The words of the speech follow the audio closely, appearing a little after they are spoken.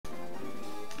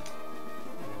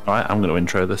Alright, I'm going to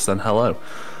intro this then. Hello.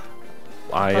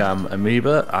 I am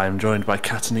Amoeba. I'm joined by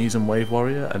Caterknees and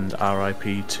WaveWarrior, and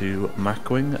RIP to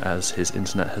Macwing as his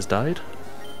internet has died.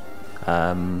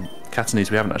 Caterknees,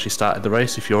 we haven't actually started the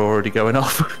race if you're already going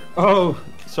off. Oh,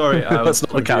 sorry. I was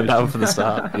That's not the countdown for the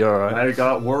start. You're alright. I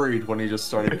got worried when he just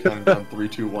started counting down 3,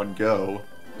 2, 1, go.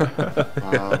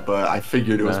 But I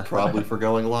figured it was probably for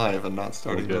going live and not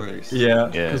starting the race. Yeah,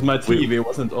 because my TV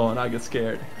wasn't on. I get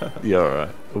scared. You're alright.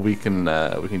 We can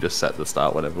just set the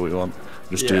start whenever we want.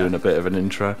 Just doing a bit of an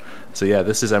intro. So yeah,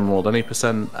 this is Emerald Any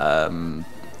Percent.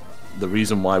 The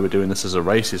reason why we're doing this as a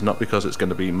race is not because it's going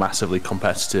to be massively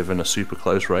competitive and a super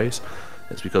close race.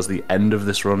 It's because the end of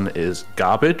this run is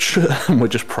garbage, and we're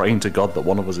just praying to God that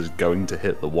one of us is going to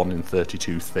hit the 1 in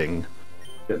 32 thing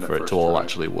for it to all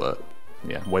actually work.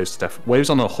 Yeah, Wave's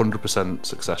on a 100%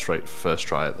 success rate for first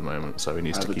try at the moment, so he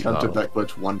needs to keep that up. I've attempted that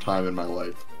glitch one time in my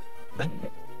life.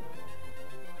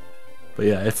 But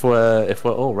yeah, if we're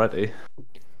all ready,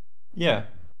 yeah,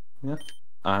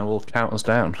 I will count us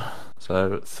down.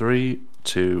 So 3,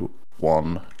 2,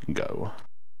 1, go.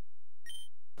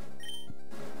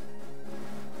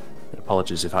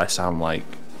 Apologies if I sound like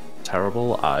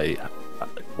terrible. I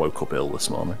woke up ill this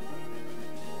morning.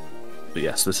 But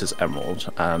yes, this is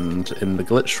Emerald, and in the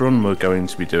glitch run we're going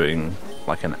to be doing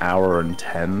like an hour and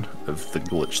 10 of the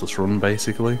glitchless run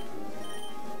basically.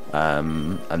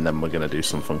 And then we're going to do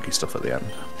some funky stuff at the end.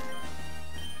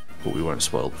 But we won't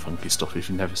spoil the funky stuff if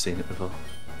you've never seen it before.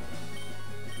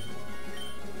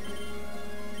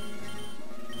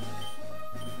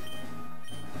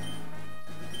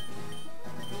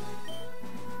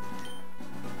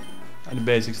 and the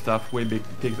basic stuff, we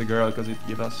pick the girl because it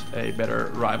gives us a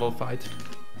better rival fight.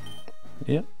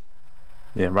 Yeah.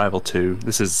 Yeah, Rival 2.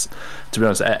 This is, to be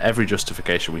honest, every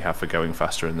justification we have for going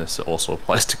faster in this also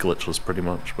applies to glitchless pretty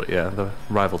much. But yeah, the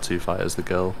Rival 2 fight as the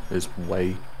girl is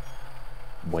way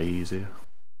easier.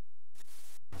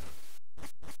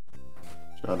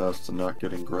 Shoutouts to not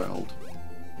getting growled.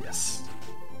 Yes.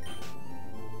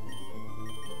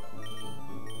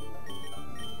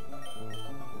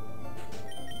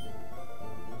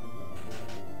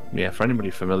 Yeah, for anybody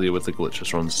familiar with the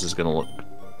glitchless runs, this is going to look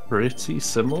pretty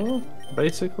similar,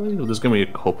 basically. There's going to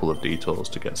be a couple of detours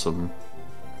to get some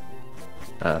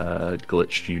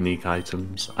glitched unique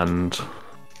items, and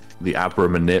the Abra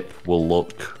Manip will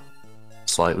look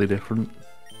slightly different.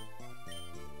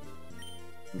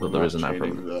 But there is an Abra.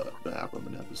 The Abra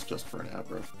Manip is just for an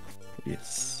Abra.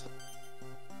 Yes.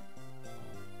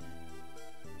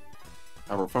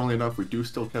 However, funnily enough, we do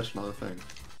still catch another thing.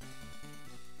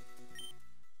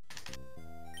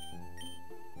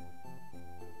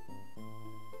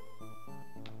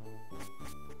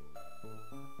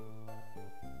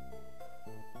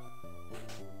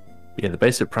 Yeah, the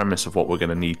basic premise of what we're going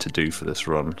to need to do for this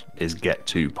run is get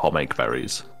to Pomake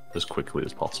berries as quickly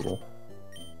as possible.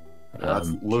 Yeah, that's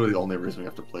literally the only reason we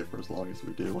have to play for as long as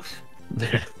we do.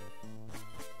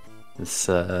 This,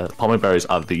 Pomake berries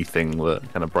are the thing that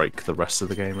kind of break the rest of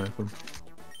the game open.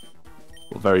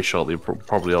 But very shortly, we're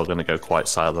probably all going to go quite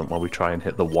silent while we try and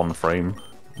hit the 1 frame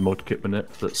Mudkip Manip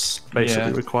that's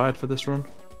basically required for this run.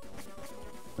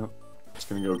 Yep. It's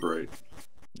going to go great.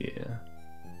 Yeah.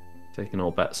 Taking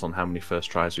all bets on how many first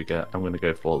tries we get, I'm going to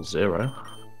go for 0.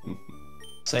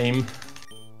 Same.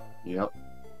 Yep.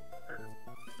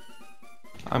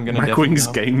 I'm gonna. Macwing's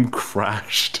game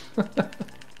crashed.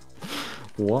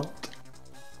 What?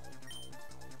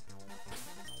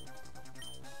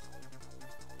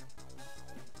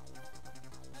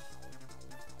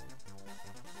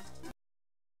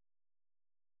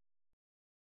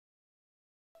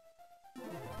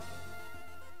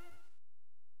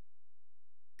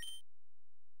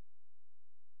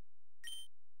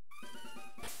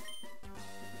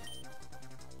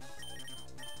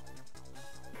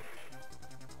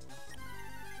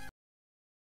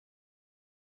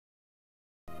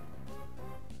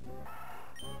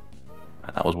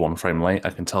 That was 1 frame late, I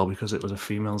can tell, because it was a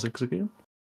female Zigzagoon.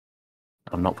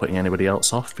 I'm not putting anybody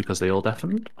else off because they all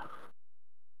deafened.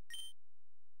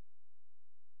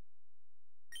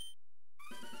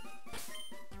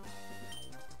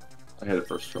 I hit it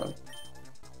first try. Of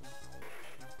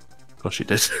course you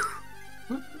did.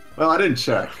 Well, I didn't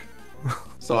check.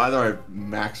 So either I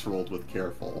max rolled with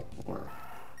careful, or...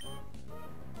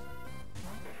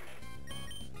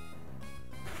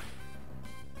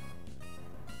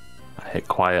 I hit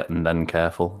quiet and then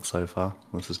careful so far.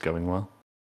 This is going well.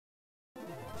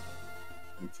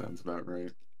 That sounds about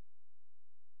right.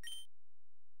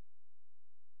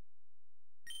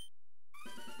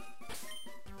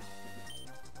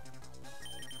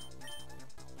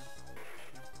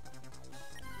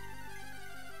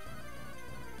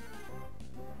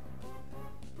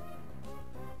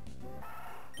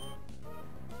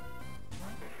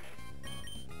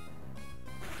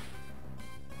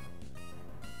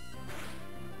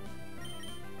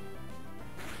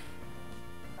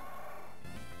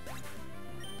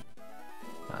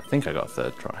 think I got a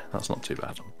third try. That's not too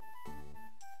bad.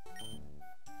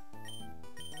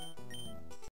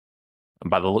 And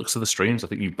by the looks of the streams, I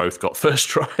think you both got first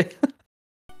try.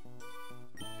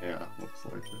 Yeah, looks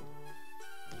like it.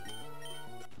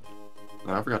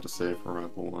 No, I forgot to save for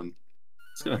Rifle 1.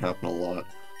 It's gonna happen a lot.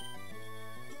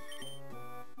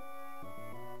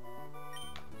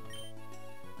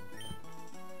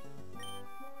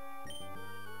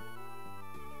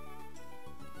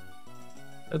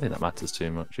 I don't think that matters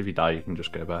too much. If you die, you can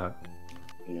just go back.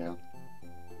 Yeah.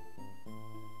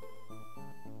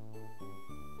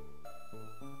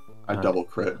 I double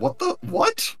crit. What the?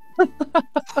 What?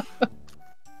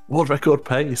 World record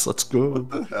pace, let's go. What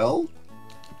the hell?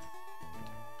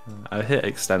 I hit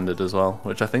extended as well,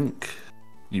 which I think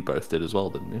you both did as well,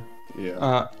 didn't you?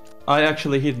 Yeah. I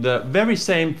actually hit the very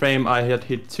same frame I had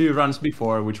hit 2 runs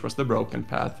before, which was the broken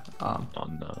path. Oh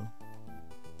no.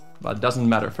 But it doesn't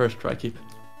matter, first try keep.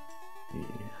 Yeah.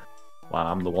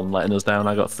 Wow, I'm the one letting us down.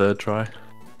 I got third try.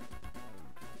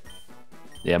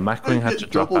 Yeah, Macwing had to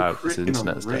drop out because his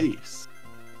internet's dead.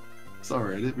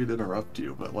 Sorry, I didn't mean to interrupt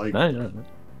you, but like... No.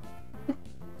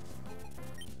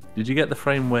 Did you get the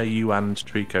frame where you and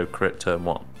Trico crit turn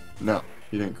 1? No,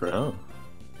 he didn't crit. Oh.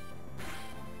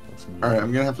 Alright,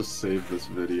 I'm gonna have to save this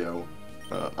video.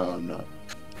 Oh, I'm not.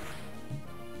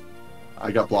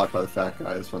 I got blocked by the fat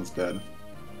guy, this one's dead.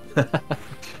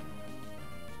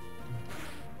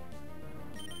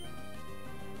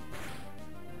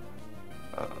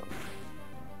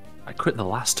 I quit the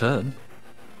last turn.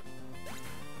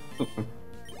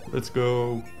 Let's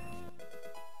go.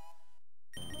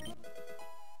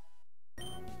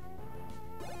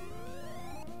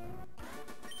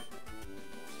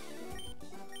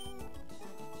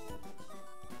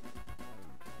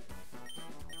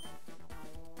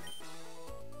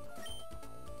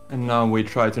 And now we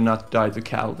try to not die to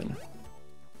Calvin.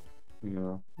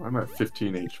 Yeah, I'm at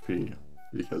 15 HP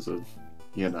because of,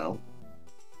 you know.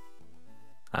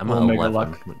 I'm at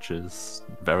 11, which is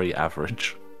very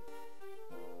average.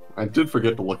 I did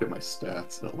forget to look at my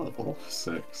stats at level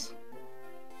 6.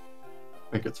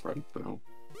 I think it's right, though.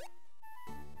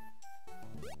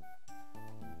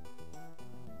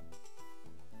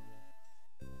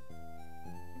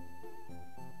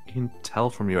 You can tell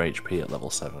from your HP at level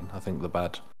 7. I think the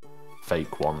bad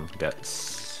fake one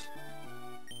gets...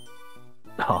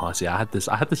 Oh, see, I had this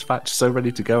patch so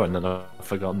ready to go and then I've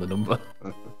forgotten the number.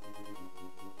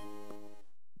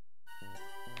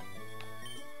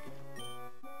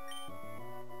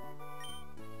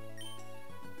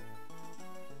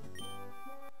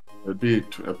 It'd be a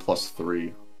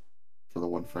 +3 for the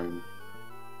 1 frame.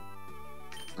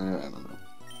 I don't know.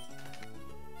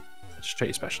 Just check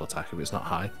your special attack if it's not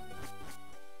high.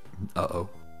 Uh-oh.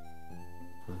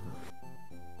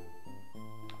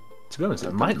 To be honest,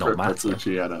 it might not matter.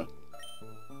 Luciana.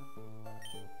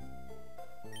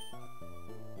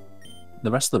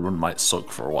 The rest of the run might suck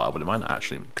for a while, but it might not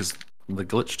actually, because the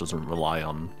glitch doesn't rely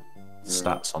on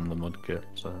stats on the mudkip,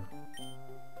 so...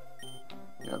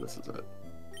 Yeah, this is it.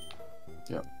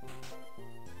 Yep.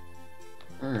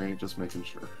 Alright, just making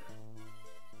sure.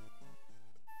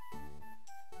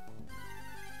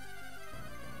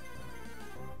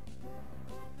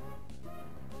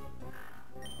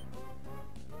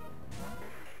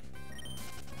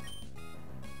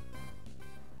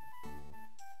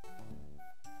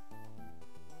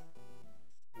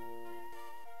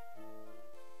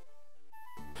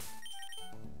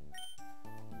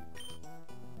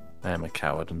 I am a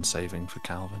coward and saving for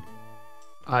Calvin.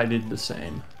 I did the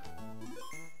same.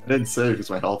 I didn't save because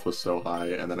my health was so high,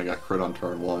 and then I got crit on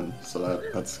turn 1, so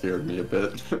that scared me a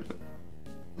bit.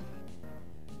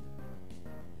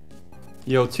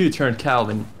 Yo, 2-turn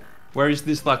Calvin. Where is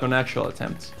this luck on actual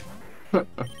attempts?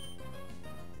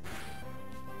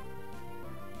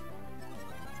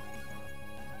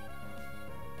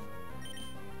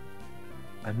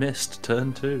 I missed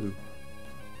turn 2.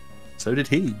 So did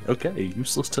he. Okay,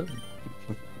 useless turn.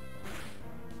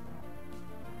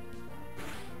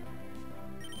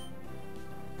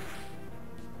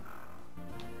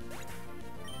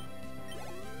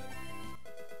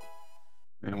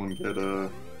 Anyone get a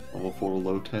level 4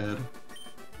 low tad?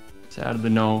 Sad to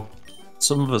know.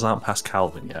 Some of us aren't past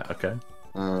Calvin yet, okay?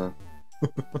 You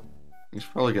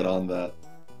should probably get on that.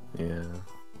 Yeah.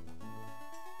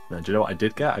 Now, do you know what I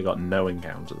did get? I got no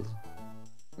encounters.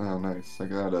 Oh, nice. I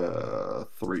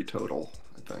got 3 total,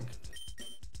 I think.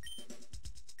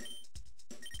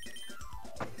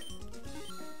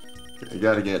 Okay, you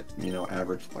gotta get, you know,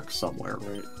 average luck somewhere,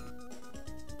 right?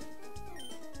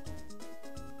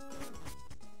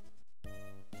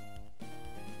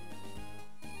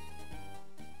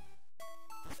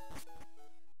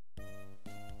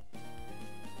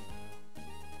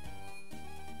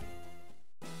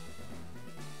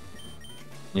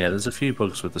 Yeah, there's a few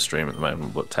bugs with the stream at the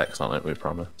moment, but tech's on it, we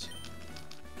promise.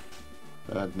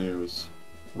 Bad news.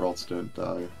 Ralts didn't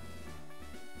die.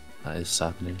 That is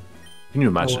sad news. Can you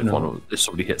imagine if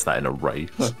somebody hits that in a race?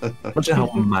 Imagine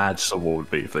how mad someone would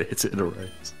be if they hit it in a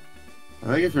race. I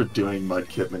think if you're doing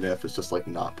Mudkip Manip, it's just like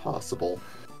not possible.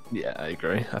 Yeah, I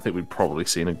agree. I think we've probably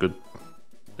seen a good,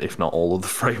 if not all of the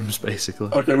frames, basically.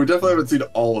 Okay, we definitely haven't seen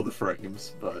all of the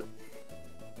frames, but...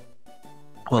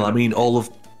 Well, I mean,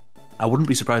 I wouldn't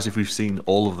be surprised if we've seen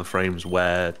all of the frames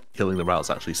where killing the routes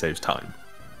actually saves time.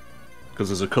 Because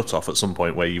there's a cut-off at some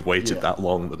point where you've waited that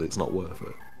long that it's not worth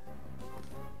it.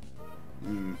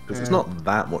 Because it's not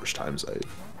that much time save.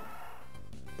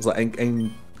 It's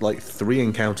like 3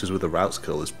 encounters with a routes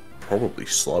kill is probably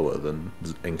slower than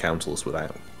encounterless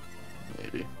without.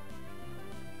 Maybe.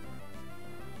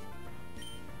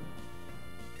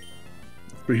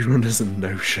 3 runners and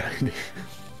no shiny.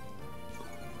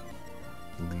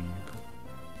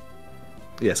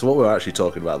 Yeah, so what we're actually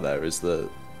talking about there is that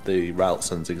the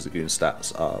routes and Zigzagoon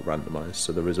stats are randomized,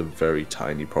 so there is a very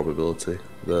tiny probability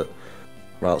that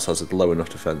Routes has a low enough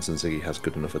defense and Ziggy has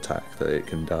good enough attack that it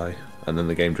can die, and then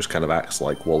the game just kind of acts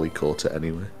like Wally caught it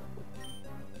anyway.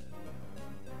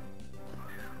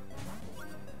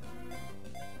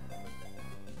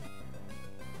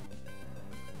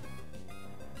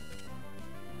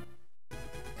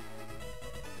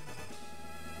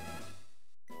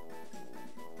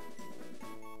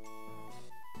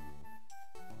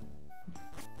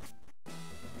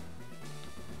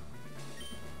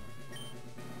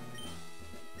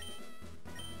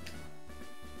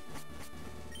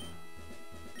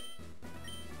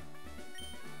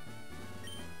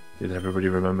 Did everybody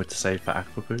remember to save for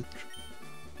Aqua Pooch?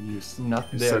 You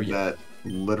Not there said yet.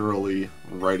 that literally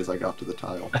right as I got to the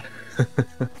tile.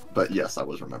 But yes, I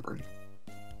was remembering.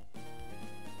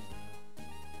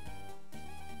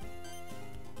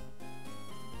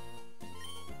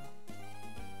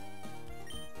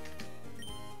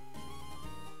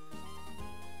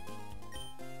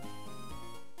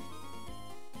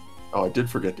 Oh, I did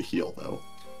forget to heal, though.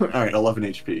 Alright, 11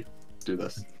 HP. Let's do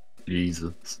this.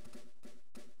 Jesus.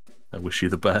 I wish you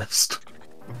the best.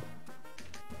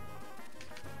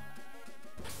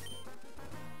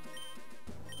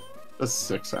 That's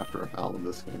 6 after Al in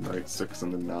this game, right? 6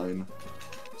 and then 9.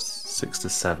 6 to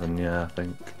 7, yeah, I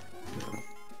think. Yeah.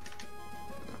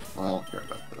 Well, grab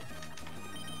back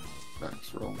the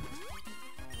max roll.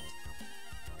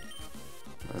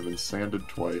 I've been sanded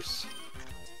twice.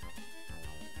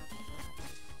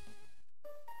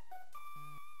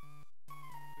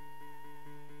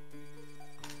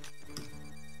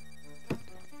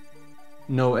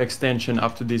 No extension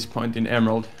up to this point in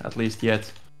Emerald, at least yet.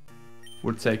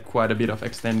 Would take quite a bit of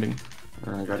extending.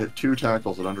 Alright, I got hit 2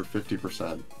 tackles at under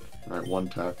 50%. Alright, 1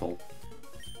 tackle.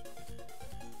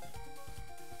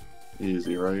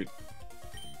 Easy, right?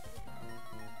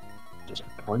 Just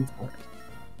a point for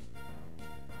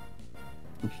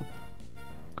it.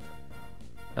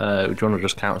 Do you want to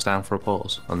just count us down for a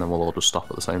pause, and then we'll all just stop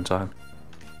at the same time?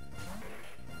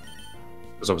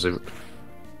 Because obviously...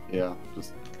 Yeah,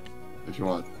 just... if you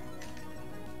want.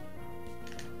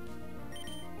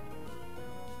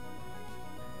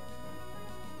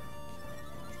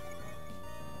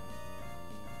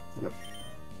 Yep.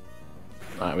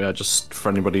 Alright, we are just, for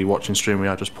anybody watching stream, we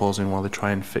are just pausing while they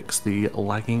try and fix the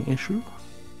lagging issue.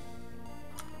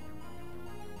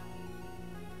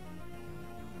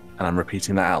 And I'm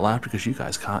repeating that out loud because you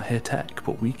guys can't hear tech,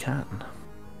 but we can.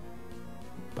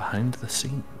 Behind the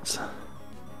scenes.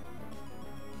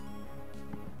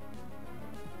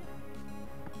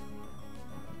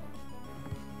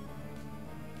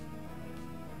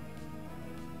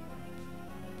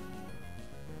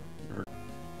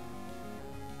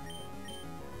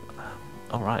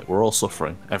 Alright, we're all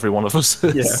suffering. Every one of us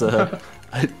is... 2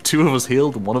 of us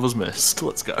healed and 1 of us missed.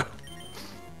 Let's go.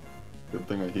 Good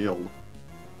thing I healed.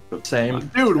 Same.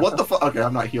 Dude, what the fuck? Okay,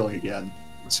 I'm not healing again.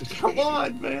 Come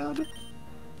on, man.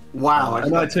 Wow.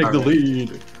 And I take the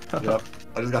lead. Yep.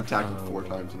 I just got tackled 4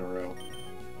 times in a row.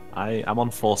 I'm on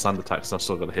 4 sand attacks and I've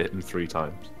still got to hit him 3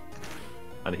 times.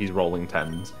 And he's rolling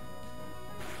 10s.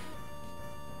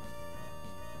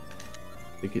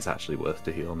 I think it's actually worth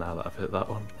to heal now that I've hit that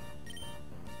one.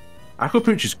 Aqua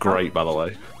Pooch is great, by the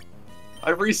way.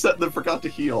 I reset and then forgot to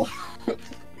heal.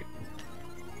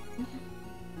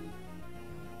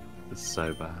 It's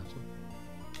so bad.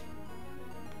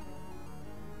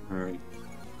 Alright.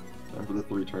 Time for the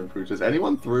 3-turn pooch. Is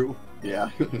anyone through? Yeah.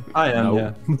 I am, No.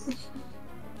 yeah.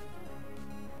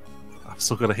 I've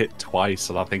still got to hit twice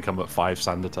and I think I'm at 5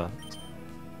 sand attacks.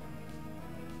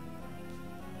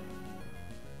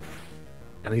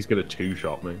 And he's going to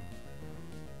 2-shot me.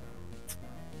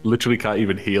 Literally can't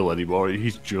even heal anymore.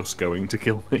 He's just going to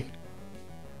kill me.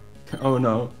 Oh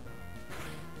no.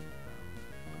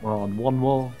 Come on, one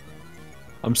more.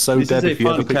 I'm so This dead is a if he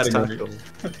ever fun picks category.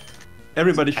 tackle.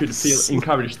 Everybody should feel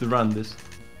encouraged to run this.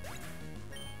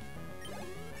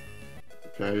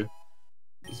 Okay.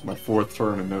 This is my 4th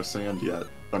turn and no sand yet.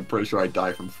 I'm pretty sure I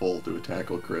die from full to a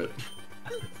tackle crit.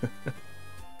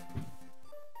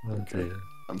 Okay.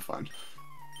 I'm fine.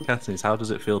 Caterknees, how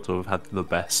does it feel to have had the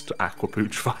best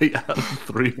Aquapooch fight out of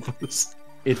the 3 of us?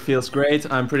 It feels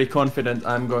great. I'm pretty confident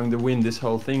I'm going to win this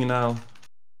whole thing now.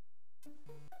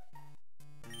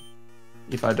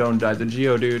 If I don't die to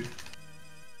Geodude.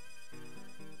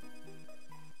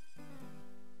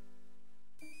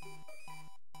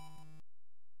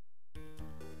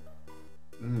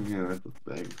 Yeah, that's the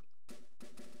thing.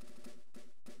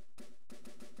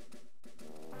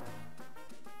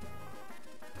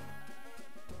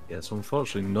 Yeah, so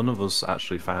unfortunately none of us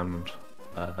actually found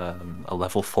a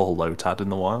level 4 Lotad in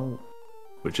the wild,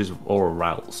 which is, or a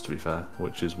Routes to be fair,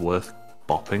 which is worth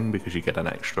bopping because you get an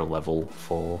extra level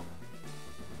for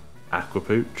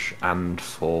Aquapooch and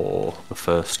for the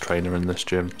first trainer in this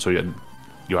gym. So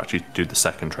you actually do the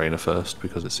second trainer first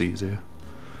because it's easier.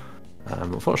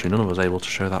 Unfortunately none of us were able to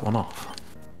show that one off.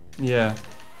 Yeah.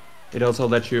 It also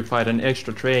lets you fight an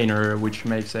extra trainer, which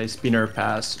makes a spinner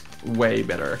pass way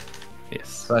better. Yes.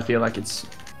 So I feel like it's,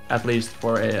 at least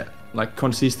for a like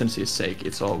consistency's sake,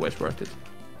 it's always worth it.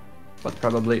 But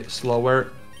probably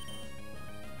slower.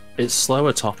 It's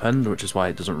slower top end, which is why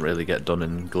it doesn't really get done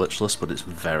in glitchless, but it's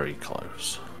very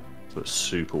close. So it's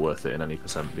super worth it in any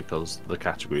percent because the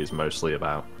category is mostly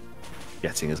about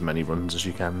getting as many runs as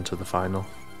you can to the final,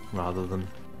 rather than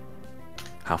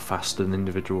how fast an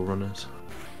individual run is.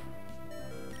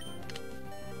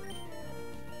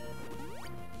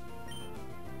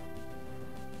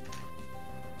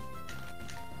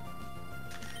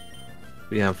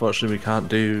 But yeah, unfortunately we can't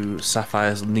do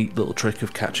Sapphire's neat little trick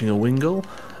of catching a Wingull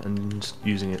and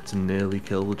using it to nearly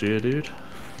kill the Geodude.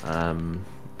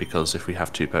 Because if we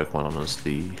have 2 Pokemon on us,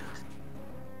 the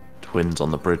twins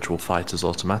on the bridge will fight us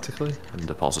automatically, and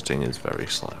depositing is very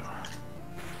slow.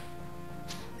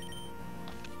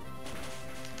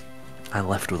 I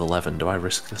left with 11, do I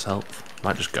risk this health?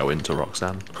 Might just go into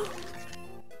Roxanne.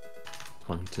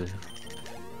 22.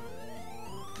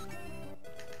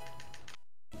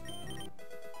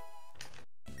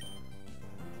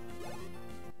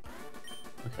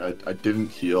 I didn't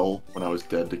heal when I was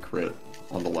dead to crit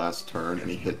on the last turn, and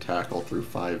he hit tackle through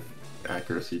 5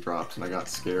 accuracy drops, and I got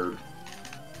scared.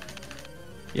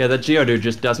 Yeah, that Geodude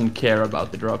just doesn't care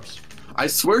about the drops. I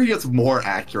swear he gets more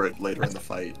accurate later in the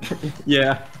fight.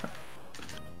 Yeah.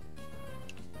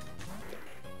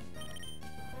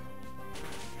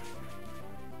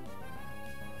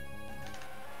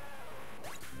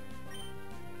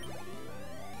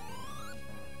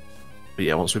 But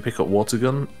yeah, once we pick up Water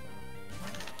Gun,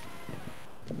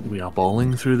 we are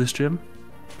balling through this gym.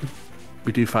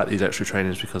 We do fight these extra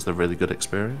trainers because they're really good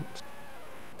experience.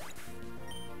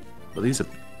 But these are,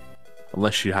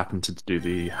 unless you happen to do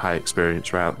the high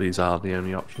experience route, these are the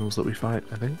only optionals that we fight,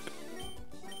 I think.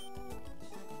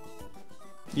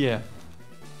 Yeah.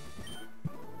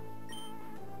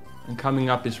 And coming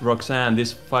up is Roxanne.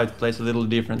 This fight plays a little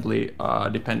differently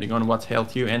depending on what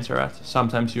health you enter at.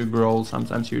 Sometimes you growl,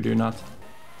 sometimes you do not.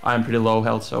 I'm pretty low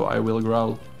health, so I will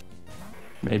growl.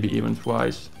 Maybe even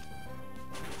twice.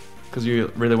 Because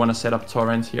you really want to set up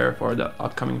Torrent here for the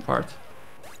upcoming part.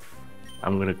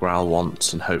 I'm going to growl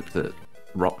once and hope that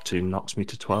Rock Tomb knocks me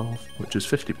to 12, which is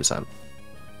 50%.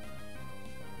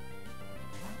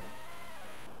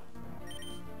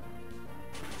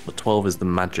 But 12 is the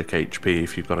magic HP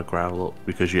if you've got a growl up,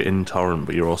 because you're in Torrent,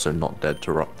 but you're also not dead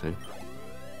to Rock Tomb.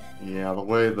 Yeah, the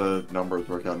way the numbers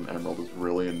work out in Emerald is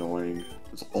really annoying.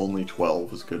 Because only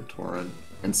 12 is good Torrent.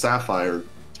 And Sapphire,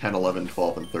 10, 11,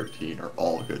 12, and 13 are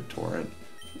all good Torrent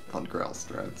on growl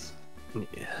strats.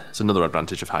 Yeah. It's another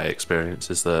advantage of high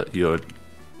experience is that you're,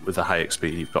 with the high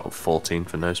XP, you've got 14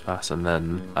 for Nose Pass, and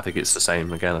then I think it's the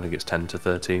same again. I think it's 10 to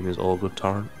 13 is all good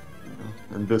Torrent.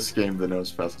 In this game, the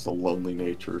Nose Pass is a lonely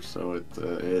nature, so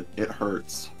it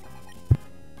hurts.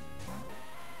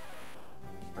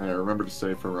 Alright, remember to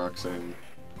save for Roxanne.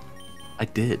 I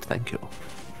did, thank you.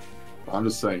 I'm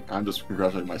just saying, I'm just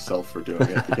congratulating myself for doing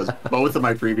it, because both of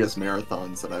my previous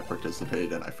marathons that I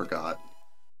participated in, I forgot.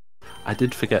 I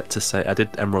did forget to say, I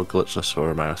did Emerald Glitchless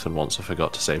for a marathon once, I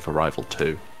forgot to save Arrival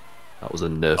 2. That was a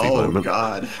nervy moment. Oh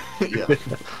god, yeah.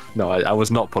 No, I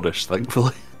was not punished,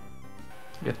 thankfully.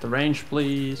 Get the range,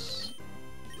 please.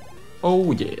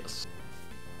 Oh, yes.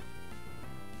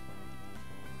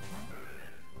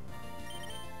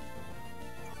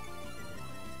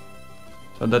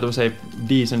 So that was a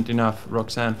decent enough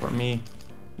Roxanne for me.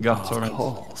 Got torrent. Of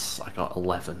course, I got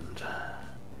 11.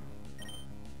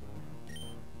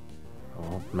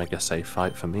 Oh, mega safe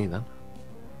fight for me then.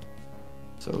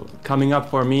 So coming up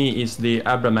for me is the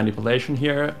Abra manipulation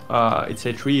here. It's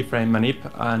a 3-frame manip,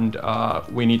 and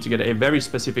we need to get a very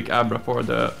specific Abra for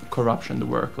the corruption to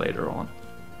work later on.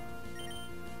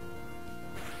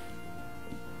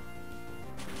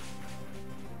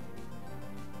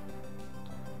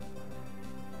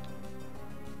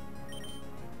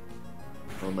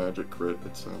 No magic crit,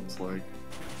 it sounds like.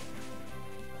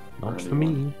 Not for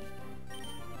me.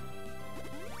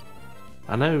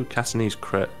 I know Caterknees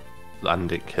crit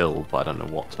and it killed, but I don't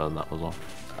know what turn that was on.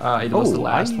 It was the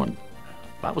last one.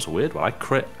 That was a weird one. I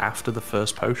crit after the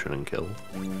first potion and killed.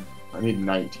 I need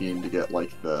 19 to get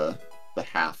like the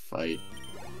half fight.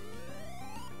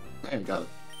 Hey, got it.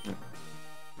 Yeah.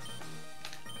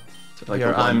 So Like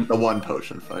here the one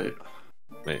potion fight.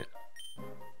 Yeah.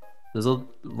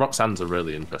 Roxanne's a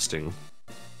really interesting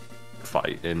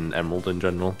fight in Emerald in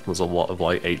general. There's a lot of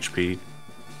like HP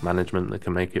management that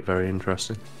can make it very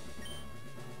interesting.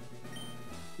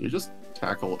 You just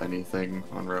tackle anything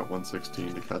on Route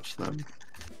 116 to catch them.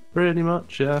 Pretty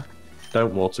much, yeah.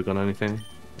 Don't water gun anything.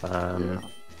 Yeah.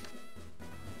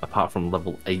 Apart from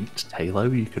level 8 Halo,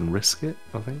 you can risk it,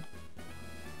 I think.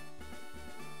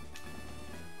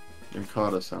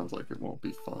 Incada sounds like it won't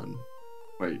be fun.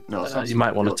 Wait, no. You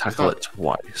might want to tackle it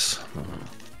twice.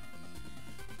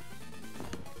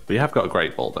 But you have got a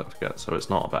Great Ball, don't forget, so it's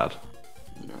not a bad,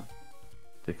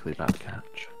 particularly bad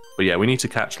catch. But yeah, we need to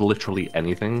catch literally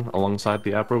anything alongside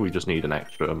the Abra. We just need an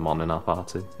extra Mon in our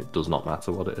party. It does not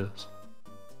matter what it is.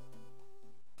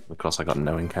 Of course, I got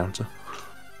no encounter.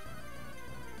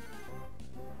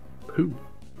 Pooh.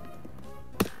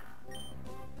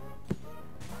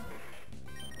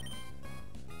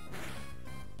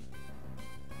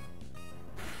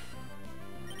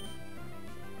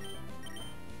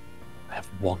 I have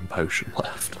 1 potion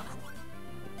left.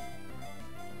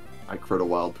 I crit a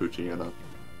wild Poochyena.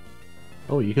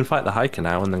 Oh, you can fight the hiker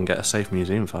now and then get a safe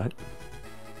museum fight.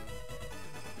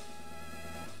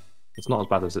 It's not as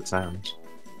bad as it sounds.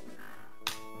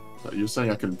 You're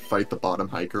saying I can fight the bottom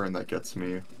hiker and that gets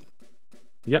me...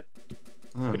 Yep.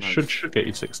 Oh, It nice. should get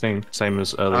you 16, same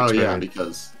as early Oh experience. yeah,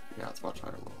 because it's much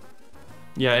higher level.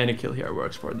 Yeah, any kill here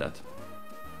works for that.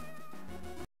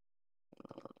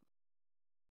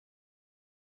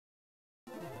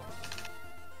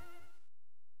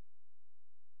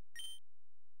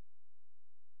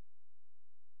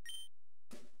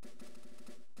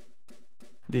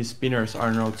 These spinners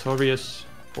are notorious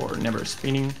for never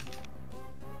spinning.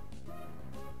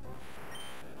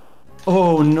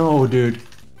 Oh no, dude.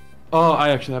 Oh, I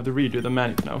actually have to redo the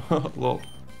manip now. Lol.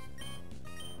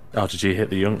 Oh, did you hit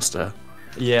the youngster?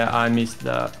 Yeah, I missed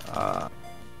the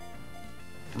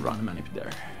run manip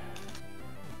there.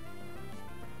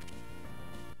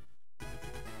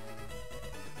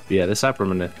 Yeah, this Abra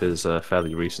manip is a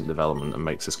fairly recent development and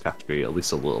makes this category at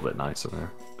least a little bit nicer now,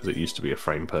 because it used to be a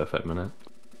frame perfect manip.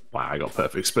 Wow, I got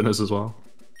perfect spinners as well.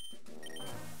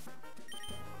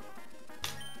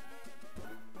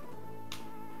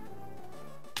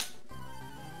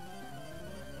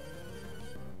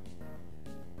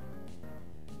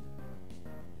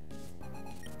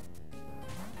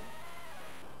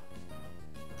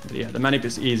 But yeah, the manip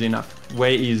is easy enough.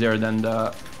 Way easier than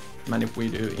the manip we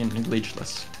do in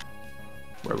Glitchless,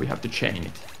 where we have to chain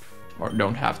it. Or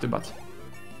don't have to, but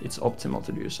it's optimal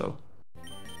to do so.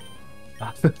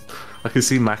 I can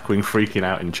see Macwing freaking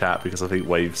out in chat because I think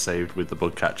Wave saved with the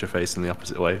bug catcher facing the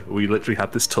opposite way. We literally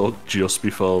had this talk just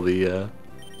before the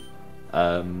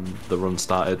run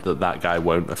started that guy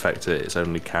won't affect it. It's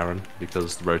only Karen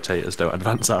because the rotators don't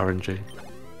advance RNG.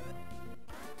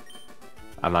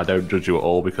 And I don't judge you at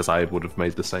all because I would have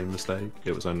made the same mistake.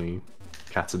 It was only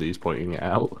Caterknees pointing it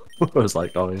out. I was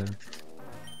like, oh yeah.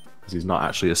 Because he's not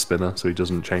actually a spinner, so he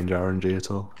doesn't change RNG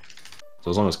at all. So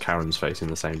as long as Karen's facing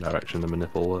the same direction, the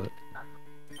manip will work.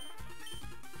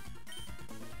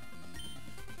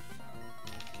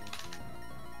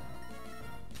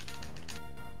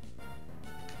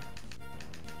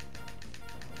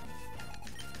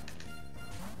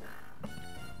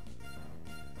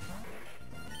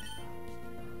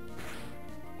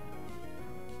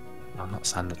 Oh, not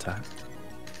sand attack.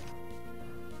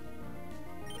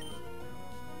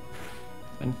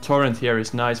 And Torrent here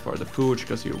is nice for the pooch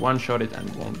because you one-shot it and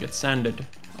won't get sanded.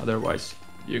 Otherwise,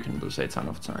 you can lose a ton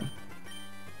of time.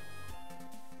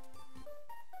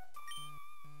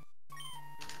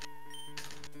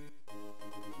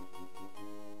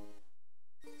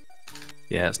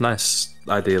 Yeah, it's nice,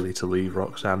 ideally, to leave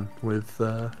Roxanne with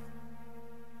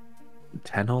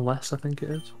 10 or less, I think it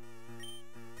is.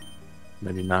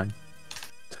 Maybe 9.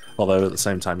 Although at the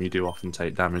same time, you do often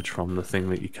take damage from the thing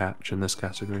that you catch in this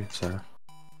category, so...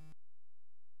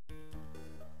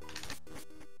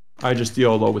 I just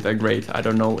YOLO with a great. I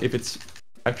don't know if it's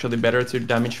actually better to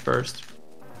damage first.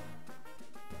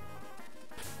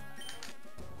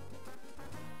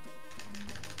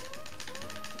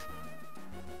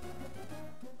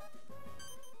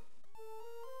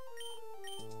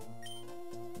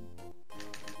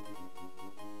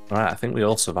 Alright, I think we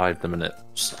all survived the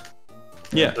minutes.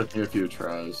 Yeah. It took me a few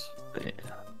tries. Yeah.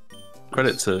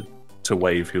 Credit to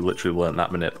Wave, who literally learned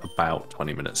that minute about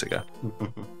 20 minutes ago.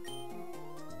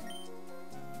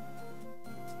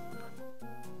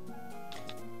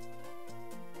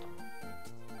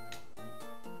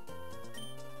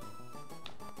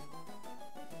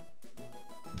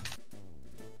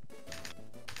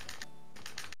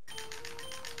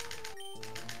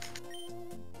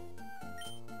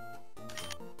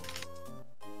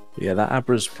 Yeah, that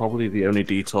Abra's probably the only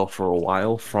detour for a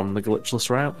while from the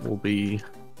glitchless route. We'll be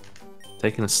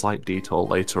taking a slight detour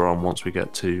later on once we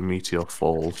get to Meteor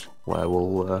Falls, where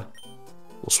we'll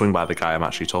swing by the guy I'm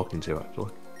actually talking to,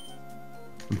 actually,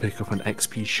 and pick up an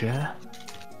XP share.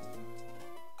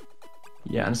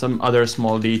 Yeah, and some other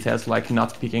small details like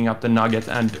not picking up the nugget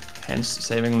and hence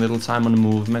saving a little time on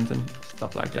movement and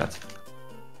stuff like that.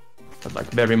 But like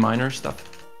very minor stuff.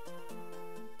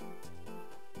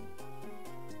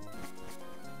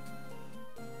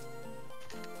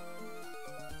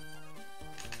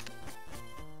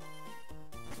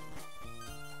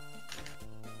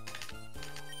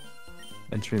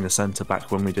 Entering the centre back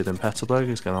when we did in Petalburg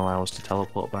is going to allow us to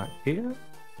teleport back here.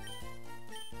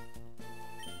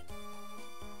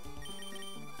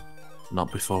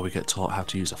 Not before we get taught how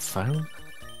to use a phone.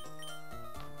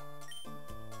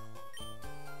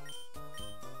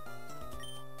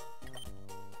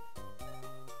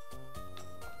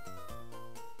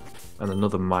 And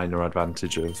another minor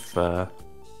advantage of the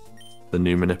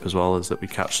new Minip as well is that we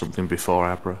catch something before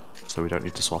Abra, so we don't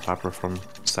need to swap Abra from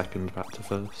second back to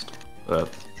first.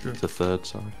 Sure. To third,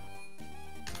 sorry.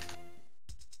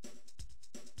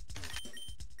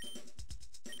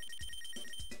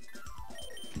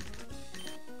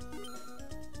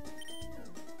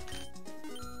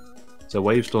 So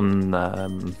Wave's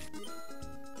done,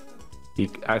 he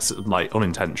like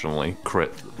unintentionally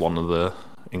crit one of the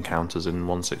encounters in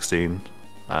 116,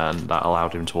 and that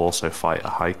allowed him to also fight a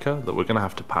hiker that we're going to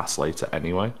have to pass later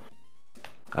anyway.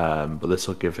 But this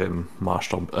will give him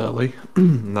Marshtomp early,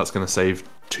 and that's going to save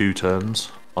 2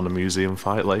 turns on a museum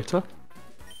fight later.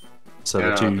 So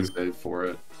yeah, the 2 I have to save for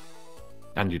it.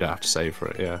 And you don't have to save for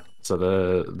it, yeah. So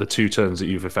the 2 turns that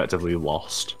you've effectively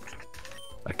lost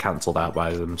are cancelled out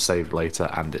by them, saved later,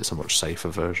 and it's a much safer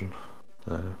version.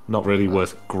 Not really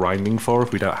worth grinding for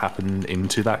if we don't happen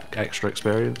into that extra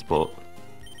experience, but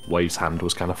Wave's hand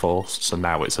was kind of forced, so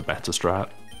now it's a better strat.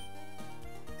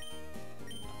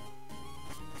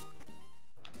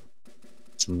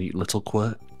 It's a neat little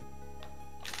quirk.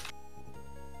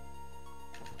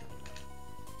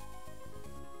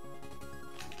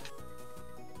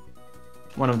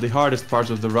 One of the hardest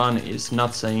parts of the run is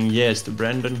not saying yes to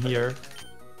Brendan here.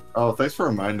 Oh, thanks for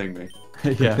reminding me.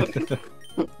 Yeah.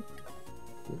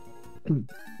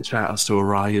 Shout outs to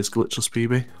Araya's glitchless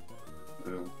PB.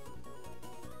 Yeah.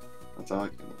 I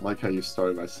like how you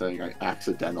started by saying I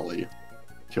accidentally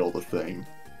killed a thing.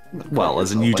 Well,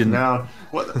 as in you didn't. Now,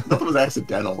 nothing was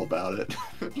accidental about it.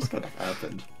 It just kind of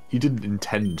happened. You didn't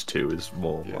intend to, is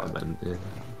more what I meant. Yeah.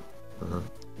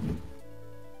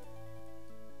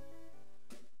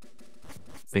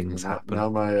 Things happen. Now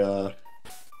my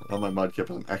Mudkip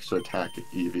has an extra attack at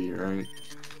Eevee, right?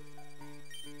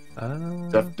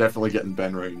 Definitely getting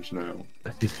Ben range now.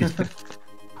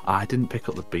 I didn't pick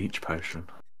up the beach potion.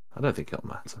 I don't think it'll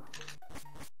matter.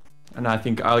 And I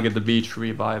think I'll get the beach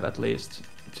revive at least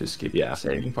to skip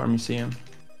saving for museum.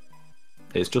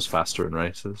 It's just faster in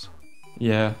races.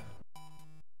 Yeah.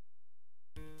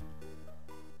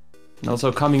 And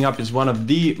also coming up is one of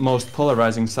the most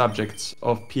polarizing subjects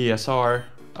of PSR,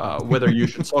 whether you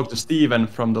should talk to Steven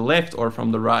from the left or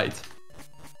from the right.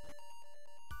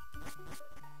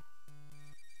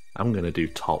 I'm gonna do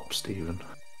top, Steven.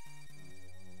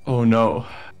 Oh no.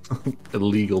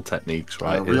 Illegal techniques,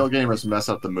 right? Real gamers mess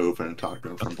up the move and talk to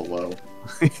him from below.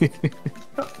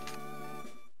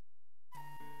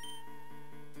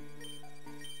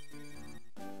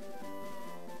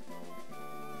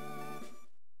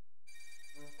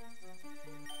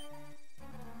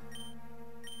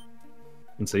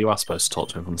 And so you are supposed to talk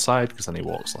to him from the side, because then he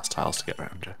walks less tiles to get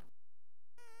around you.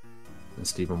 And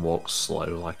Steven walks slow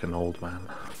like an old man.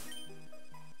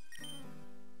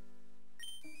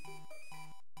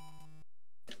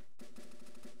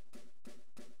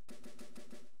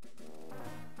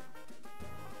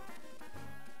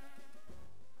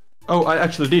 Oh, I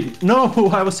actually didn't. No,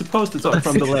 I was supposed to talk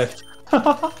from the left.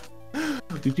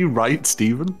 Did you write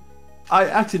Steven? I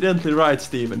accidentally write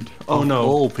Steven. Oh of no.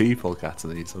 all people,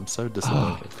 Caterknees, I'm so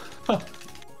disappointed.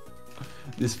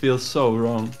 This feels so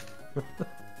wrong. I'm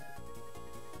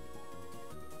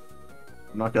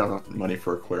not gonna have money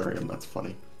for aquarium. That's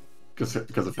funny, because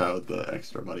of how the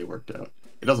extra money worked out.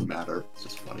 It doesn't matter. It's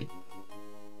just funny.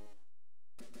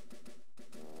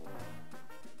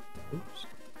 Oops.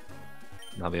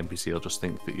 Now the NPC will just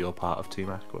think that you're part of Team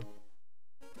Aqua.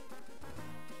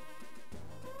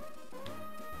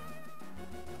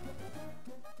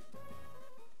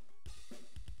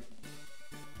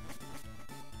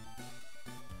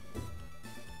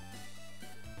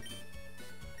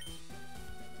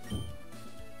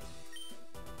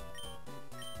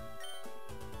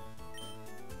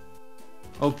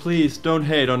 Oh please, don't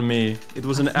hate on me. It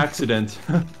was an accident.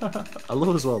 I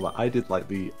love as well that I did like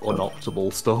the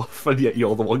unoptimal stuff, and yet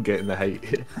you're the one getting the hate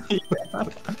here.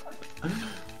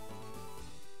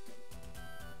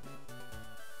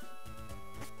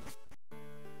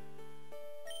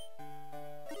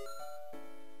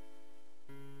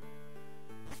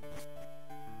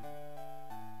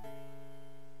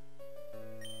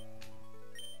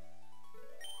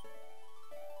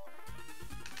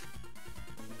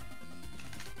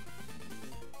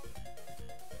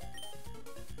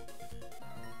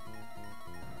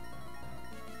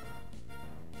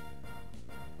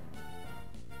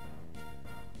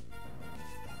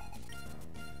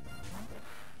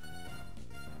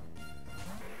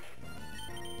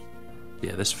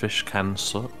 Yeah, this fish can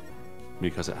suck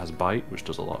because it has bite, which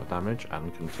does a lot of damage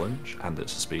and can flinch, and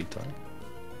it's a speed type.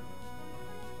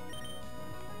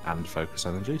 And focus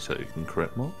energy, so you can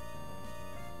crit more.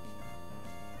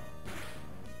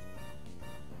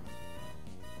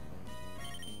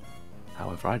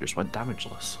 However, I just went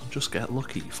damageless. Just get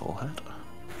lucky, forehead.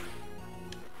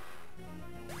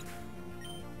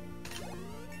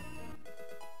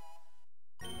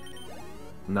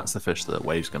 And that's the fish that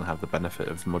Wave's going to have the benefit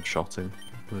of mudshotting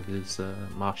with his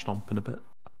Marsh Stomp in a bit.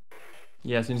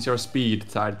 Yeah, since you're speed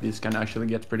tied, this can actually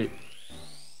get pretty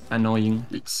annoying.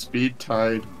 Speed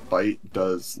tied bite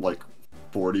does like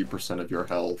 40% of your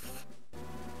health.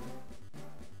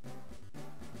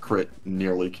 Crit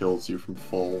nearly kills you from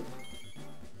full.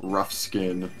 Rough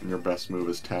skin, and your best move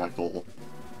is tackle.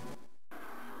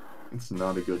 It's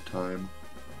not a good time.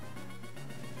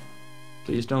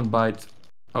 Please don't bite.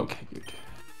 Okay, good.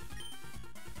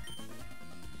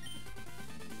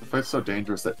 The fight's so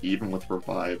dangerous that even with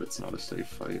revive, it's not a safe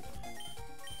fight.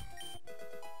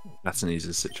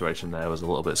 Caterknees' situation there was a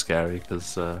little bit scary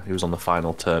because he was on the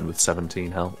final turn with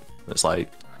 17 health. It's like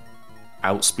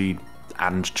outspeed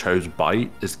and chose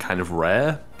bite is kind of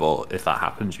rare, but if that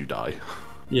happens, you die.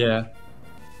 Yeah.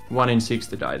 1 in 6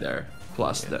 to die there,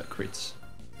 plus the crits.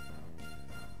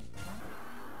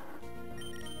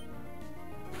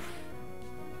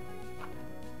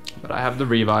 But I have the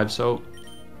revive, so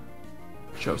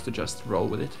chose to just roll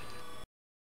with it.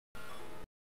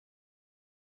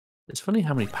 It's funny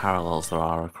how many parallels there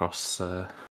are across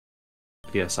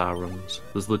PSR runs.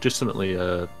 There's legitimately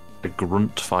a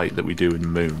grunt fight that we do in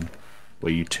Moon,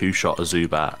 where you two-shot a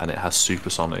Zubat and it has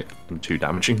Supersonic and 2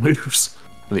 damaging moves.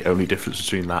 And the only difference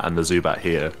between that and the Zubat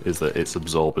here is that it's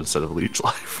Absorb instead of Leech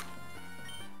Life.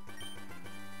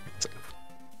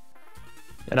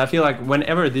 And I feel like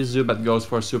whenever this Zubat goes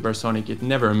for Supersonic, it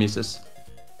never misses.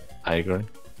 I agree.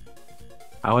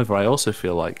 However, I also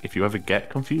feel like if you ever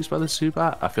get confused by the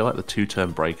Zubat, I feel like the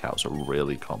 2-turn breakouts are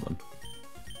really common.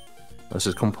 This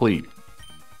is complete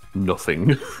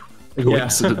nothing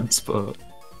coincidence, but...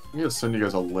 I'm gonna send you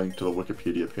guys a link to the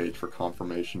Wikipedia page for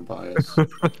confirmation bias.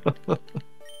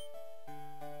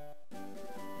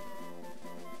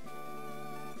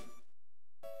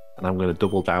 And I'm going to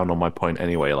double down on my point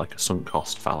anyway, like a sunk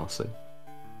cost fallacy.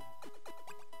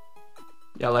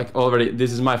 Yeah, like already,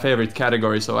 this is my favorite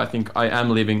category, so I think I am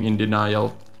living in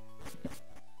denial.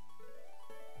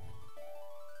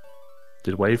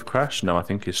 Did Wave crash? No, I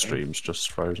think his stream's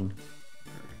just frozen.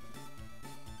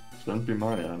 Shouldn't be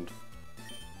my end.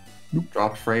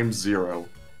 Drop frame 0.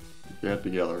 Get it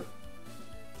together.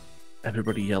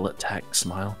 Everybody yell at tech,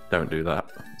 smile. Don't do that.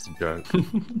 It's a joke.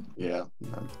 Yeah,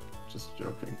 I'm just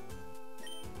joking.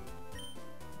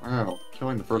 Wow,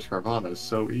 killing the first Carvana is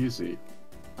so easy.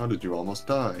 How did you almost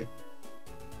die?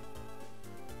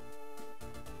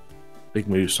 Big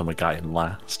moves from a guy in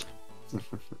last.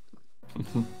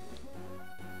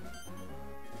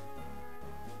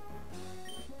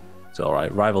 It's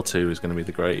alright, Rival 2 is going to be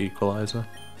the great equalizer.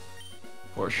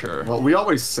 For sure. Well, we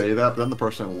always say that, but then the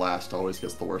person in last always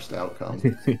gets the worst outcome.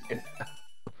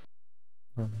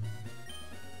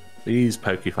 These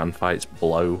Pokefan fights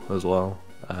blow as well.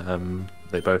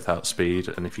 They both outspeed,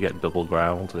 and if you get double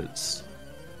growled, it's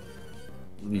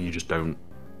you just don't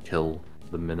kill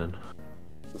the minion.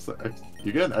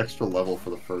 You get an extra level for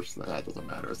the first thing. That doesn't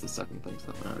matter. It's the second things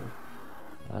that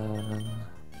matter.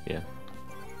 Yeah.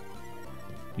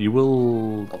 You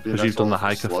will, because you've done the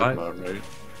hiker fight. Mode, right?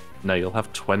 No, you'll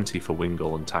have 20 for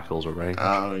Wingull and tackles are range.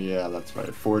 Oh yeah, that's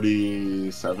right.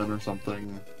 47 or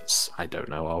something. I don't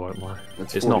know. I won't lie.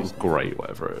 It's 40 not great,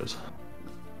 whatever it is.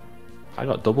 I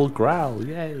got double growl,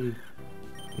 yay!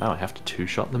 Now I have to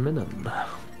two-shot the minion.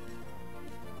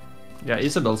 Yeah,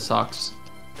 Isabel sucks.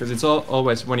 Because it's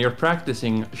always, when you're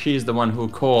practicing, she's the one who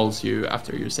calls you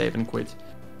after you save and quit.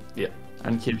 Yeah.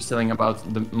 And keeps telling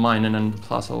about the Minen and the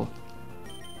Puzzle.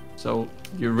 So,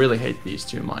 you really hate these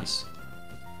two mice.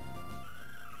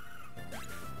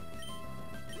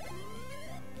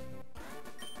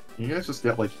 You guys just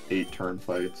get like 8 turn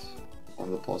fights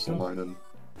on the Puzzle Minen.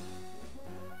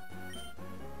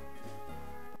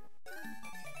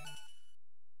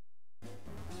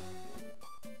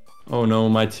 Oh no,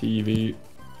 my TV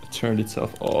turned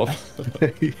itself off.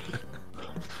 It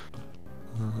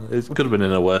could have been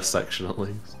in a worse section at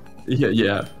least.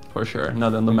 Yeah, for sure.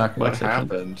 Not in the MacBook What section.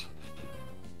 happened?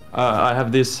 I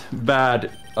have this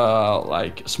bad,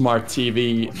 like, smart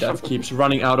TV that keeps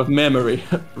running out of memory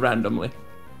randomly.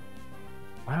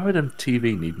 Why would a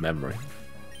TV need memory?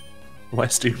 Why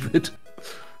stupid?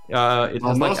 It has,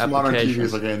 like, Most modern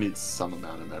applications. TVs are gonna need some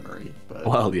amount of memory, but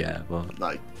Well, yeah, but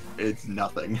like it's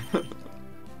nothing.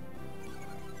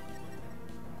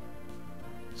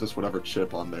 It's just whatever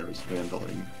chip on there is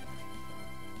handling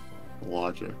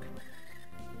logic.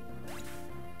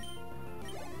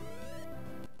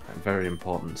 a very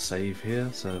important save here,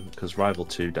 so because Rival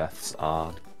 2 deaths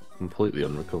are completely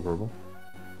unrecoverable.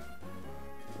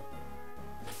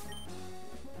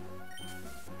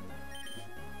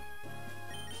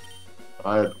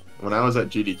 When I was at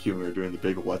GDQ and we were doing the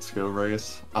big Let's Go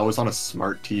race, I was on a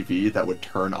smart TV that would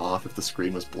turn off if the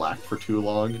screen was black for too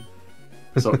long.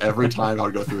 So every time I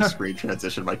would go through a screen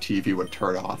transition, my TV would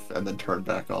turn off and then turn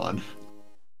back on.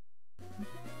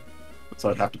 So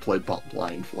I'd have to play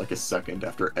blind for like a second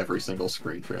after every single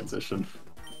screen transition.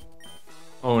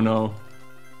 Oh no.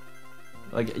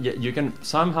 Like, you can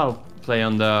somehow play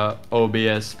on the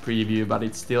OBS preview, but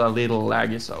it's still a little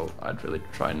laggy, so I'd really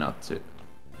try not to.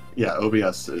 Yeah,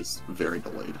 OBS is very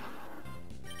delayed.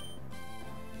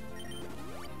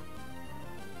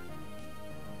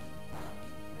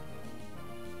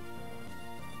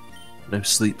 No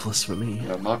sleepless for me.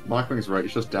 Yeah, Mockwing's right. You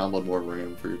should just download more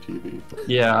RAM for your TV.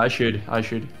 Yeah, I should.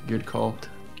 Good call.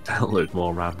 Download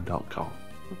more ram.com.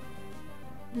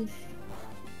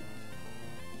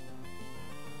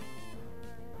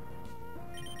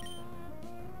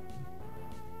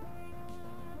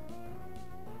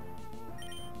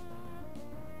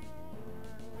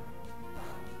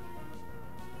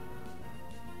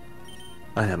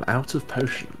 I am out of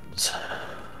potions.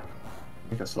 I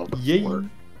think I still have Yay. 4.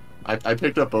 I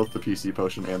picked up both the PC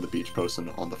potion and the beach potion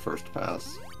on the first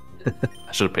pass.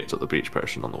 I should have picked up the beach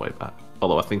potion on the way back.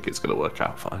 Although I think it's going to work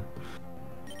out fine.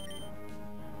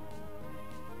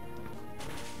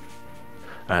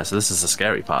 Alright, so this is the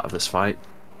scary part of this fight.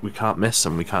 We can't miss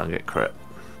and we can't get crit.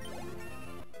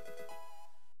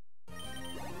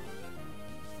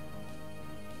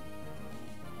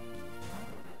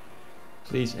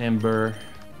 Please, Ember.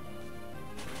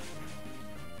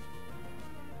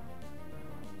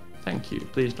 Thank you.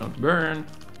 Please don't burn.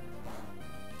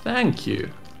 Thank you.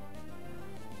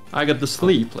 I got the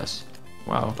sleepless.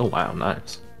 Wow. Oh wow,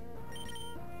 nice.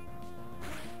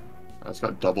 I just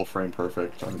got double frame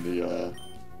perfect on the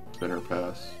spinner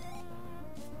pass.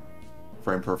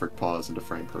 Frame perfect pause into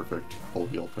frame perfect full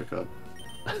heal pickup.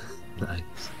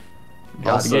 Nice.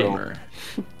 God Also, gamer.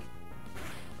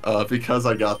 Because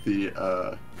I got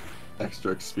the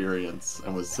extra experience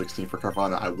and was 16 for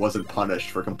Carvana, I wasn't punished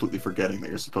for completely forgetting that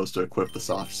you're supposed to equip the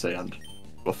soft sand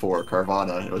before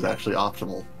Carvana. It was actually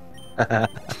optional.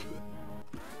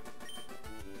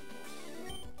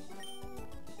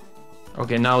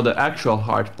 Okay, now the actual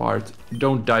hard part.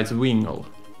 Don't die to Wingull.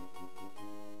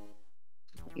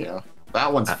 Yeah,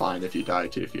 that one's fine if you die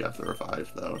too, if you have to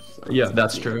revive though. So Yeah, it's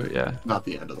that's not true, the- yeah. Not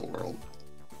the end of the world.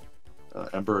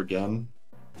 Ember again.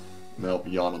 No,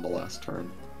 yawn on the last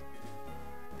turn.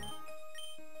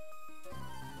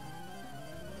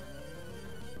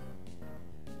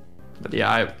 But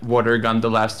yeah, I water gunned the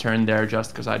last turn there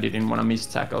just because I didn't want to miss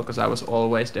tackle, because I was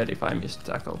always dead if I missed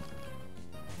tackle.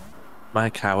 Am I a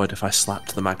coward if I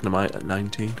slapped the Magnemite at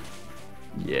 19?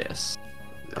 Yes.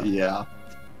 Yeah.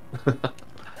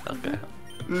 Okay.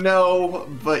 No,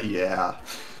 but yeah.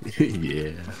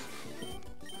 Yeah.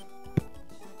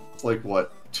 It's like,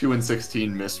 what, 2 and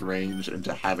 16 miss range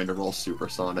into having to roll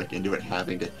supersonic, into it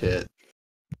having to hit,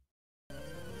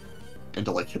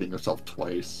 into, like, hitting yourself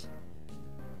twice.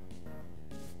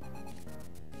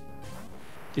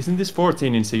 Isn't this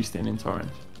 14 and 16 in torrent?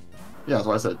 Yeah, that's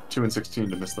why I said 2 and 16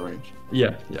 to miss the range.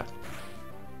 Yeah, yeah.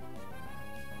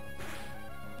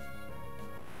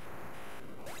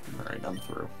 Alright, I'm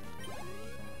through.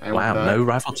 Wow, no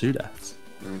rival 2 deaths.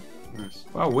 Nice.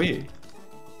 Wow, we.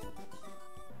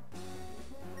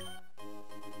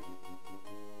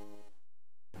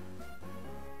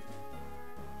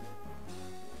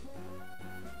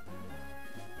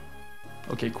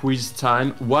 Okay, quiz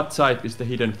time. What type is the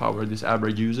hidden power this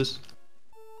Abra uses?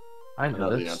 I I know know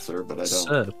the this. answer, but I don't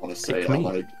Sir, want to say pick it. me.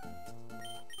 Like,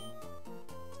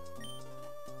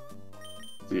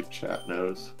 see if chat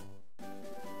knows.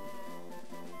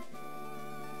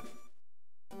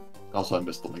 Also, I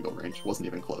missed the lingo range. Wasn't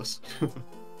even close.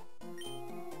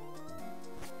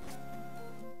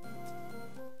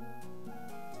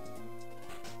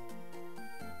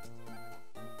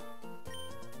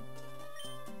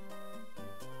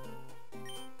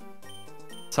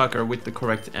 Tucker with the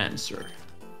correct answer.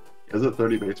 Is it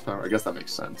 30 base power? I guess that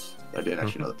makes sense. I didn't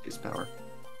actually know the base power.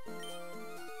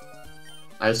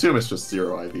 I assume it's just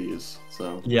 0 IVs,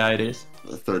 so Yeah, it is.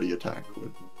 the 30 attack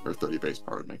would, or 30 base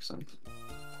power would make sense.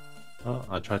 Oh,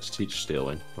 I tried to teach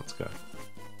stealing. Let's go.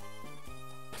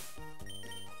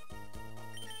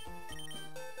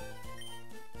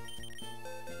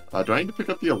 Do I need to pick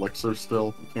up the elixir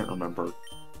still? I can't remember.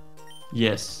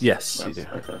 Yes. Yes, you Yes, do.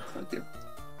 okay, thank you.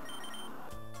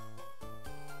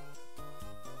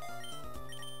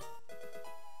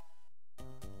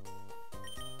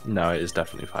 No, it is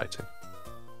definitely fighting.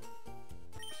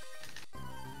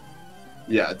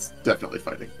 Yeah, it's definitely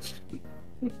fighting.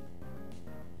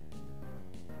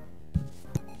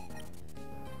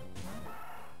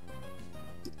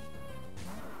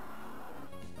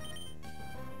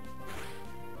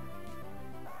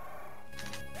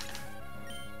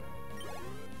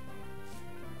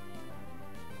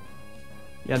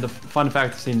 Yeah, the fun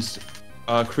fact, since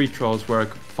crit rolls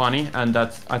work funny, and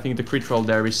that I think the crit roll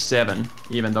there is 7,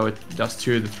 even though it does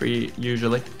 2 to 3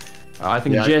 usually. I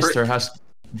think Yeah, Jester has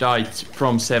died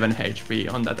from 7 HP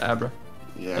on that Abra.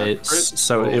 Yeah, It's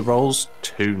so it rolls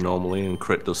 2 normally, and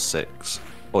crit does 6,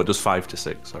 or it does 5 to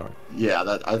 6. Sorry. yeah,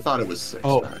 that I thought it was 6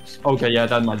 Oh, max. okay, yeah,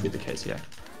 that might be the case, yeah.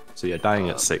 So yeah, dying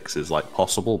at 6 is like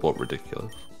possible but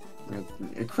ridiculous.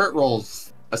 And crit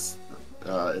rolls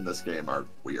in this game are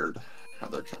weird how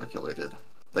they're calculated.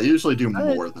 They usually do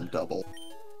more than double.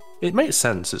 It makes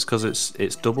sense. It's because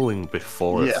it's doubling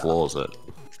before it Yeah. floors it.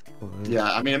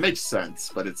 Yeah, I mean, it makes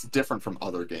sense, but it's different from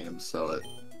other games, so it...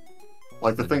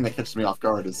 Like, the thing that catches me off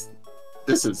guard is...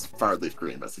 This is Fireleaf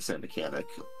Green, that's the same mechanic.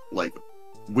 Like,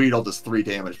 Weedle does 3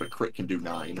 damage, but crit can do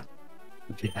 9.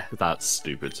 Yeah, that's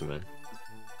stupid to me.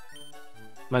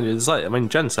 Man, it's like, I mean,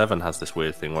 Gen 7 has this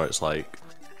weird thing where it's like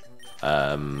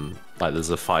there's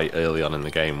a fight early on in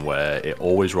the game where it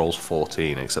always rolls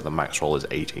 14, except the max roll is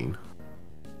 18.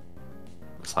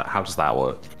 It's like, how does that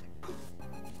work?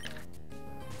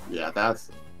 Yeah, that's...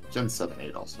 Gen 7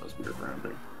 8 also has weird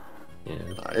rounding. Yeah.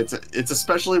 It's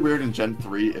especially weird in Gen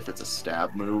 3 if it's a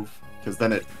stab move, because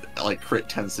then it, like, crit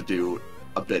tends to do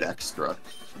a bit extra.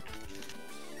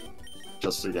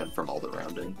 Just again from all the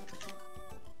rounding.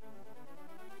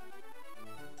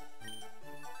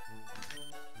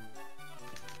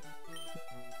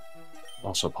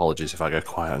 Also, apologies if I go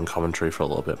quiet on commentary for a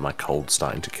little bit. My cold's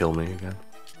starting to kill me again.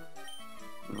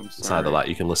 I'm It's sorry. either that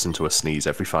you can listen to a sneeze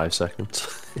every 5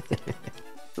 seconds.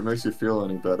 If it makes you feel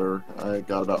any better, I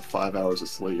got about 5 hours of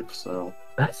sleep, so...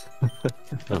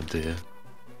 Oh dear.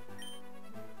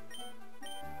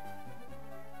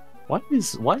 Why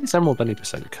is Emerald any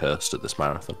 % cursed at this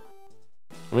marathon?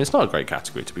 I mean, it's not a great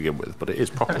category to begin with, but it is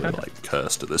properly like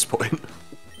cursed at this point.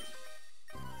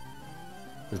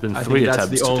 There's been I 3 think that's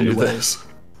attempts the to only do way. this.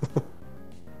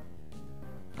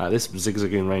 This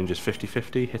zigzagging range is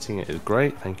 50-50. Hitting it is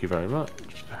great. Thank you very much.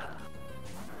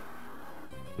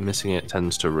 Missing it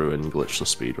tends to ruin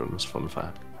glitchless speedruns. Fun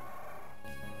fact.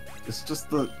 It's just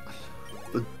the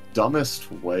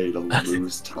dumbest way to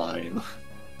lose time.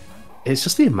 It's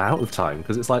just the amount of time,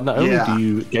 because it's like not only Yeah. do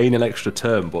you gain an extra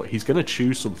turn, but he's going to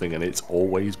choose something and it's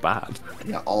always bad.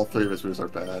 Yeah, all 3 of his moves are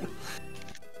bad.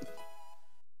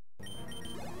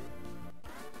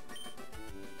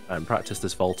 In practice,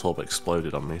 this Voltorb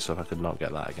exploded on me, so if I could not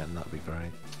get that again, that'd be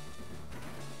great.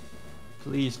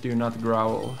 Please do not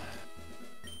growl.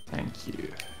 Thank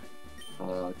you.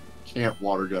 Can't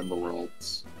water gun the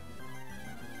worlds.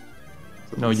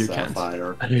 No, you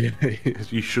Sapphire.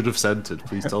 can't. You should have sent it.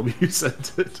 Please tell me you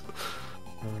sent it.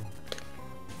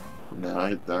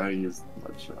 No, I used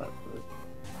Mudshot.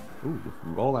 But... Ooh,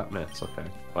 roll out miss. Okay.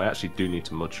 I actually do need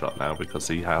to Mudshot now because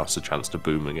he has a chance to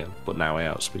boom again. But now I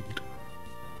outspeed.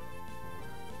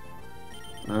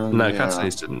 No, yeah.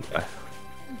 Caterknees didn't.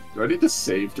 Do I need to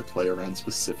save to play around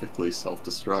specifically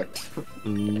self-destruct?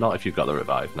 Not if you've got the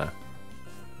revive now.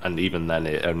 And even then,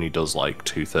 it only does like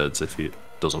 2/3 if it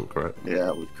doesn't crit. Yeah,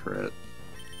 it would crit.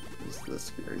 Is the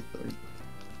scary thing.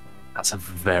 That's a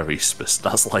very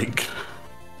that's like...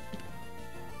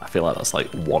 I feel like that's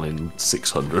like 1 in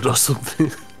 600 or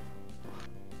something.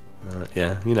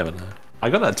 Yeah, you never know. I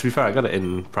got that, to be fair, I got it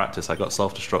in practice. I got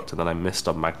self-destruct and then I missed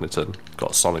on Magneton,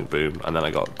 got Sonic Boom, and then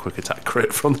I got quick attack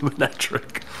crit from the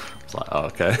Manectric. I was like, oh,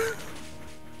 okay.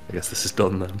 I guess this is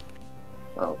done then.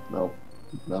 Oh, no.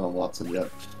 Not on Watson yet.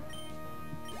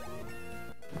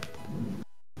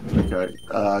 Okay,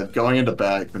 going into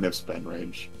bag, Manip's bend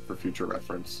range for future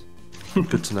reference.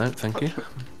 Good to know, thank you.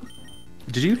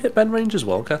 Did you hit bend range as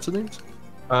well, Caterknees?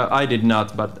 I did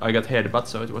not, but I got headbutt,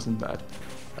 so it wasn't bad.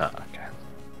 Ah, okay.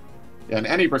 Yeah, and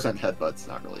any percent headbutt's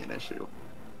not really an issue.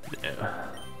 Yeah.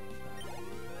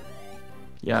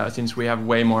 Yeah, since we have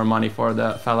way more money for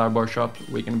the Falarbor shop,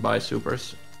 we can buy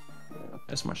supers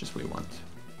as much as we want.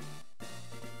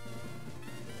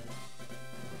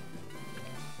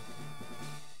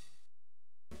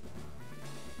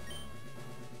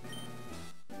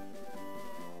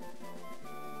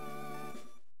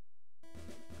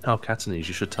 Oh, Caterknees,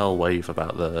 you should tell Wave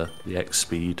about the X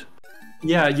speed.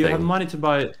 Yeah, you have thing. money to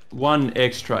buy 1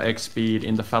 extra X speed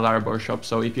in the Falarbor shop,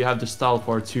 so if you have to stall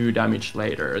for 2 damage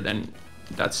later, then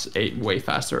that's a way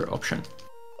faster option.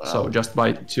 So just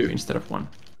buy 2 instead of 1.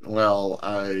 Well,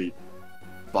 I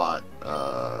bought,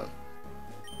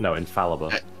 No,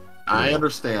 Infallible. I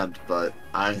understand, but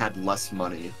I had less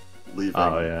money leaving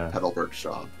Petalburg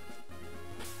shop.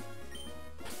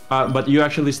 But you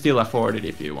actually still afford it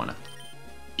if you wanna.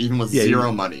 Even with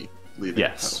zero money leaving.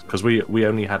 Yes, because we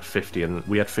only had 50 and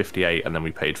we had 58 and then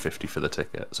we paid 50 for the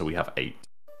ticket, so we have 8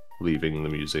 leaving the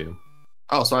museum.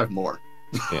 Oh, so I have more.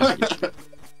 Yeah.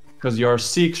 Because you're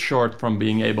 6 short from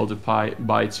being able to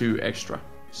buy 2 extra,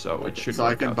 so it should. So I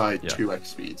work can out. buy 2 X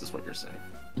speeds, is what you're saying.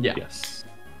 Yeah. Yes.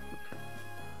 Okay.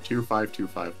 2, 5, 2,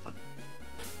 5, 1.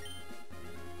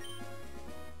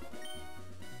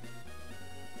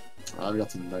 I've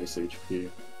got some nice HP.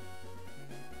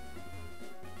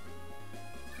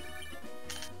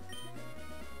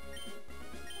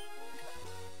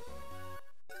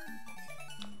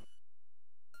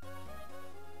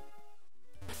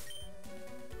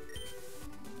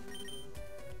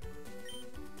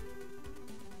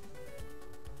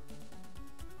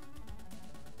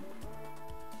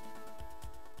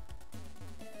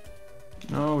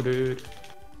 No, dude.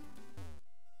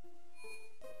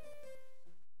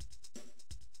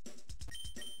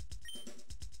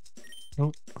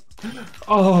 Oh.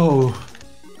 Oh!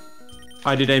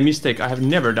 I did a mistake I have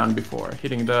never done before,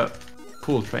 hitting the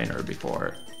pool trainer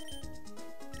before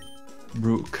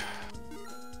Brook.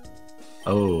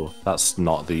 Oh, that's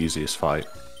not the easiest fight.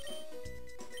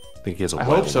 I think he has a I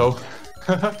whale. hope so.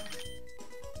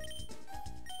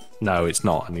 No, it's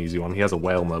not an easy one. He has a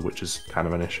whale mode, which is kind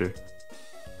of an issue.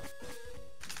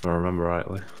 If I remember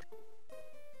rightly.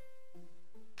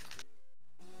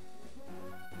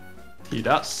 He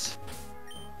does.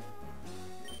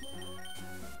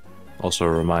 Also a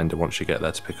reminder once you get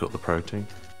there to pick up the protein.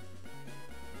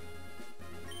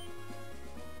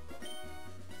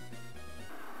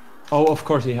 Oh, of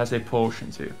course he has a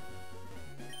potion too.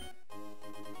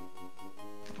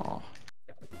 Oh.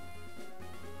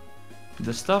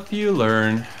 The stuff you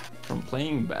learn from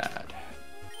playing bad.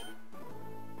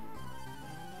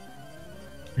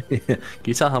 Can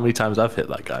you tell how many times I've hit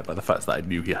that guy by the fact that I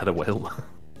knew he had a whale?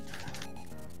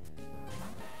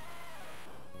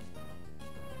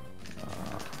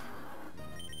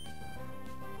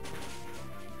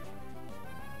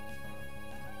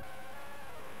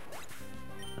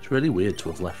 It's really weird to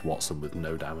have left Watson with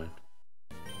no damage.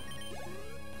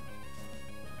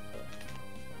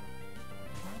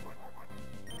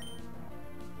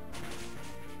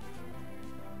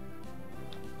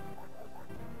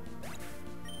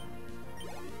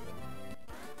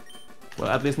 Well,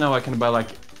 at least now I can buy like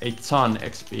a ton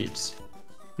XPs.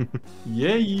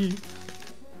 Yay! To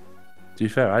be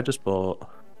fair, I just bought...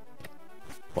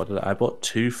 What did I bought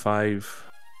 2-5...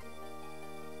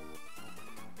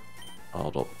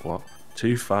 Hold up, what?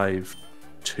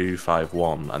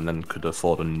 2-5-2-5-1, and then could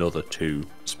afford another 2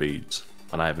 speeds.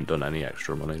 And I haven't done any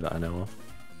extra money that I know of.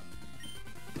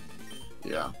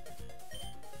 Yeah.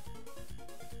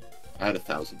 I had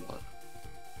 1,000 left.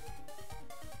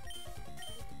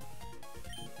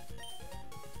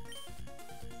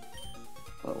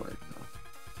 Oh wait, no.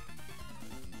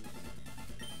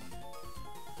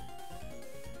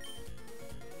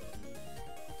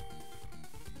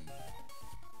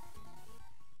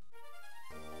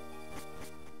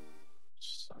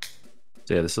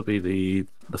 So yeah, this will be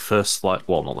the first, like,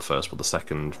 well, not the first, but the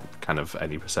second kind of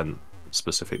any percent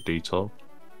specific detour.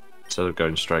 Instead of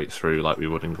going straight through like we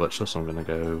would in Glitchless, I'm going to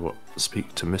go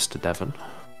speak to Mr. Devon.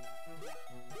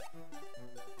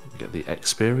 Get the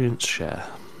experience share.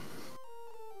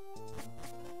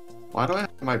 Why do I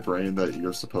have in my brain that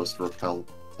you're supposed to repel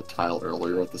a tile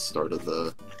earlier at the start of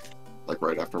the, like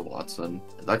right after Watson?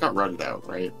 That got routed out,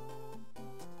 right?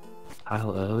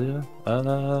 Tile earlier?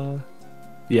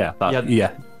 Yeah.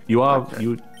 You are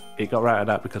Okay. It got routed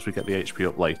out because we get the HP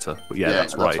up later. But yeah,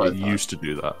 that's right. what I It thought. used to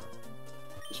do that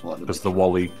Just wanted to because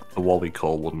make the Wally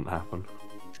call wouldn't happen.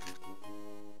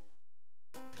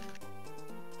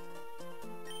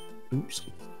 Oops.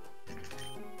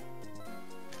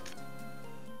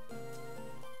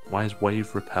 Why is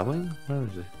Wave repelling? Where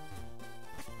is he?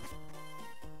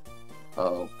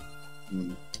 Oh.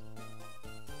 Hmm.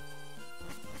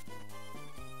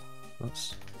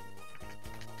 That's...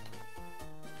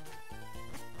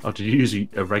 Oh, did you use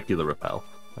a regular repel?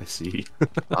 I see.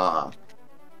 Ah.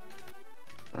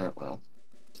 Alright, well.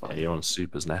 Yeah, you're on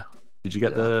supers now. Did you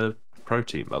get the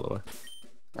protein, by the way?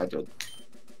 I did.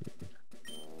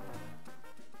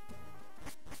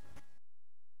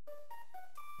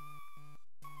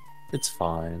 It's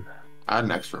fine. I had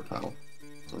an extra repel.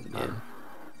 Doesn't matter.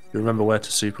 You remember where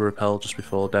to super repel just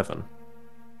before Devon?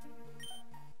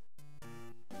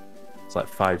 It's like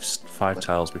five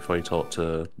tiles before you talk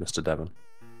to Mr. Devon.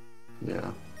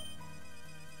 Yeah.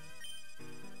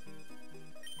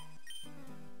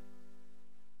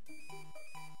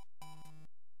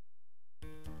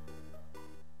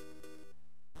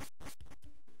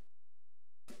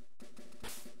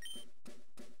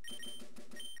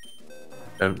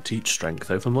 Don't teach strength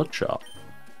over mudshot.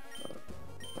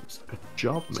 Good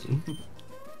job, me.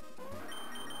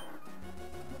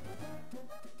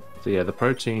 So yeah, the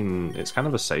protein, it's kind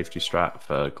of a safety strat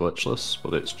for glitchless,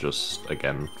 but it's just,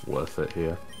 again, worth it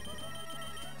here.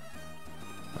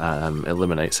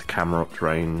 Eliminates a camera up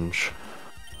range,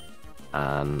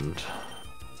 and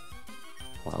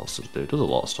what else does it do? It does a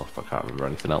lot of stuff, I can't remember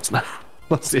anything else now.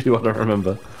 That's the only one I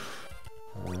remember.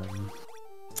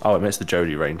 Oh, it makes the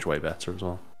Jody range way better as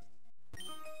well.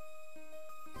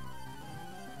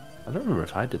 I don't remember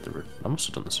if I did I must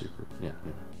have done the super. Yeah.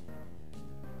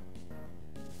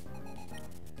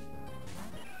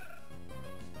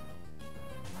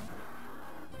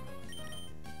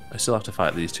 I still have to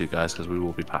fight these two guys because we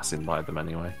will be passing by them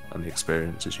anyway, and the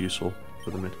experience is useful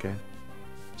for the mid game.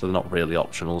 So they're not really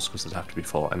optionals because they'd have to be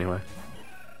fought anyway.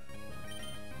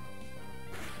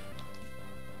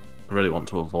 I really want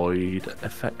to avoid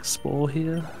effect spore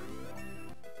here.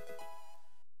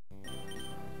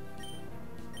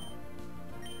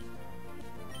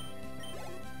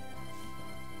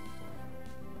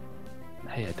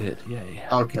 Hey, I did, yay.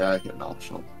 Okay, I hit an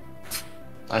optional.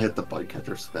 I hit the bike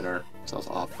catcher spinner, so I was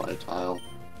off by a tile.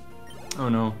 Oh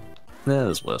no. Yeah,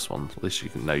 there's worse ones. At least you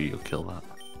can know you'll kill that.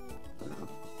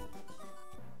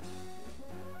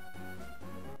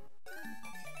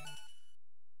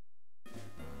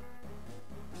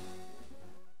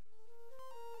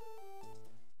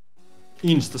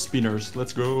 Insta spinners,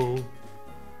 let's go.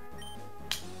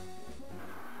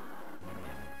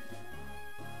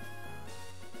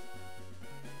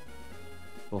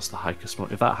 What's the hiker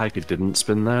spot? If that hiker didn't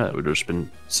spin there, it would have just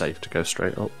been safe to go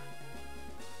straight up.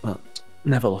 But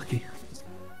never lucky.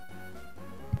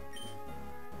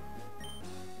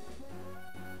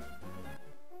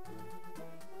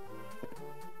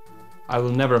 I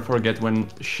will never forget when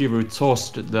Shivu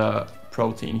tossed the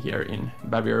protein here in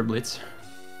WaveWarrior Blitz.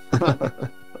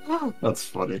 That's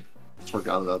funny.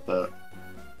 Forgot about that.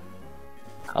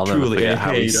 I'll never Truly forget a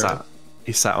how hater.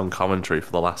 he sat on commentary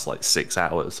for the last like 6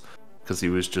 hours because he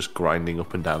was just grinding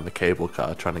up and down the cable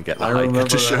car trying to get the hiker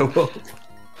to show up.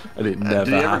 And it never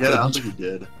Did he ever get it? I don't happened. think he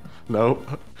did. No.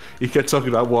 He kept talking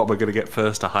about what am I going to get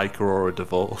first, a hiker or a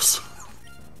divorce?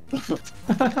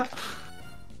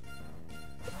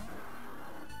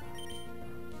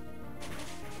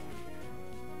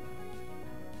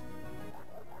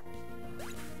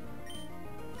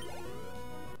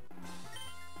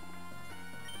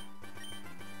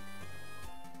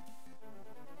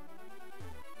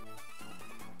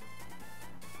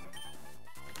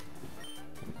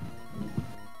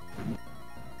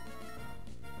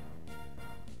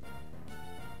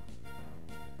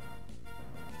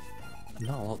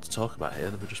 lot to talk about here.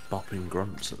 They were just bopping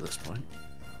grunts at this point.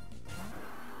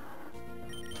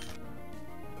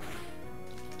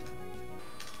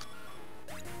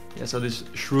 Yeah, so this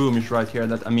shroom is right here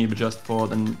that Amoeba just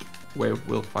fought and Wave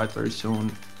will fight very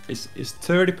soon. Is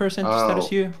 30%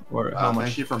 status U? Or how much?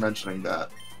 Thank you for mentioning that.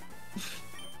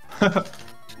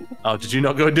 Oh, did you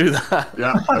not go and do that?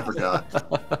 Yeah, I forgot.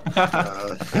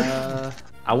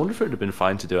 I wonder if it would have been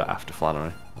fine to do it after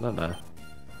Flannery. I don't know.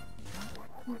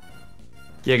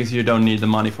 Yeah, because you don't need the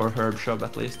money for Herb Shop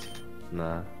at least.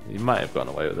 Nah, you might have gone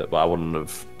away with it, but I wouldn't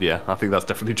have. Yeah, I think that's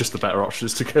definitely just the better option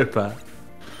is to go back.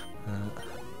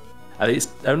 And it's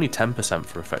only 10%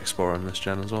 for Effect Explorer in this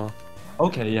gen as well.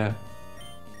 Okay, yeah.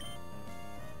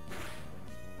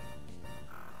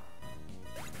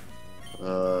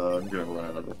 I'm gonna run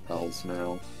out of repels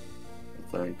now,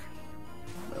 I think.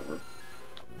 Never.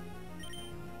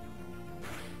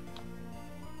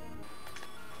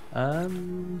 I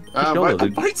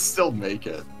might still make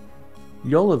it.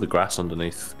 YOLO the grass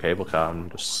underneath cable car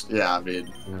and just... Yeah, I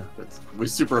mean, we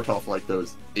super tough like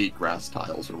those 8 grass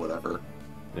tiles or whatever.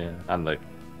 Yeah, and the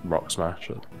rock smash.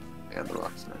 And the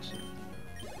rock smash.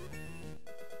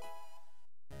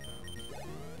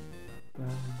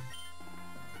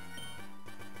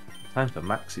 Time for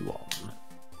Maxi one.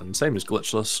 And same as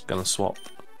Glitchless, gonna swap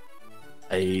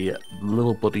a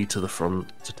little buddy to the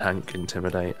front to tank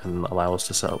Intimidate and allow us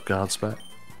to set up guard spec.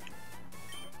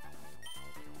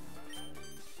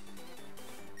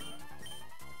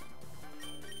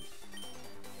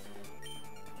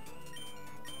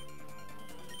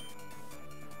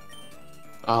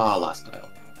 Ah, last tile.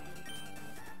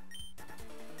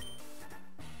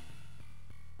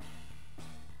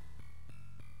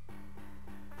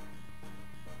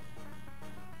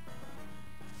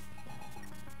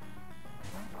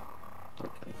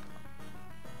 Okay.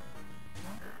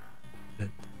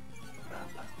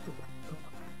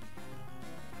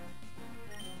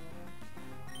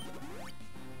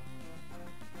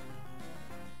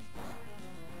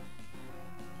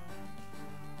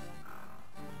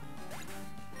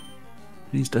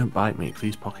 Please don't bite me,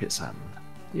 please pocket sand.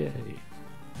 Yay.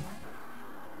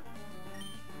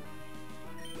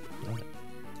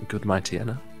 Good mighty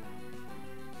Enna.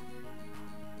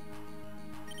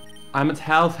 I'm at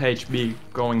half HP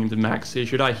going into Maxi.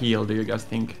 Should I heal, do you guys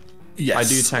think? Yes. I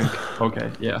do tank. Okay,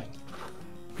 yeah.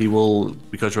 He will,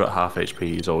 because you're at half HP,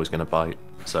 he's always going to bite.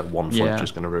 So one flinch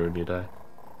is going to ruin your day.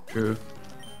 True.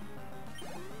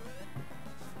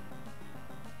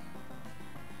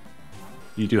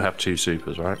 You do have 2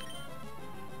 supers, right?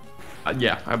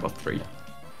 Yeah, I bought 3.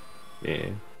 Yeah,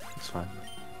 that's fine.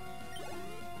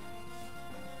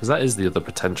 Because that is the other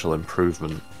potential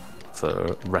improvement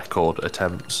for record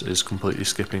attempts, is completely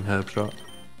skipping Herb Shot.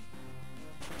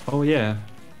 Oh yeah.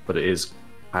 But it is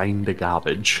kinda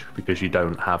garbage, because you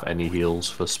don't have any heals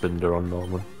for Spinder on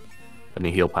Norman.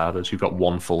 Any heal powders. You've got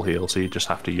 1 full heal, so you just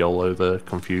have to YOLO the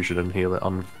confusion and heal it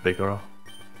on Vigoroth.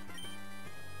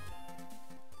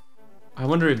 I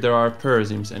wonder if there are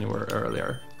Persims anywhere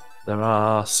earlier. There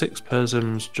are 6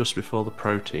 Persims just before the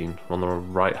protein on the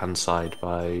right hand side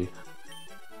by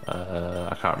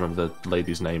I can't remember the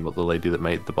lady's name, but the lady that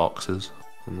made the boxes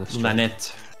in this.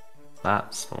 Lanette.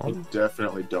 That's the one. I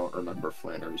definitely don't remember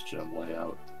Flannery's gym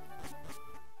layout.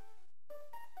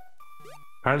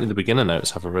 Apparently the beginner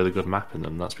notes have a really good map in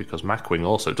them. That's because Macwing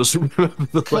also doesn't remember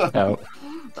the layout.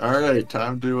 Alright,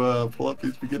 time to pull up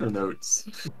these beginner notes.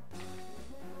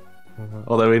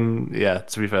 Although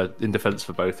to be fair, in defense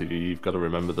for both of you, you've got to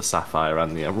remember the Sapphire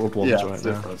and the Emerald ones right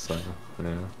now. So,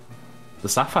 yeah. The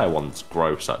Sapphire one's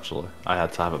gross, actually. I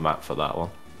had to have a map for that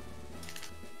one.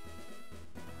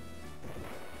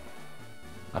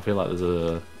 I feel like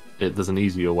there's an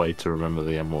easier way to remember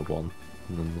the Emerald one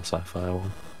than the Sapphire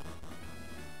one.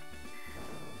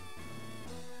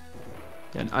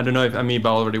 And I don't know if Amoeba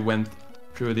already went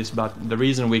through this, but the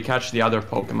reason we catch the other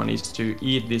Pokemon is to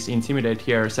eat this Intimidate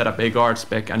here, set up a guard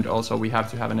spec, and also we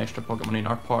have to have an extra Pokemon in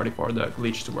our party for the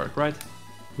glitch to work, right?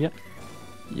 Yep.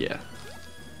 Yeah.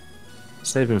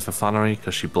 Saving for Flannery,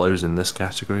 because she blows in this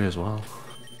category as well.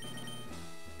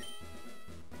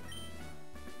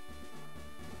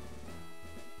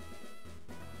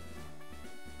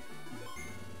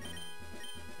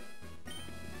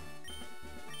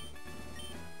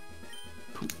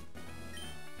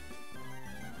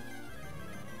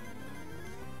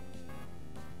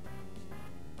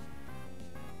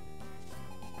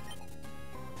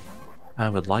 I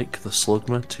would like the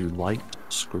Slugma to light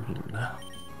screen.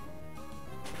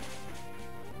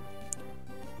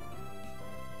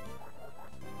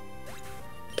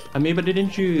 Amoeba,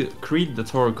 didn't you create the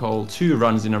Torkoal 2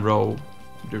 runs in a row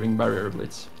during Barrier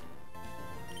Blitz?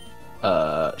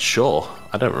 Sure.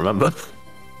 I don't remember.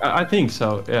 I think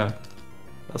so, yeah.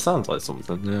 That sounds like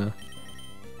something, yeah.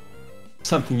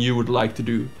 Something you would like to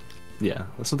do. Yeah,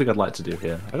 that's something I'd like to do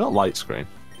here. I got light screen,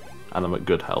 and I'm at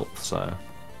good health, so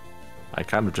I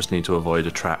kind of just need to avoid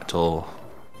attract or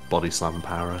body slam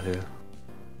power here.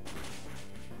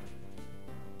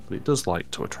 But it does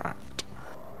like to attract.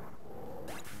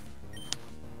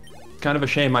 Kind of a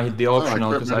shame I hit the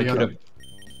optional because I could have.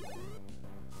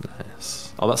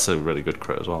 Nice. Oh, that's a really good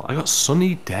crit as well. I got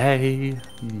Sunny Day.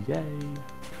 Yay.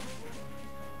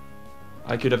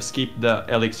 I could have skipped the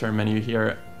elixir menu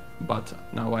here, but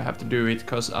now I have to do it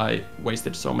because I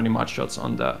wasted so many mud shots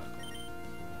on the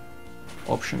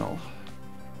optional.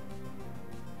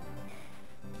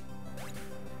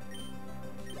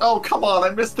 Oh, come on, I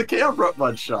missed the camera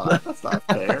mud shot. That's not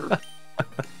fair.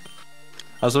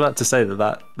 I was about to say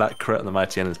that crit on the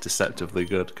Mighty N is deceptively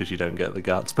good because you don't get the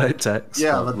guard's bait text.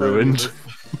 Yeah, but ruined.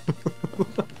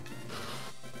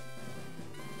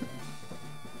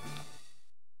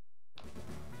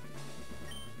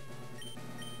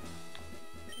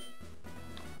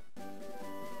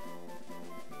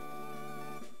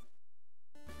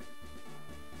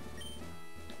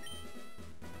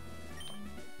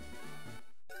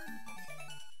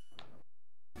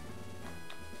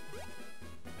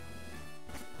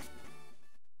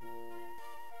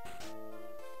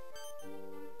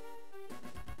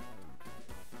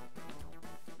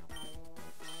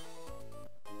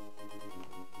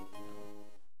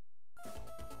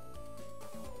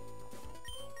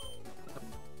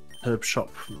 Herb shop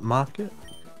market.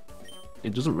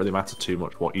 It doesn't really matter too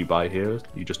much what you buy here.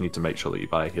 You just need to make sure that you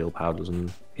buy heal powders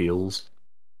and heals.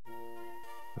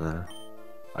 I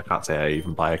can't say I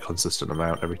even buy a consistent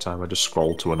amount every time. I just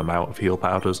scroll to an amount of heal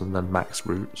powders and then max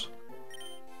roots.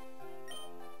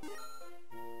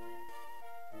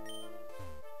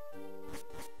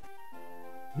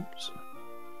 Oops.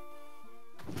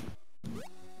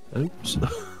 Oops.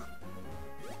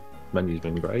 Menu's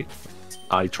been great.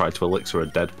 I tried to elixir a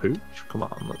dead pooch. Come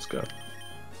on, let's go.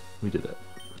 We did it.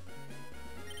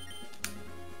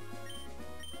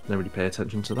 Nobody pay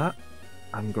attention to that.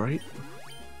 I'm great.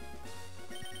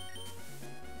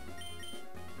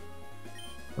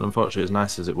 And unfortunately, as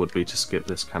nice as it would be to skip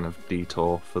this kind of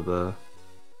detour for the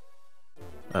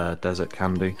desert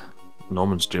candy,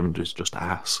 Norman's gym is just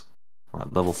ass.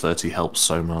 Like, level 30 helps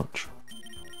so much.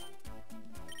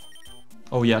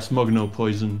 Oh yeah, smog no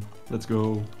poison. Let's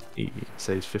go. He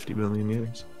saves 50 million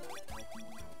years.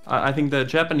 I think the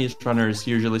Japanese runners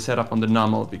usually set up on the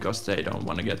normal because they don't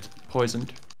want to get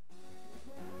poisoned.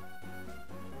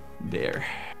 There.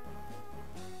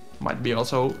 Might be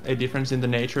also a difference in the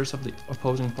natures of the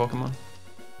opposing Pokemon.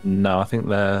 No, I think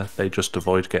they just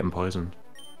avoid getting poisoned.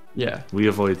 Yeah. We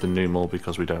avoid the Numel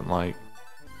because we don't like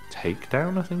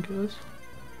takedown, I think it is.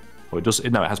 Or it does.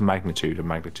 No, it has magnitude, and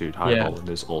magnitude high Holland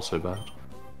is also bad.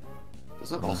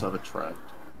 Does it also have a track?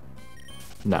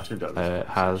 No, it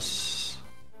has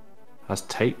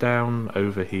takedown,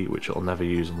 overheat, which it'll never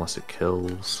use unless it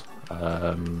kills,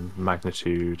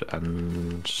 magnitude,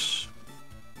 and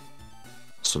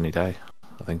sunny day,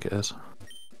 I think it is.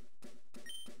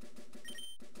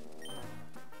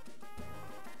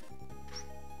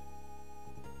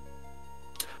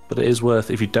 But it is worth,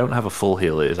 if you don't have a full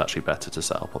heal, it is actually better to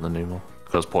set up on the Numel,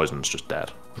 because poison's just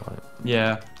dead. Right?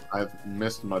 Yeah. I've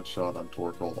missed Mudshot on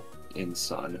Torkoal in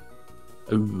Sun.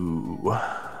 Ooh.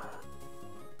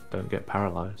 Don't get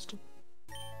paralyzed.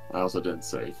 I also didn't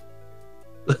save.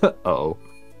 Uh-oh.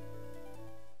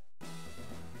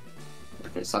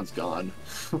 Okay, Sun's gone.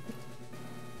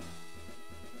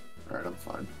 Alright, I'm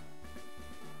fine.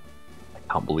 I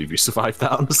can't believe you survived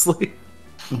that, honestly.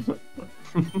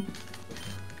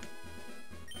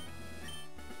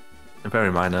 A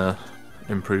very minor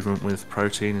improvement with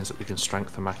protein is that we can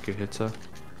strengthen Makuhita.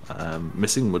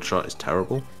 Missing Mudshot is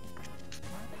terrible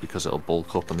because it'll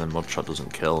bulk up and then Mudshot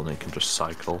doesn't kill and it can just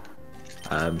cycle.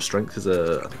 Strength is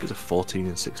I think it's a 14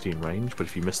 and 16 range, but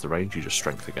if you miss the range, you just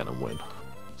strength again and win.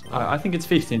 So, I think it's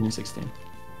 15 and 16.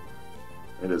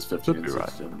 It is 15 and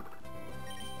 16. Right.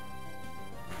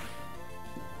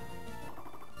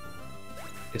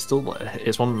 It's still,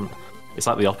 it's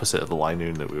like the opposite of the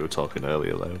Linoon that we were talking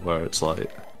earlier though, where it's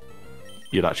like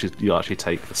you'll actually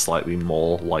take the slightly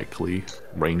more likely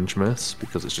range miss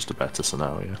because it's just a better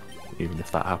scenario, even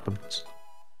if that happens.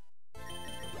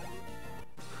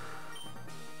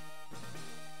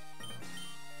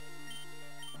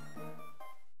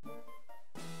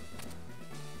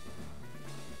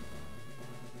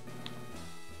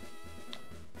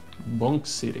 Bonk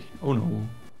City. Oh no.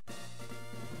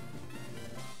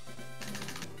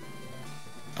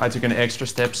 I took an extra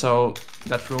step, so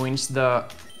That ruins the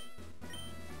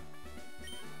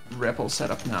Repel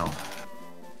setup now.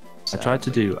 I tried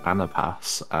to do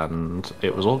Anapass, and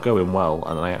it was all going well,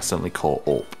 and I accidentally caught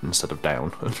up instead of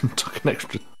down, and took an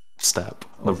extra step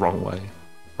the wrong way.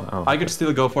 Wow. I could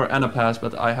still go for Anapass,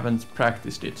 but I haven't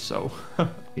practiced it, so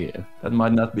Yeah. that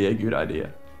might not be a good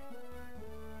idea.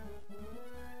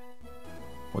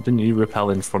 Well, didn't you repel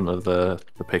in front of the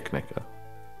picnicker?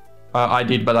 I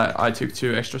did, but I took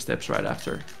 2 extra steps right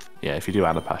after. Yeah, if you do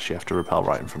Anapass, you have to repel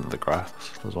right in front of the grass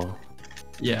as well.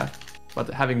 Yeah, but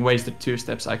having wasted 2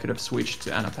 steps, I could have switched to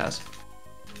Anapass.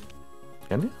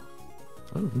 Can you?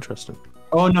 Oh, interesting.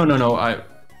 Oh, no,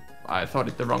 I thought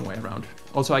it the wrong way around.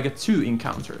 Also, I get 2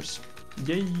 encounters.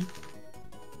 Yay!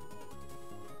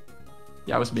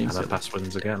 Yeah, I was being silly. Anapass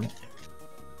wins again.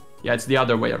 Yeah, it's the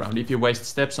other way around. If you waste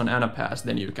steps on Anapass,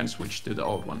 then you can switch to the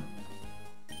old one.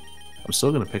 I'm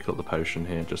still going to pick up the potion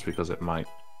here just because it might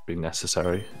be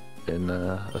necessary in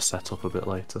a setup a bit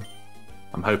later.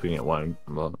 I'm hoping it won't,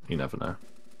 but you never know.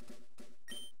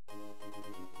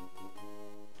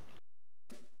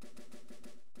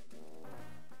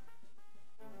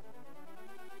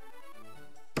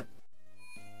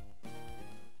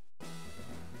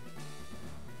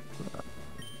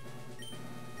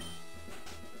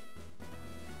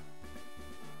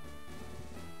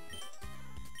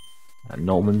 At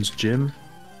Norman's gym.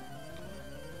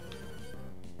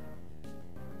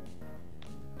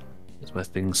 Is where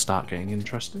things start getting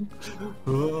interesting.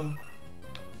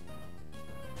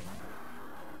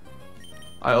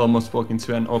 I almost walked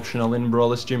into an optional in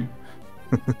Brawler's gym.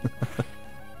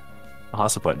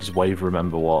 That's the point. Does Wave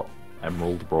remember what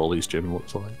Emerald Brawley's gym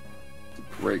looks like?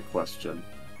 Great question.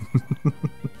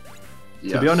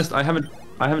 To be honest, I haven't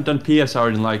done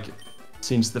PSR in like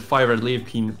since the 5 Leaf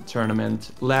King tournament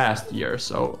last year,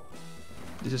 so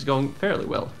this is going fairly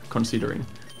well considering.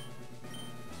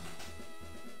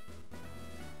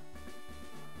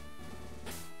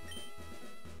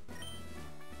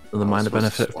 The minor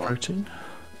benefit of protein?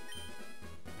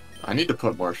 I need to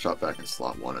put more shot back in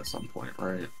slot 1 at some point,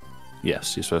 right?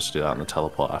 Yes, you're supposed to do that on the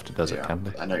teleport after Desert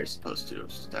Candy. I know you're supposed to. I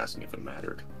was just asking if it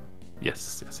mattered.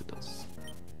 Yes, it does.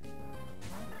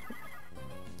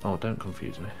 Oh, don't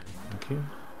confuse me. Thank you.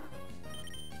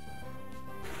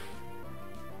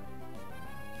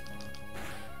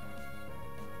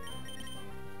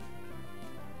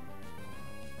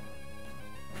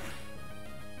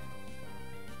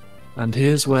 And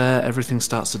here's where everything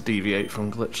starts to deviate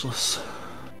from glitchless.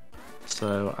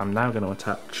 So I'm now going to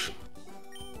attach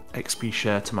XP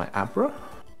share to my Abra.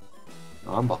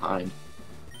 Oh, I'm behind.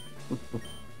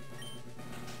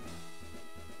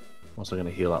 Also going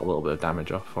to heal that little bit of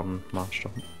damage off on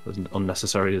Marshtomp, as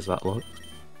unnecessary as that looks.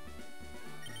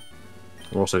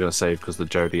 We're also going to save because the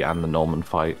Jody and the Norman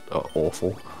fight are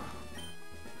awful.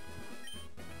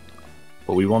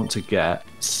 But we want to get...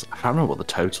 I can't remember what the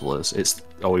total is.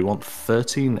 We want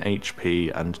 13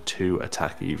 HP and 2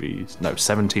 attack EVs. No,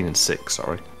 17 and 6,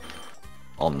 sorry.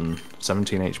 On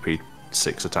 17 HP,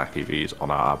 6 attack EVs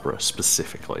on our Abra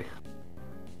specifically.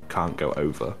 Can't go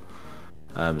over.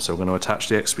 So we're going to attach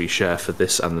the XP share for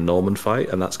this and the Norman fight,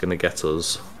 and that's going to get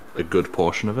us a good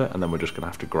portion of it, and then we're just going to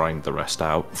have to grind the rest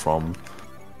out from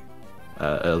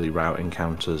early route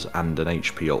encounters and an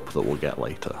HP up that we'll get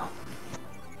later.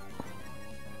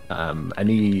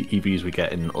 Any EVs we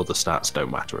get in other stats don't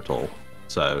matter at all.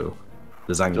 So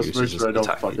the Zangoose just make sure I don't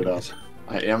fuck EVs. it up.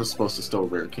 I am supposed to still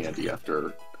rare candy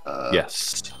after.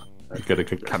 Yes, you got a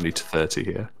good candy to 30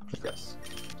 here. Yes,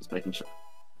 just making sure.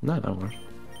 No, don't worry.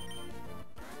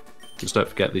 Just don't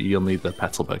forget that you'll need the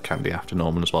Petalburg candy after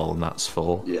Norman as well, and that's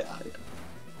for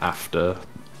after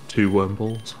 2 worm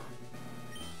balls.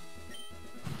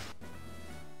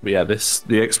 But yeah, the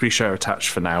XP share attached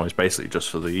for now is basically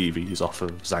just for the EVs off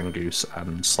of Zangoose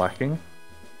and Slacking.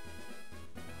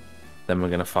 Then we're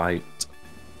going to fight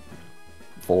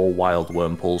 4 wild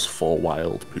Wurmples, 4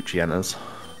 wild Poochyenas,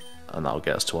 and that'll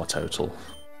get us to our total.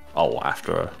 Oh,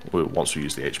 once we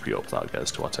use the HP up, that'll get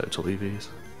us to our total EVs.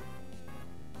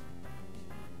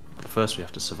 But first we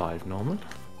have to survive Norman.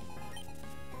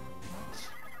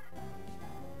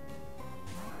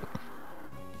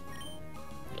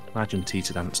 Imagine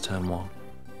Teeter Dance turn 1.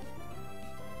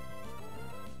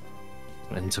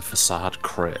 Into Facade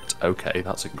crit. Okay,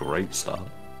 that's a great start.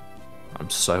 I'm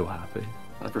so happy.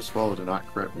 Never Swallow did not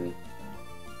crit me.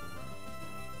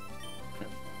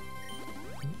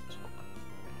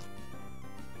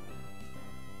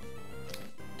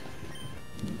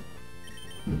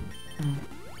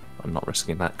 I'm not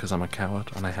risking that because I'm a coward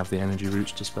and I have the energy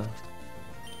roots to spare.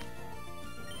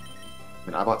 I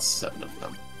mean, I bought 7 of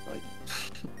them. Like,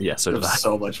 yeah, so did I.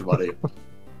 So much money.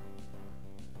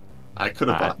 I could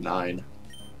have bought 9.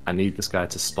 I need this guy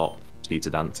to stop teeter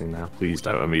dancing now. Please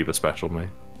don't amoeba special me.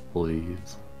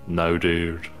 Please. No,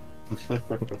 dude.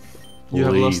 You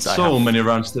have lost so many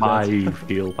rounds to that. 5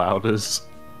 heal powders.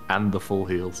 And the full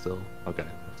heal still. Okay,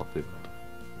 that's not too bad.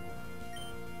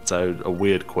 So, a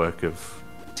weird quirk of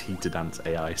teeter dance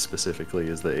AI specifically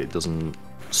is that it doesn't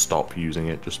stop using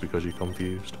it just because you're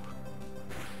confused.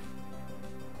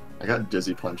 I got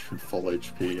Dizzy Punch from full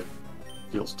HP. It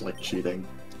feels like cheating.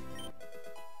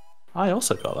 I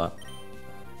also got that.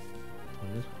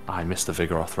 I missed the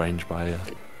Vigoroth range by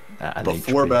an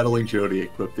Before HP. battling Jody,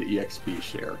 equip the EXP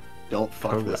share. Don't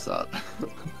fuck this up.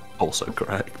 Also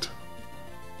correct.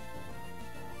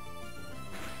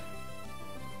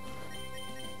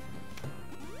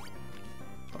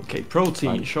 Okay,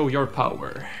 Protein, show your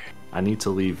power. I need to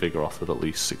leave Vigoroth with at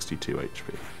least 62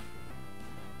 HP.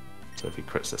 So if he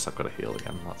crits this, I've got to heal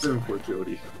again. That's Soon for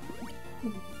Jody.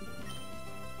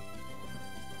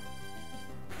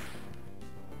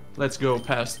 Let's go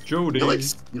past Jody.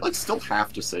 You still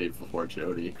have to save before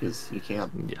Jody because you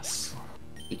can't. Yes.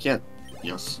 You can't.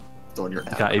 Throw in your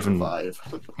app Can't even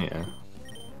 5. Yeah.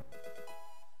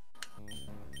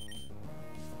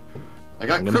 I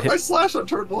got crit by slash on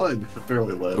turn 1. I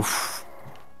barely lived. Oof.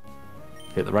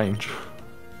 Hit the range.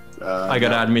 I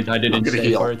gotta admit, I didn't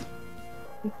save for it.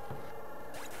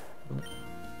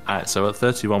 Alright, so at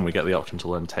 31 we get the option to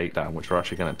learn Takedown, which we're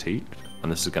actually going to teach,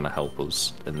 and this is going to help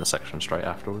us in the section straight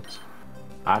afterwards.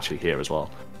 Actually here as well.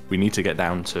 We need to get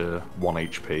down to 1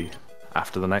 HP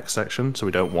after the next section, so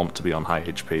we don't want to be on high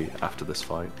HP after this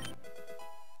fight.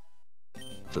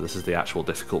 So this is the actual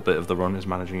difficult bit of the run, is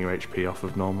managing your HP off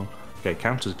of normal. Okay,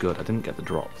 counter's good. I didn't get the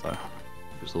drop though.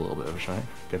 Just a little bit of a shame.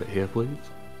 Get it here, please.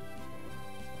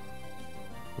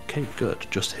 Okay, good.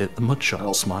 Just hit the mud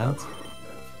shot. Smile.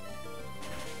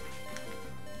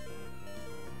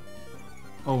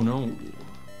 Oh no.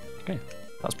 Okay,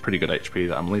 that's pretty good HP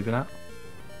that I'm leaving at.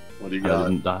 What do you got? I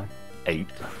didn't die. 8.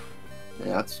 Yeah,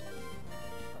 that's.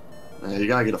 You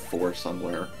gotta get a 4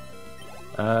 somewhere.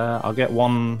 I'll get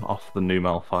 1 off the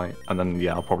Numel fight, and then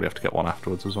yeah, I'll probably have to get 1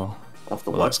 afterwards as well. Off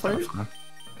the But what that's fight? fine.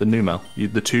 The Numel.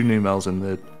 The 2 Numels in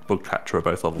the Bug Tractor are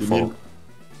both level 4.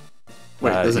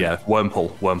 Wait, yeah,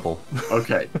 Wormpull.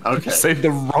 Okay. Saved the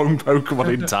wrong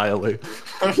Pokemon entirely.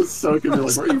 I was so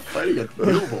confused. Like, where are you fighting at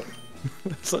Noble?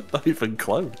 It's like not even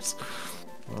close.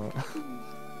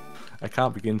 I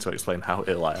can't begin to explain how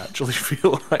ill I actually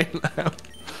feel right now.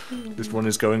 This one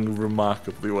is going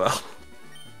remarkably well.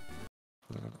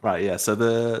 Right, yeah,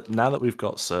 so now that we've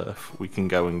got Surf, we can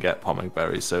go and get Pomeg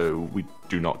Berries, so we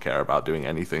do not care about doing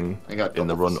anything in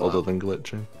the run other than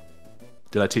glitching.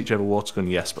 Did I teach over Water Gun?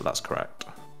 Yes, but that's correct.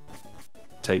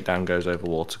 Takedown goes over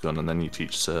Water Gun, and then you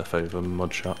teach Surf over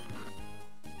Mudshot.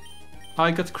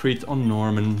 I got crit on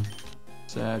Norman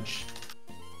Sage.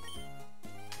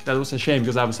 That was a shame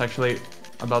because I was actually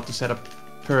about to set up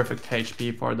perfect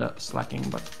HP for the slacking,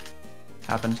 but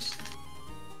happens.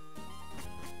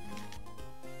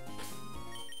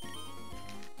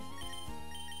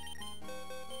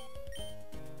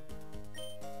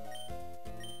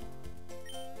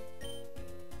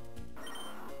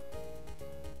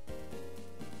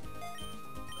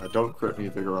 Don't crit me,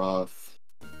 Vigoroth.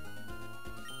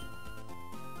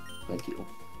 Thank you.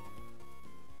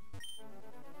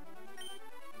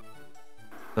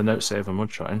 The note say over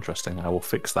Mudshot, interesting. I will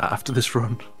fix that after this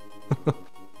run.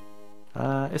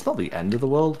 It's not the end of the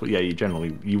world, but yeah,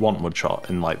 you want Mudshot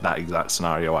in like that exact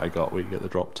scenario I got where you get the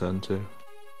drop turn 2.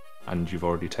 And you've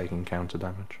already taken counter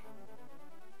damage.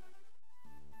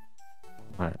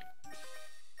 Right.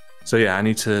 So yeah, I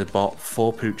need to bot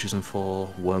 4 Pooches and 4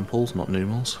 Wormpools, not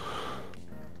Numels.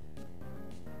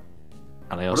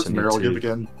 And I also need to... What does Meryl give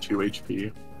again? 2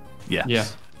 HP? Yes. Yeah.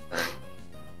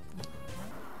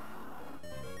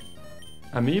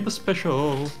 Amoeba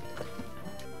special.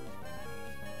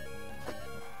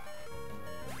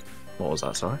 What was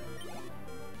that, sorry?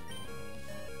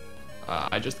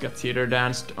 I just got theater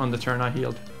danced on the turn I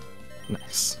healed.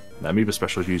 Nice. The Amoeba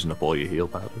special is using up all your heal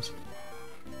powders.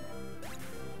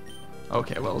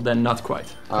 Okay, well then not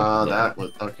quite. That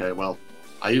was okay. Well,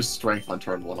 I used strength on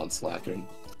turn 1 on slacking.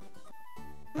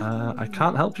 I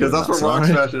can't help you. Because that's what Rock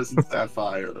Smash is in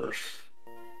Sapphire.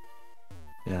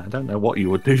 Yeah, I don't know what you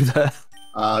would do there.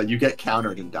 You get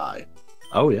countered and die.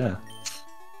 Oh yeah.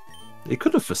 It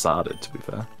could have facaded, to be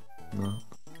fair. No.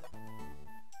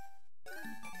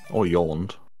 Or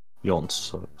yawned. Yawned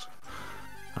sucks.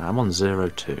 I'm on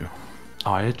 0-2.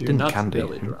 Oh, I didn't candy.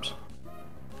 Oops.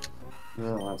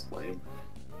 Oh, that's lame.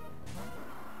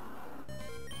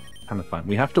 Kind of fine.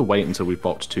 We have to wait until we've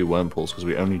boxed 2 Wormpools because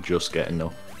we only just get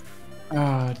enough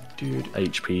Dude.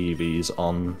 HP EVs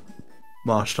on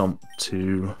Marshtomp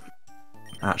to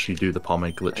actually do the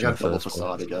Pomade glitch I in the got double first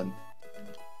facade one. again.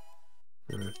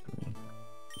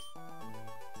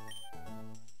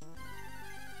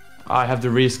 I have to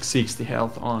risk 60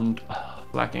 health on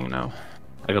lacking now.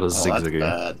 I got a Oh, that's zigzaggy.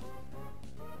 bad.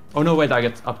 Oh no, wait, I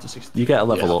get up to 60. You get a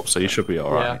level Yeah. up, so you should be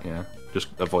alright, Yeah. yeah. Just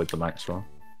avoid the max roll.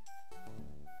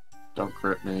 Don't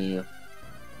crit me.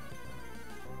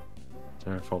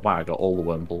 Wow, I got all the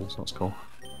worm balls, that's cool.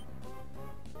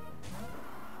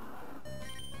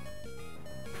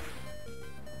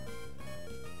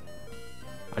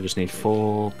 I just need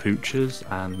 4 pooches,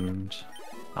 and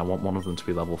I want one of them to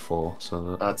be level 4,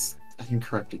 so that... That's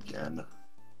incorrect again.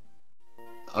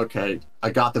 Okay, I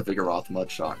got the Vigoroth mud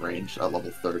shot range at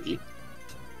level 30.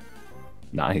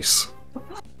 Nice.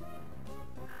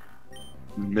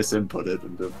 Misinputted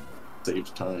and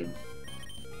saved time.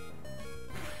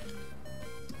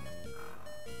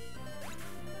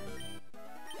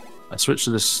 I switched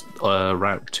to this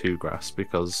Route 2 grass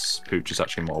because Pooch is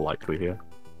actually more likely here,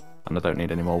 and I don't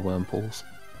need any more worm pools.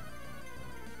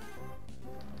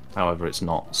 However, it's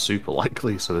not super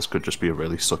likely, so this could just be a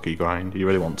really sucky grind. You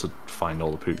really want to find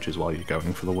all the Pooches while you're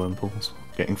going for the worm pools.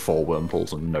 Getting 4 worm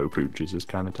pools and no Pooches is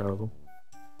kind of terrible.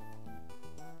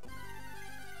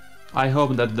 I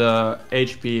hope that the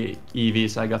HP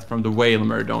EVs I got from the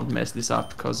Whalmer don't mess this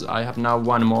up, because I have now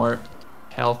 1 more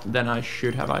health than I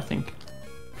should have, I think.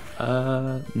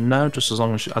 No, just as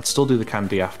long as... I'd still do the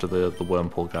candy after the worm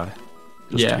pool guy,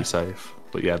 just to be safe.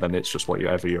 But yeah, then it's just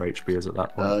whatever your HP is at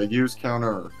that point. Use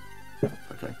counter.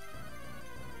 Okay.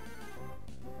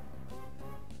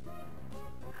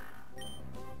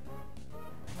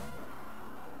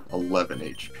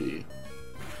 $11 HP.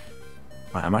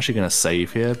 Right, I'm actually going to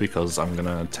save here because I'm going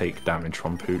to take damage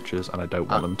from Pooches, and I don't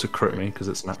want them to crit me because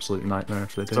it's an absolute nightmare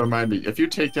if they do. So remind me, if you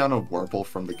take down a Wurmple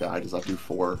from the guy, does that do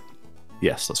 4?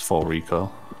 Yes, that's 4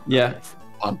 recoil. Yeah.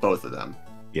 On both of them.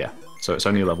 Yeah, so it's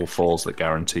only level 4s that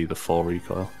guarantee the 4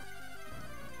 recoil.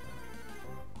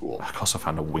 Cool. Of course I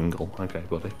found a Wingle. Okay,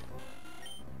 buddy.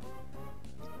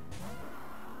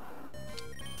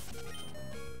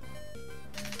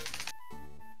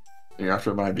 You have to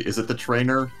remind me, is it the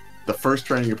trainer? The first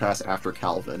trainer you pass after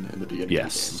Calvin in the beginning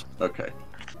Yes. of the game? Okay.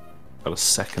 Got a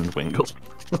second Wingle.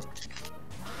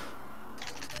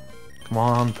 Come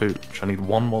on, Pooch. I need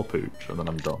 1 more Pooch, and then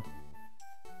I'm done.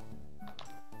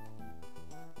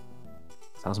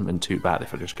 It hasn't been too bad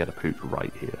if I just get a Pooch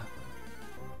right here.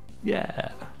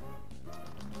 Yeah.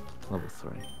 Level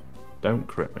 3. Don't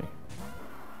crit me.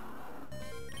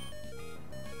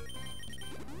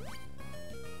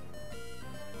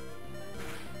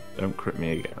 Don't crit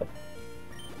me again.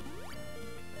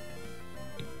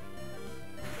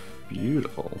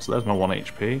 Beautiful. So there's my 1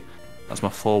 HP. That's my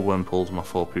 4 Wurmpools and my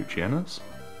 4 Poochienas.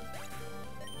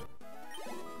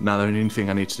 Now the only thing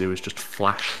I need to do is just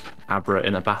flash Abra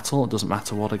in a battle. It doesn't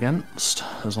matter what against,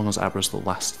 as long as Abra's the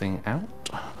last thing out.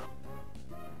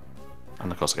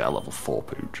 And of course I get a level 4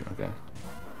 Pooch, okay.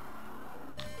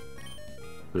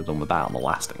 Could have done with that on the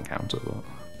last encounter, but...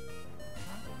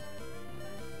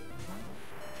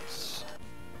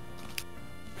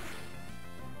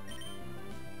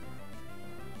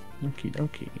 Okie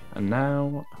dokie. And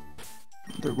now...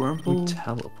 The we Wurmple.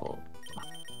 teleport.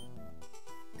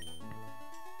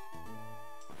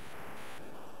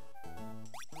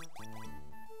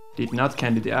 Did not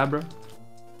candy the Abra.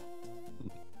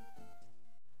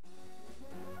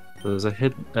 There's a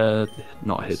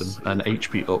not hidden, an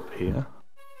HP up here.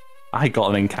 I got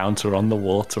an encounter on the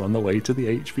water on the way to the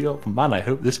HP up. Man, I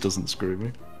hope this doesn't screw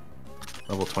me.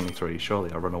 Level 23,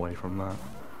 surely I run away from that.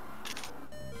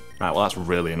 Right, well that's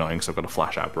really annoying because I've got to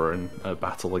flash Abra in a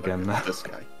battle again now. This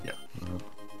guy, yeah.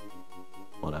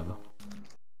 Whatever.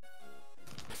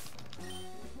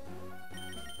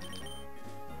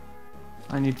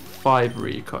 I need 5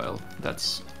 recoil.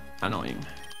 That's annoying.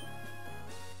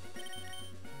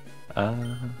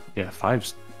 Yeah,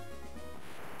 5's...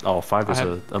 Oh, 5 is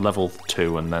have... a level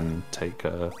 2 and then take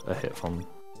a hit from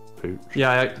Pooch. Yeah,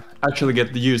 I actually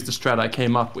get to use the strat I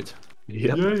came up with.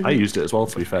 Yep. Yay. I used it as well,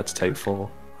 to be fair, to take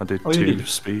 4. I did 2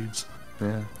 speeds.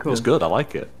 Yeah, Cool. It's good, I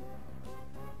like it.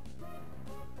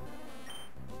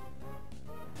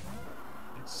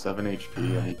 7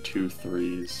 HP, I need 2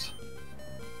 3s.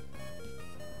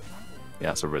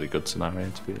 Yeah, it's a really good scenario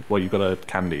to be. Well, you've got a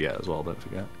candy yet as well, don't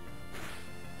forget.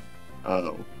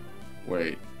 Oh.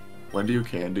 Wait. When do you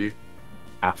candy?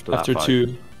 After that After fight.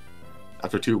 2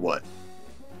 After 2 what?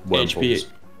 HP.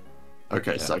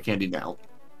 Okay, so I candy now.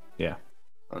 Yeah.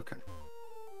 Okay.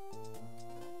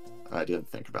 I didn't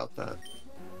think about that.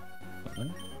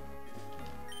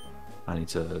 I need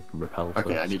to repel.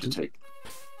 Okay, I first. need to take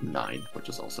 9, which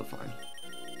is also fine.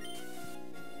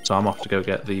 So I'm off to go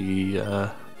get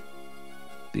the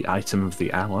item of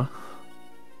the hour.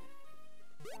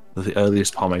 The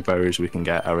earliest pomeg berries we can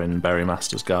get are in Berry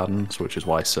Master's Gardens, which is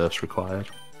why surf's required.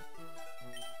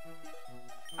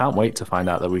 Can't wait to find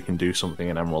out that we can do something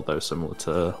in Emerald though similar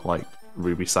to like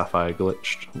Ruby Sapphire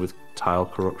glitched with tile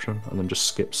corruption and then just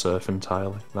skip surf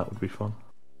entirely. That would be fun.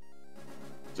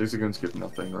 Zigzagoons give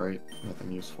nothing, right?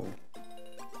 Nothing useful.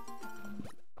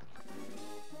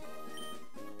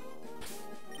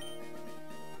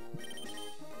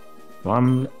 Well,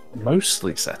 I'm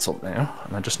mostly set up now,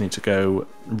 and I just need to go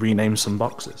rename some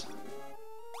boxes.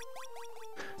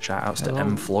 Shoutouts to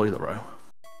M. Floydero.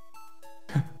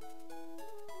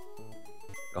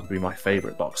 That'll be my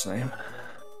favourite box name.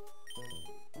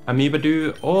 Amoeba,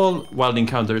 do all wild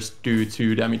encounters do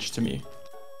 2 damage to me?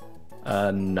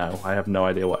 No, I have no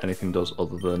idea what anything does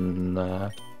other than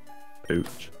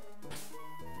Pooch.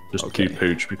 Just do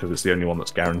Pooch because it's the only one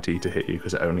that's guaranteed to hit you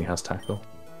because it only has tackle.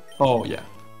 Oh, yeah.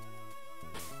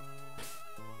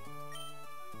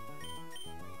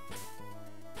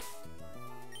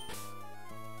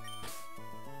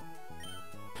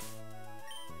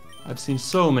 I've seen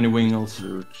so many Wingles.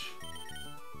 Pooch.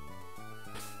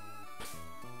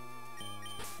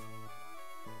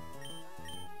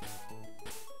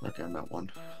 Okay, I'm at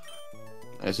 1.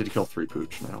 I just need to kill 3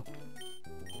 Pooch now.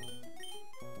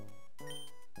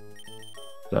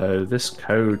 So this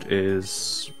code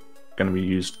is going to be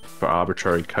used for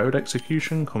arbitrary code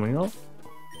execution coming up.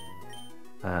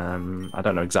 I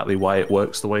don't know exactly why it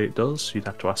works the way it does. You'd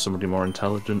have to ask somebody more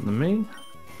intelligent than me,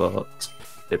 but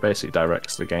it basically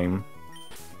directs the game.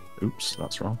 Oops,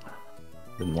 that's wrong.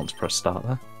 Didn't want to press start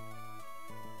there.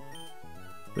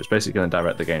 But it's basically going to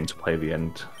direct the game to play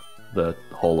the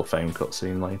Hall of Fame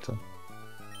cutscene later.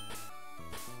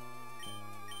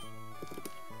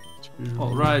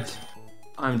 Alright,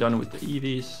 I'm done with the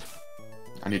EVs.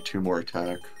 I need 2 more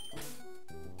attack.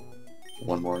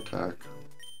 1 more attack.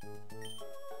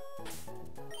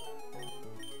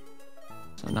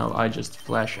 So now I just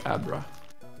flash Abra.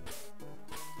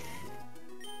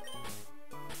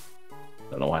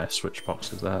 Don't know why I switched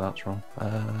boxes there, that's wrong.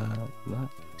 That.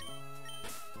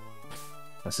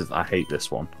 I hate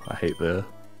this one. I hate the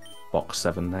box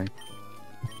 7 name.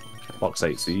 Okay. Box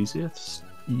 8's the easiest.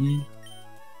 E,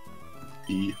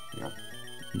 yeah.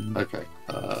 Okay.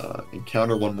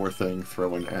 Encounter 1 more thing,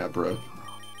 throw in Abra.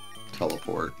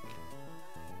 Teleport.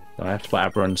 So I have to put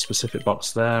Abra in a specific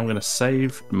box there. I'm going to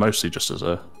save, mostly just as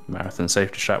a marathon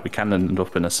safety strat. We can end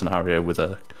up in a scenario with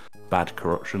a bad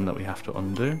corruption that we have to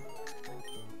undo.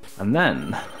 And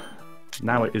then,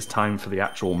 now it is time for the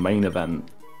actual main event.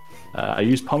 I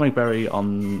used Pomeg Berry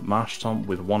on Marshtomp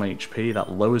with 1 HP.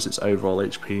 That lowers its overall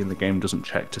HP and the game doesn't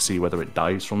check to see whether it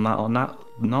dies from that or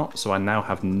not. So I now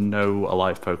have no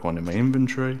alive Pokemon in my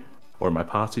inventory, or in my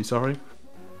party, sorry.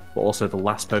 But also the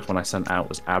last Pokemon I sent out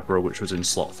was Abra, which was in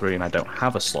slot 3, and I don't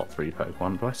have a slot 3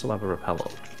 Pokemon. Do I still have a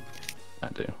Repel? I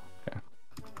do. Okay.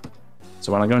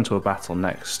 So when I go into a battle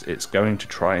next, it's going to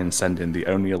try and send in the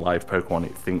only alive Pokemon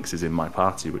it thinks is in my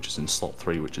party, which is in slot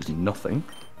 3, which is nothing.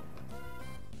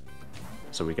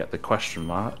 So we get the question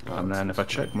mark, and then if I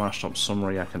check Marshtomp's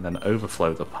summary, I can then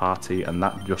overflow the party, and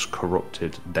that just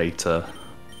corrupted data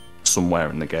somewhere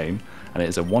in the game. And it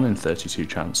is a 1 in 32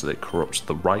 chance that it corrupts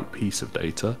the right piece of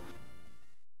data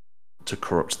to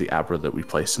corrupt the Abra that we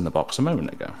placed in the box a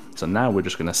moment ago. So now we're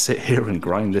just going to sit here and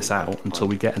grind this out until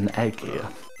we get an egg here.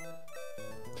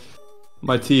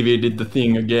 My TV did the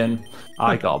thing again.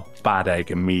 I got a bad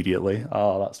egg immediately.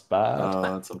 Oh, that's bad. Oh,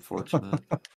 that's unfortunate.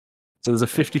 So there's a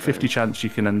 50-50 chance you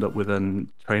can end up with a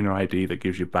trainer ID that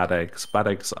gives you bad eggs. Bad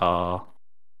eggs are,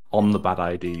 on the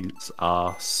bad IDs,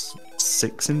 are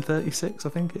 6 in 36, I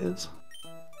think it is.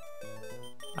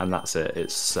 And that's it.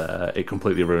 It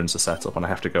completely ruins the setup, and I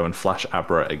have to go and flash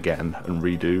Abra again and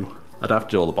redo. I'd have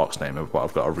to do all the box naming, but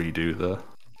I've got to redo the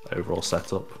overall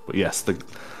setup. But yes,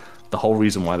 the whole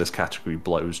reason why this category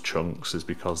blows chunks is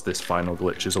because this final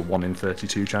glitch is a 1 in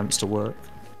 32 chance to work.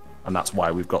 And that's why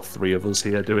we've got 3 of us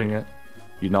here doing it.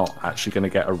 You're not actually going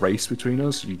to get a race between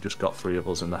us, you just got 3 of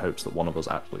us in the hopes that one of us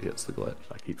actually hits the glitch.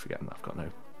 I keep forgetting that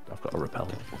I've got a Repel.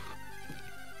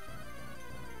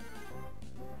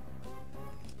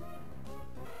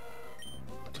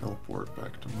 Teleport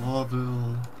back to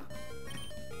Mauville.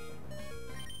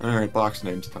 Alright, box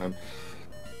names time.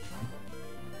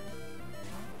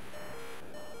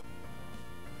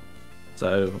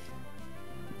 So,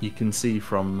 you can see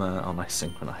from... oh, nice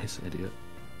synchronize, idiot.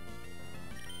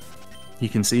 You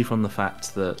can see from the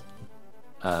fact that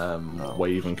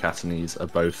Wave and Caterknees are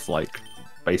both, like,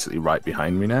 basically right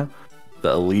behind me now.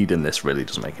 that a lead in this really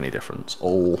doesn't make any difference.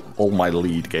 All my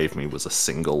lead gave me was a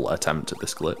single attempt at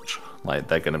this glitch. Like,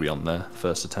 they're going to be on their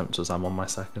first attempt as I'm on my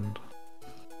second.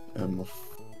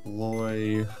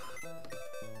 Floy,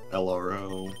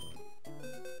 LRO.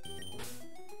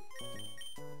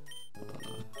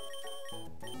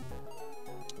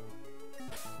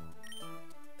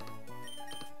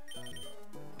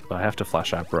 But I have to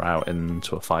flash Abra out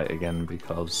into a fight again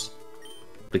because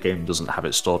the game doesn't have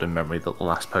it stored in memory that the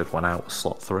last Pokemon out was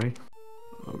slot 3.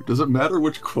 Oh, does it matter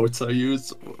which quotes I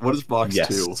use? What is box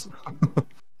 2?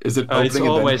 Is it it's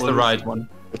always the right one.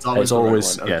 It's always the right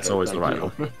one. Yeah, it's always the right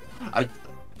one.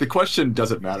 The question,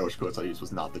 does it matter which quotes I use,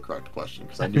 was not the correct question,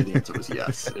 because I knew the answer was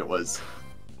yes. It was,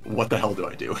 what the hell do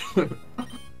I do?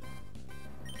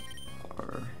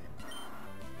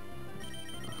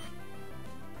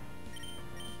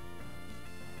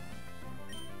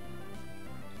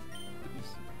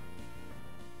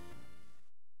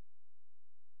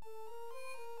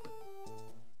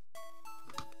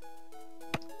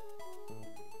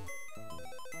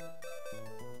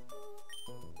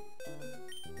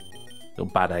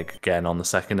 Bad egg again on the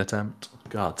second attempt.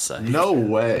 God's sake. No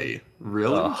way.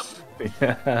 Really? Oh,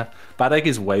 yeah. Bad egg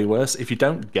is way worse. If you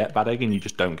don't get bad egg and you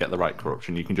just don't get the right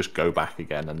corruption, you can just go back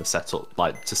again and the setup,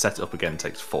 like, to set it up again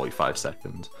takes 45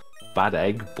 seconds. Bad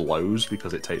egg blows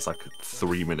because it takes like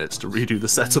 3 minutes to redo the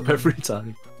setup every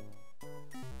time.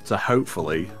 So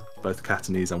hopefully both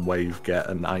Caterknees and Wave get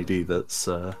an ID that's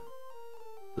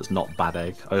not bad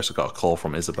egg. I also got a call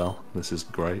from Isabel. This is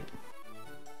great.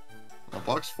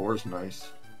 Box 4 is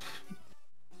nice.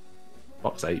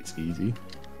 Box 8's easy.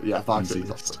 Yeah, box 8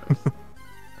 is also nice.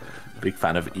 Big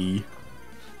fan of E.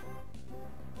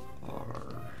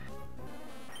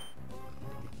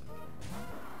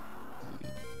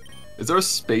 Is there a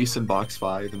space in box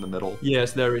 5 in the middle?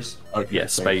 Yes, there is. Okay, yeah,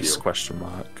 space, question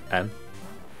mark, N.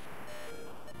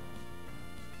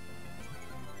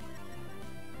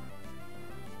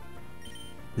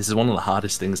 This is one of the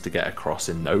hardest things to get across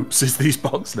in notes, is these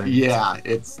box names. Yeah,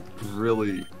 it's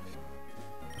really...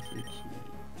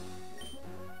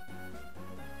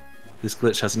 This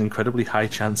glitch has an incredibly high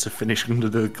chance of finishing under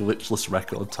the glitchless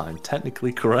record time.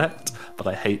 Technically correct, but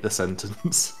I hate the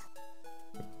sentence.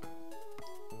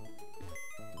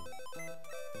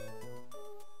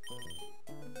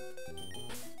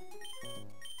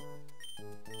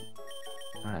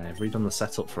 Alright, I've redone the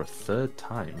setup for a 3rd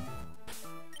time.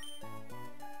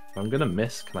 If I'm gonna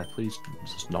miss, can I please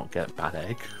just not get bad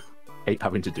egg? Hate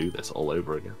having to do this all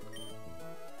over again.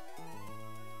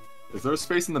 Is there a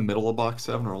space in the middle of box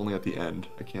 7 or only at the end?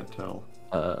 I can't tell.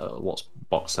 What's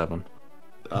box 7?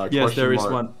 Yes, there is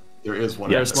one. There is one.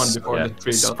 There's one before the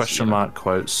 3 dots. Question mark,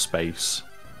 quote, space, ...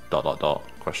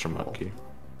 question mark, Q.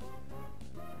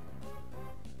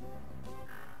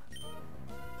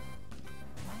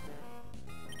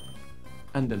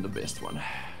 And then the best one.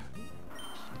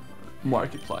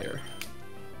 Markiplier.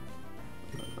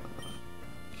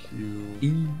 Q. E.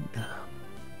 And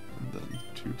then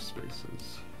 2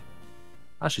 spaces.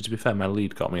 Actually, to be fair, my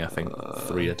lead got me, I think,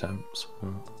 3 attempts.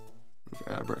 Move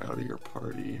Abra out of your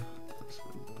party. Place it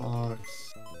in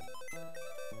box.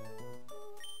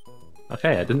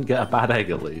 Okay, I didn't get a bad egg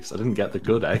at least. I didn't get the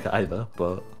good egg either,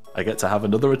 but I get to have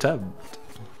another attempt.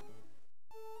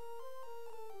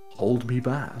 Hold me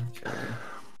back. Okay.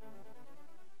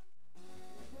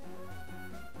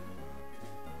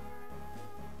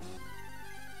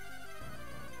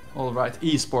 Alright,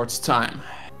 esports time.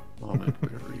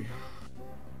 Berry.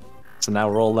 So now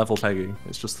we're all level pegging.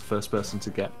 It's just the first person to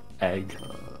get egg.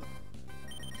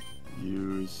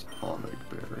 Use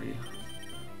Berry.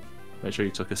 Make sure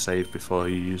you took a save before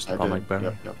you used I did. Berry.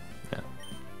 Yep. Yeah.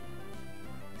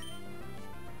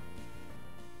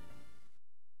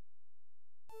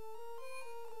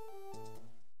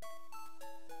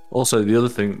 Also, the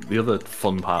other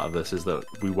fun part of this is that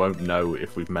we won't know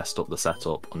if we've messed up the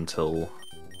setup until...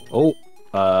 Oh,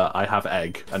 I have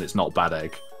egg, and it's not bad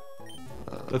egg.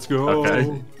 Let's go.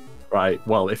 Okay. Right,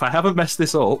 well, if I haven't messed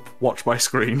this up, watch my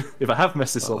screen. If I have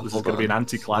messed this up, this is going to be an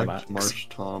anticlimax. March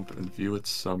Tomp and view its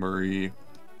summary.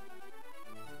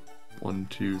 1,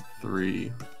 2,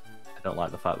 3. I don't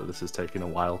like the fact that this is taking a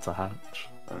while to hatch.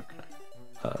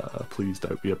 Okay. Please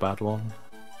don't be a bad one.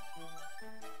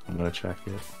 I'm going to check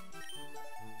it.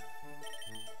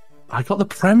 I got the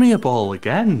Premier Ball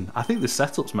again. I think the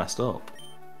setup's messed up.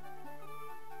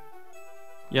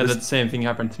 Yeah, that same thing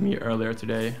happened to me earlier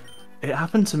today. It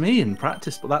happened to me in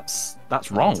practice, but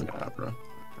that's wrong. Abra.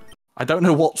 I don't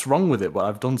know what's wrong with it, but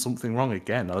I've done something wrong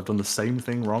again. I've done the same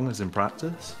thing wrong as in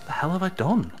practice. What the hell have I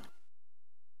done?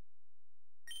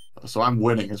 So I'm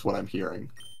winning is what I'm hearing.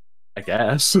 I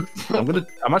guess.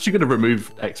 I'm actually gonna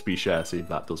remove XP share, see if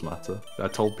that does matter. I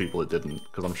told people it didn't,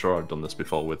 because I'm sure I've done this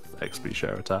before with XP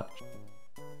share attached.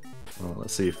 Well,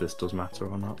 let's see if this does matter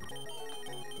or not.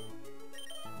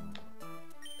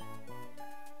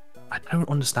 I don't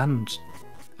understand.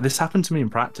 This happened to me in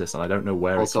practice, and I don't know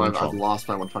where also, it comes I've from. lost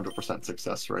my 100%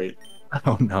 success rate.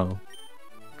 Oh no.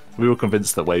 We were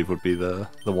convinced that Wave would be the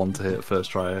one to hit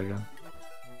first try again.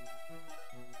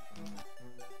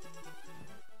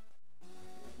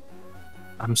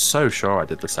 I'm so sure I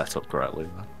did the setup correctly.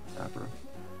 Yeah, bro.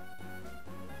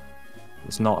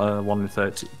 It's not a 1 in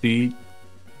 30. The...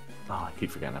 Oh, I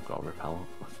keep forgetting I've got a repel.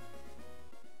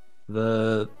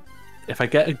 If I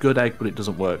get a good egg but it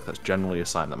doesn't work, that's generally a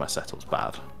sign that my setup's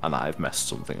bad and I've messed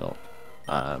something up.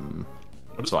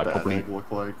 What does so bad egg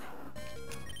look like?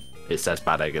 It says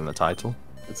bad egg in the title.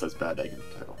 It says bad egg in the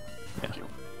title. Thank Yeah. you.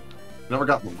 Never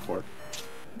got one before.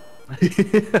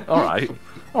 Alright.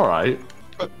 Alright.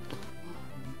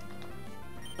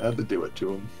 I had to do it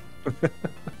to him.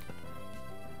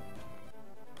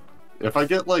 If I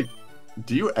get, like...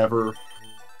 Do you ever,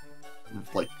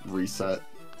 like, reset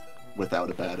without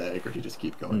a bad egg, or do you just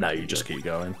keep going? No, you just keep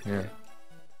going. Yeah.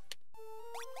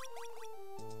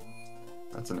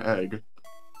 That's an egg.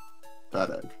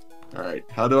 Bad egg. Alright,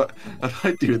 how do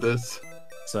I do this?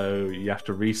 So you have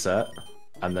to reset,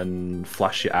 and then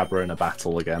flash your Abra in a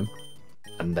battle again,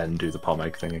 and then do the Pom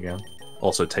Egg thing again.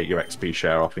 Also take your XP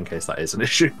share off in case that is an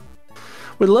issue.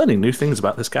 We're learning new things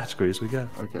about this category as we go.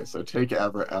 Okay, so take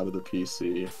Abra out of the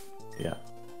PC. Yeah.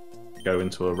 Go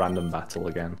into a random battle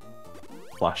again.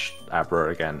 Flash Abra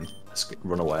again.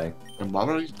 Run away. And why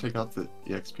would I take out the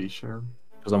EXP share?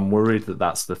 Because I'm worried that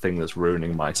that's the thing that's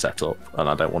ruining my setup, and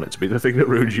I don't want it to be the thing that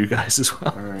ruins you guys as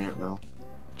well. Alright, well.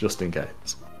 Just in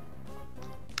case.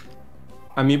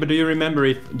 Amoeba, do you remember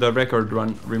if the record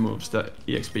run removes the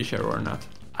EXP share or not?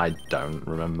 I don't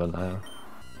remember now.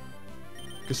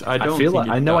 Because I don't feel think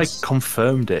like I know does. I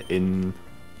confirmed it in.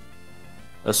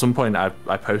 At some point, I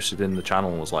posted in the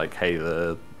channel and was like, "Hey,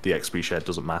 the XP share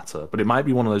doesn't matter," but it might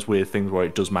be one of those weird things where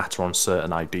it does matter on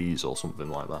certain IDs or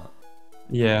something like that.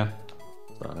 Yeah.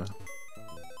 So.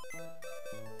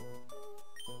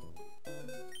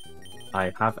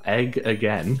 I have egg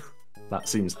again. That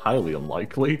seems highly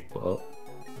unlikely, but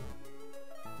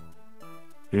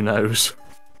who knows?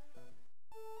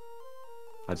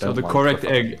 So the correct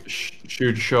egg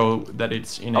should show that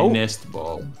it's in a nest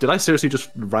ball. Did I seriously just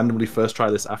randomly first try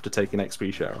this after taking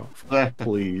XP share off?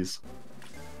 Please.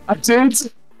 I did!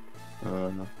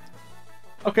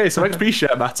 Okay, so XP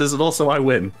share matters, and also I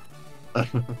win.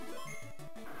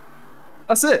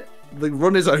 That's it. The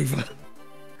run is over.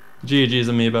 GG's,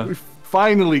 Amoeba. We've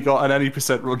finally got an any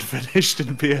percent run finished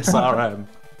in PSRM.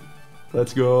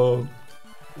 Let's go.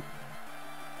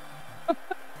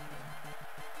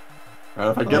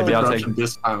 If I get the corruption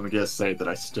this time, I'm gonna say that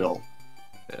I still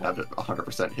have a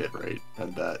 100% hit rate,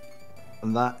 and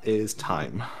that is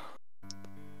time.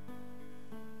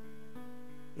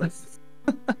 I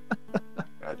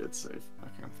did save. I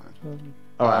can't find.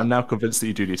 Alright, I'm now convinced that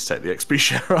you do need to take the XP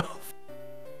share off.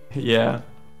 Yeah.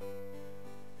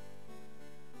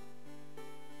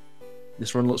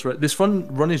 This run looks this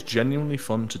run is genuinely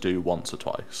fun to do once or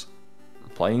twice.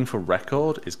 Playing for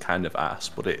record is kind of ass,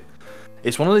 but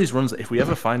it's one of these runs that if we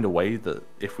ever find a way that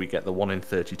if we get the 1 in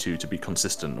 32 to be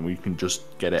consistent and we can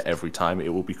just get it every time, it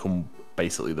will become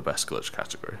basically the best glitch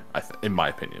category, in my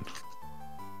opinion.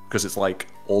 Because it's like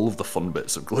all of the fun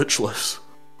bits of glitchless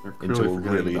into a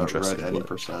really interesting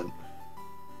glitch.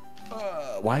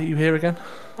 Why are you here again?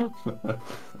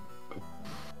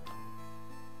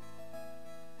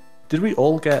 Did we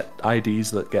all get IDs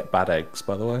that get bad eggs,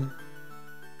 by the way?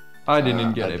 I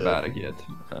didn't get a bad egg yet.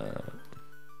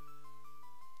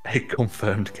 Egg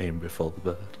confirmed came before the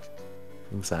bird.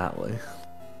 Exactly.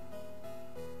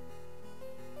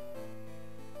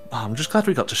 Oh, I'm just glad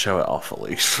we got to show it off at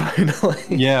least, finally.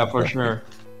 Yeah, for sure.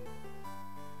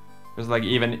 Because like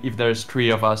even if there's 3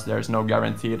 of us, there's no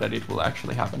guarantee that it will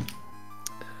actually happen.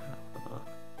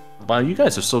 Well, you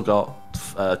guys have still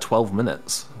got 12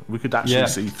 minutes. We could actually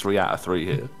see 3 out of 3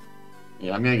 here.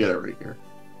 Yeah, I'm gonna get it right here.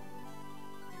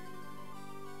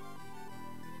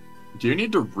 Do you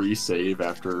need to resave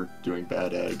after doing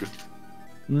bad egg?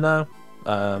 No.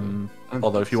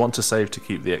 Although if you want to save to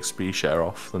keep the XP share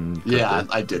off, then yeah,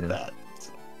 I did that.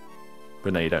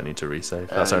 But no, you don't need to resave.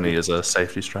 That's only as a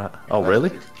safety strat. Oh,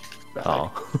 really?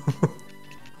 Oh.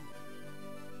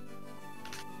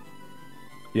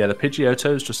 Yeah, the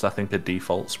Pidgeotto is just, I think, a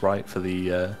default sprite for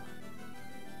the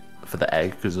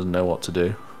egg because it doesn't know what to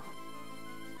do.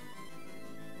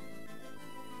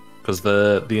 Because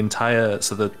the entire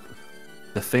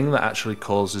The thing that actually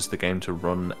causes the game to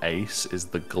run ace is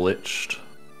the glitched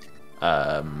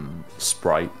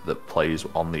sprite that plays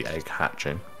on the egg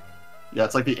hatching. Yeah,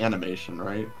 it's like the animation,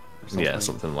 right? Yeah,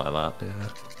 something like that, yeah.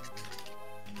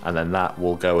 And then that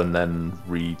will go and then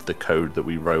read the code that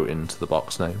we wrote into the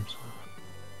box names.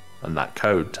 And that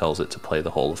code tells it to play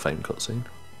the Hall of Fame cutscene.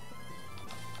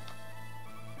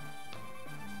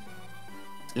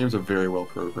 Games are very well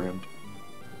programmed.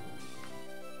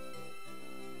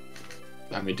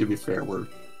 I mean, to be fair, we're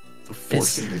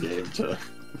forcing the game to...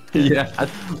 Yeah,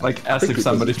 like as if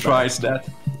somebody tries that.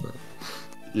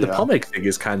 Yeah. The comic thing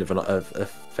is kind of a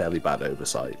fairly bad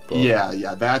oversight. But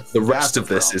yeah, that's the rest that's of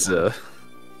this problem.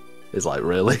 is like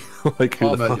really like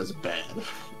who the Comedy fuck? is bad.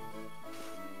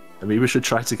 I mean, we should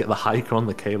try to get the hiker on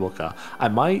the cable car. I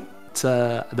might.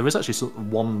 There is actually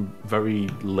one very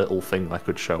little thing I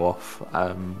could show off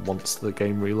once the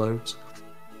game reloads,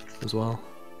 as well.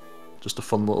 Just a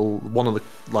fun little one of the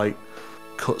like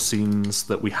cutscenes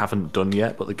that we haven't done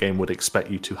yet, but the game would expect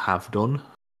you to have done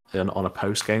on a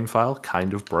post-game file.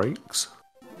 Kind of breaks.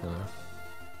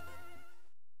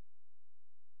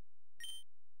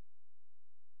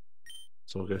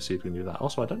 So we'll go see if we can do that.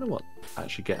 Also, I don't know what I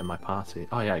actually get in my party.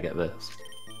 Oh yeah, I get this.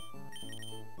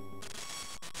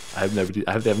 I hope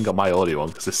they haven't got my audio on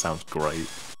because this sounds great.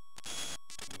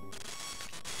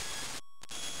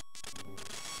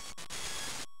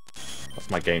 That's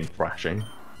my game crashing.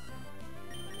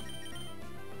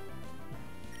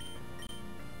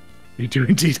 You do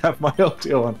indeed have my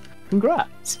audio on.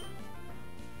 Congrats!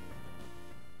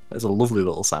 There's a lovely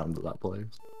little sound that plays.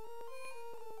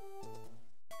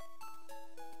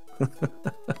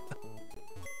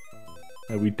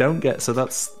 We don't get, so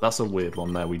that's a weird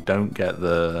one there. We don't get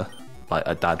the like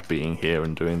a dad being here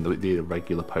and doing the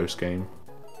regular post game.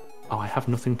 Oh, I have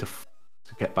nothing to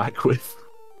get back with.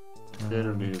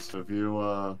 Caterknees, have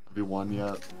you won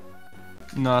yet?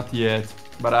 Not yet,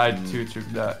 but I too took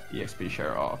the EXP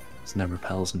share off. There's no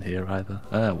repels in here either.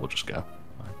 We'll just go.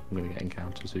 I'm gonna get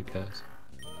encounters. Who cares?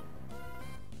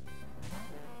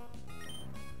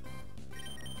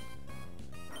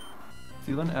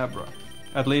 Still an Abra.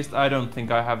 At least I don't think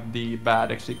I have the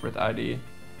bad secret ID.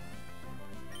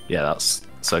 Yeah, that's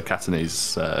so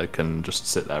Caterknees can just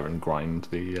sit there and grind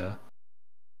the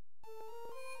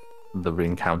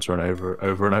re-encounter and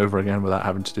over and over again without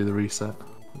having to do the reset,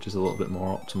 which is a little bit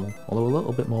more optimal, although a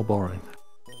little bit more boring.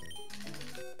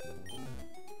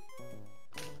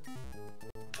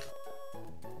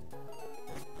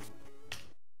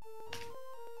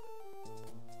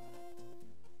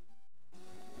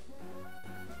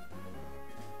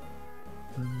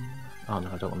 Oh no,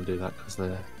 I don't want to do that because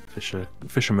the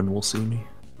fisherman will see me.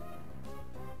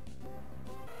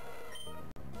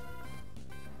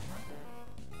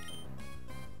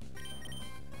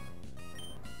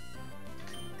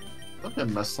 I think I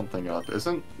messed something up.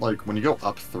 Isn't, like, when you go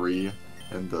up 3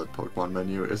 in the Pokemon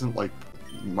menu, isn't, like,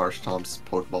 Marshtomp's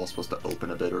Pokeball supposed to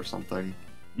open a bit or something?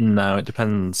 No, it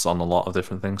depends on a lot of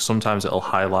different things. Sometimes it'll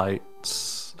highlight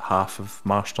half of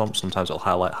Marshtomp, sometimes it'll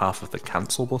highlight half of the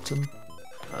cancel button.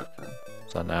 Okay.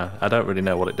 So no, I don't really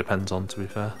know what it depends on, to be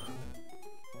fair.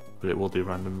 But it will do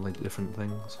randomly different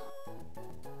things.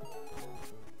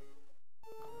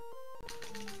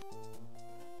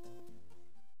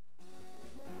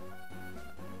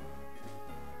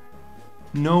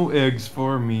 No eggs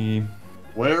for me.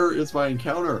 Where is my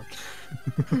encounter?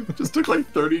 Just took like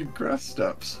 30 grass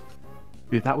steps.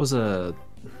 Dude, that was a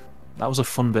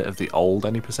fun bit of the old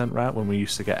any percent route when we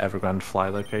used to get Evergrande Fly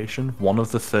location. One of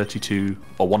the 32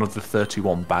 or one of the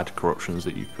 31 bad corruptions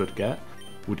that you could get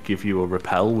would give you a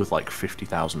repel with like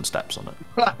 50,000 steps on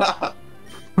it.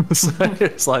 So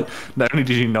it's like, not only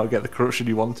did you not get the corruption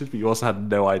you wanted, but you also had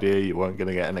no idea you weren't going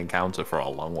to get an encounter for a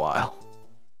long while.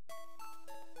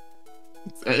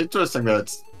 It's interesting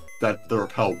that the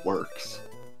repel works.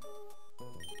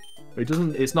 It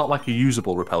doesn't. It's not like a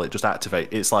usable repel. It just activates.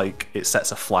 It's like it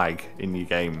sets a flag in your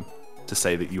game to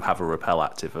say that you have a repel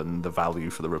active, and the value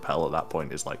for the repel at that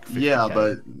point is like 50K. Yeah,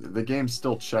 but the game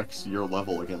still checks your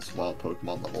level against wild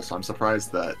Pokemon level, so I'm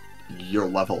surprised that your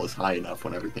level is high enough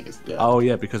when everything is dead. Oh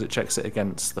yeah, because it checks it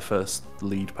against the first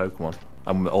lead Pokemon,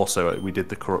 and also we did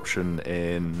the corruption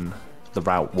in the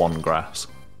Route 1 grass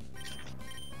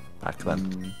back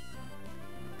then.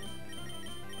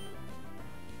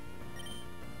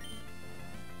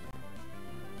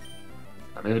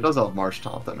 I mean, it does have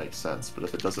Marshtomp, that makes sense, but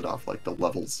if it does it off, like, the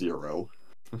level 0...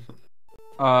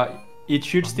 It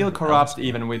should still corrupt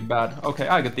even with bad... Okay,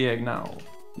 I got the egg now.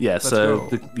 Yeah, Let's so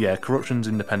go. corruption's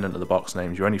independent of the box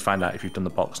names. You only find out if you've done the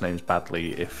box names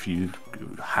badly if you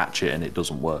hatch it and it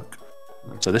doesn't work.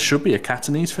 So this should be a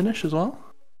Caterknees finish as well.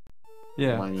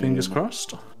 Yeah. Fingers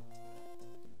crossed.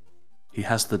 He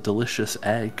has the delicious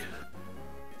egg.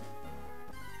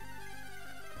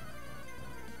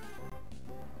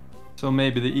 So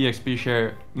maybe the EXP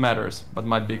share matters, but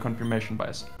might be confirmation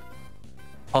bias.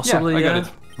 Possibly, yeah. I got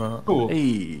it. Well, Cool.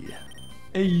 Hey.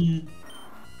 Hey.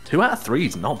 2 out of 3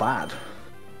 is not bad.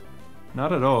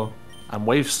 Not at all. And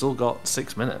Wave's still got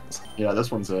 6 minutes. Yeah,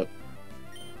 this one's it.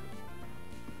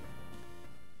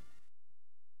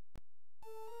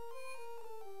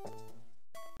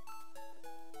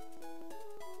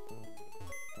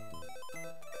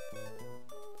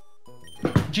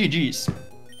 GG's.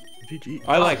 GG.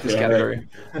 I like this category.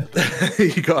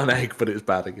 You got an egg, but it's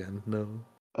bad again. No.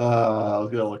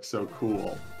 That looks so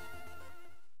cool.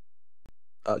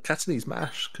 Caterknees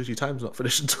mash, because your time's not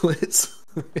finished until it's...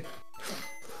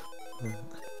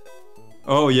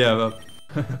 Oh yeah.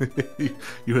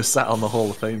 You were sat on the Hall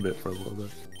of Fame bit for a little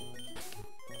bit.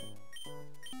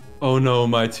 Oh no,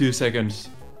 my 2 seconds.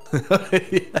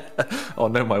 Yeah. Oh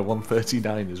no, my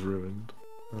 139 is ruined.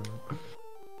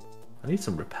 I need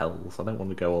some repels. I don't want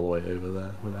to go all the way over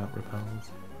there without repels.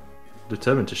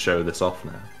 Determined to show this off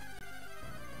now.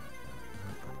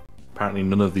 Apparently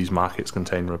none of these markets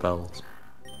contain repels.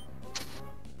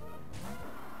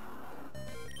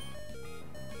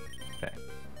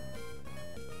 Okay.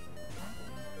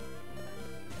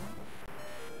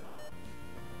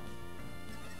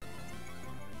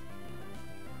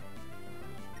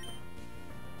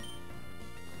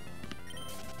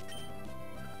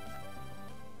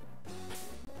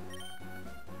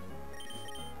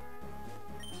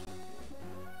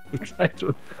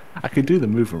 I can do the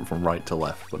movement from right to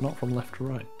left, but not from left to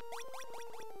right.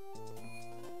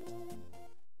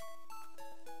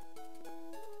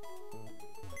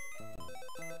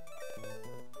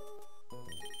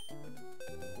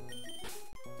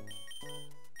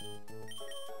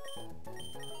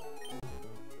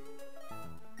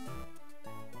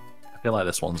 I feel like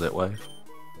this one's it, Wave.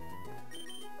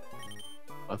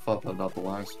 I thought that not the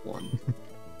last one.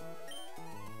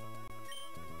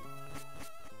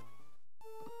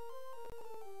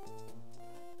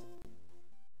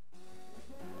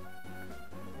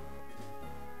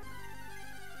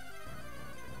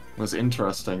 It was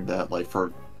interesting that, like,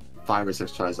 for 5 or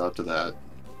 6 tries after that,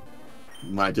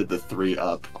 when I did the 3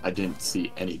 up, I didn't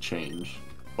see any change.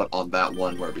 But on that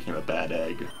one where it became a bad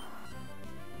egg,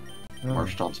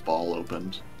 Marshtomp's ball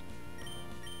opened.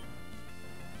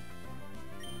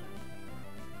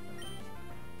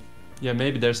 Yeah,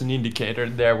 maybe there's an indicator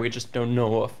there we just don't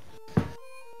know of.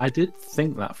 I did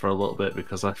think that for a little bit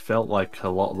because I felt like a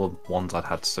lot of the ones I'd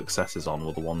had successes on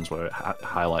were the ones where it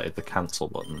highlighted the cancel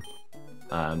button.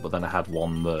 But then I had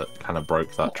one that kind of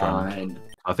broke that trend.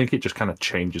 I think it just kind of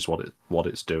changes what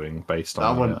it's doing based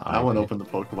on that one opened the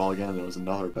Pokeball again and it was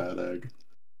another bad egg.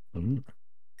 Mm.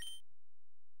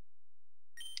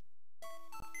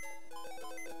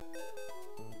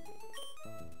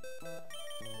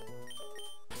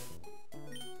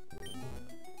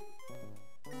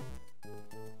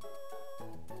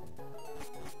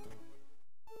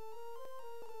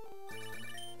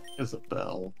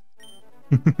 Isabelle.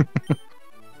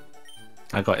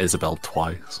 I got Isabelle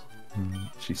twice.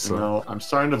 She's so... You know, I'm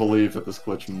starting to believe that this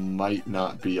glitch might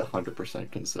not be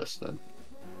 100% consistent.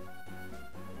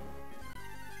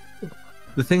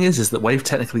 The thing is that Wave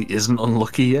technically isn't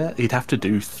unlucky yet. He'd have to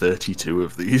do 32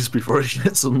 of these before he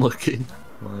gets unlucky.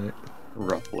 Like,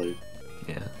 roughly.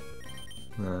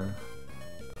 Yeah.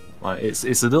 Like, it's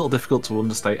a little difficult to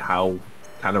understate how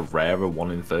kind of rare a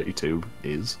 1 in 32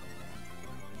 is.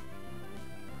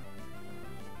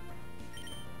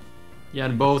 Yeah,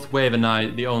 and both Wave and I,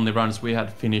 the only runs we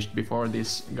had finished before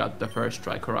this got the first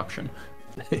try corruption.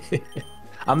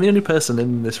 I'm the only person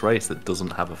in this race that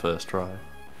doesn't have a first try.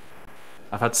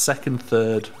 I've had second,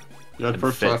 third, You had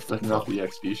first try picking up the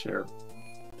XP share.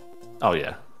 Oh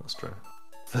yeah, that's true.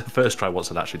 The first try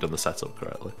once I'd actually done the setup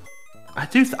correctly. I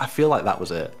feel like that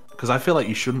was it. Because I feel like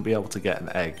you shouldn't be able to get an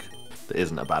egg that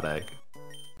isn't a bad egg.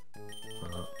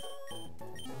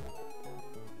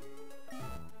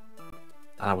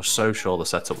 I was so sure the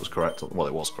setup was correct. Well,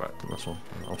 it was correct on this one.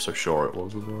 I was so sure it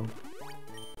was as well.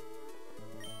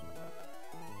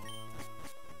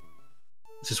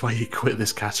 This is why you quit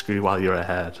this category while you're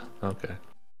ahead. Okay.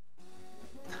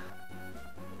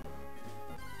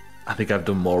 I think I've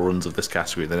done more runs of this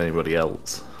category than anybody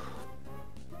else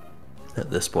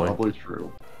at this point. Probably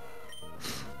true.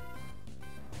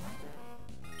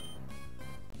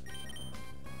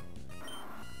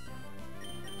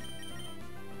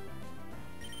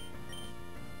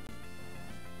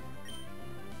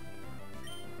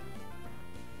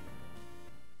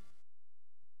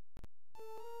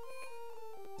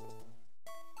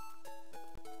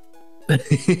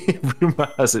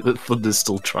 Rumor has it that Thunder's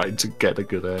still trying to get a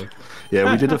good egg.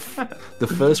 Yeah, we did the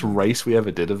first race we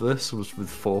ever did of this was with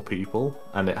 4 people,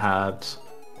 and it had,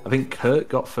 I think Kurt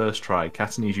got first try.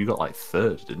 Caterknees, you got like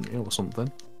 3rd, didn't you, or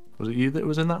something? Was it you that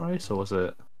was in that race, or was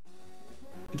it?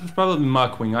 It was probably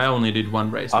Macwing. I only did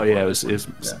 1 race. Oh yeah, it was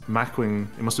Macwing.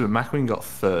 It must have been Macwing got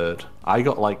 3rd. I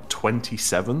got like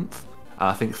 27th, and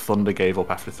I think Thunder gave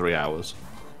up after 3 hours.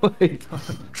 Like,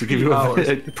 to give you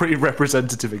a pretty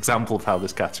representative example of how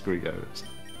this category goes.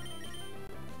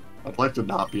 I'd like to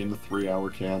not be in the 3-hour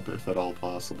camp if at all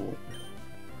possible.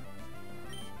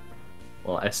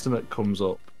 Well, estimate comes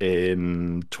up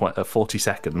in 40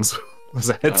 seconds. As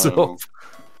a heads up.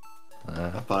 I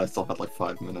thought I still had like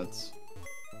 5 minutes.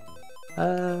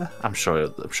 I'm sure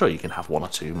you can have 1 or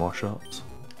 2 more shots.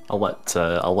 I'll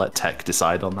let Tech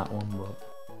decide on that one. But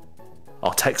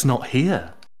oh, Tech's not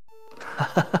here.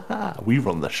 We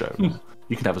run the show.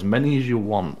 You can have as many as you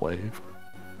want, Wave.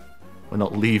 We're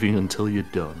not leaving until you're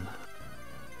done.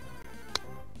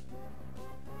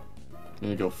 I'm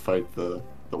gonna go fight the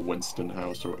Winston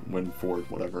house or Winford,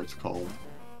 whatever it's called.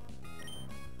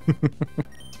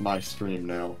 It's my stream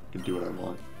now. I can do what I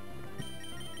want.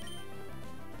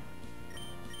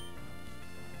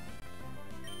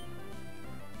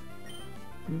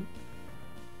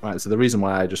 Right, so the reason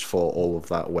why I just fought all of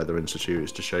that Weather Institute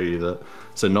is to show you that.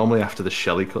 So normally after the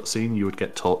Shelly cutscene, you would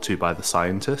get talked to by the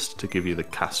scientist to give you the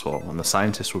cast form, and the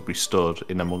scientist would be stood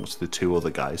in amongst the 2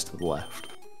 other guys to the left.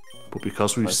 But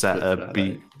because we've set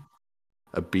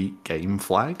a beat game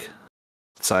flag,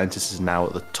 the scientist is now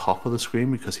at the top of the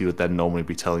screen because he would then normally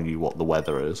be telling you what the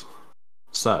weather is.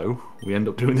 So we end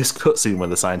up doing this cutscene where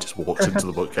the scientist walks into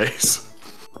the bookcase.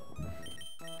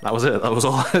 That was it. That was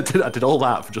all I did. I did all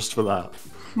that just for that.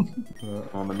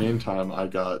 In the meantime, I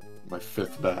got my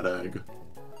 5th bad egg.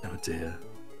 Oh dear.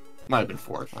 Might have been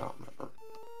 4th, I don't remember.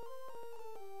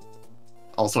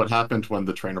 Also, it happened when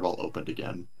the trainer ball opened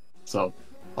again. So,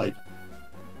 like,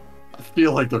 I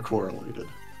feel like they're correlated.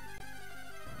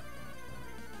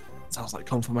 Sounds like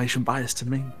confirmation bias to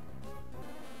me.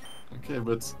 Okay,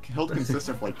 but it's held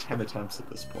consistent for like 10 attempts at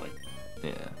this point.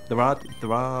 Yeah. There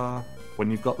are... When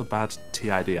you've got the bad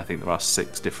TID, I think there are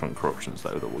 6 different corruptions,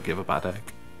 though, that will give a bad egg.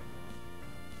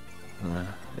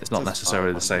 It's not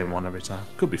necessarily the same one every time.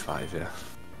 Could be 5, yeah.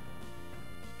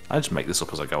 I just make this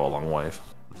up as I go along, Wave.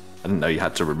 I didn't know you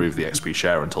had to remove the XP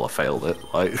share until I failed it,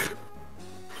 like...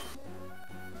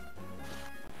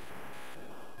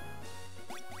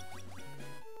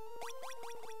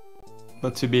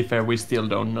 But to be fair, we still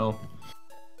don't know.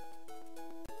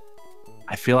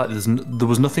 I feel like there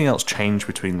was nothing else changed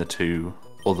between the 2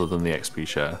 other than the XP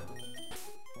share.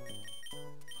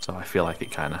 So I feel like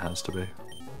it kind of has to be.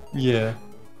 Yeah.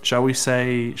 Shall we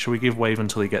give Wave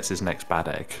until he gets his next bad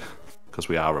egg? Because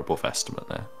we are above estimate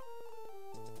now.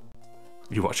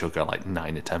 You watch, he'll go like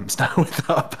 9 attempts now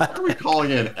without a bad egg. Why are we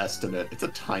calling it an estimate? It's a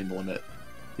time limit.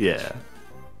 Yeah.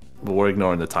 But we're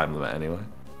ignoring the time limit anyway.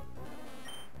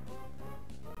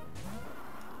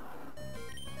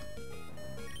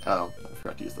 Oh, I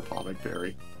forgot to use the Palmic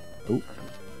Berry. Oh.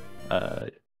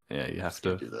 Yeah, you have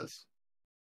to do this.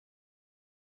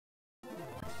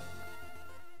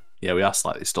 Yeah, we are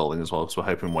slightly stalling as well, so we're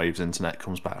hoping Wave's internet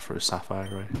comes back for his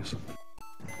Sapphire race.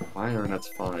 My internet's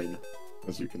fine,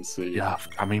 as you can see. Yeah,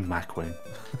 I mean Macwing.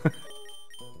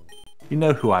 You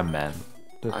know who I meant.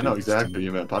 I know exactly what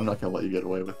you meant, but I'm not gonna let you get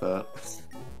away with that.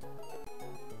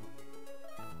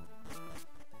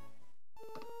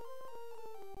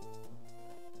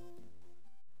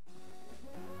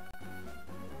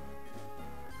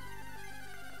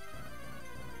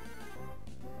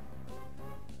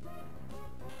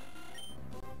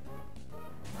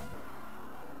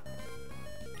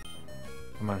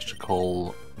 I managed to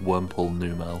call Wormpool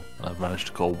Numel, and I've managed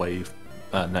to call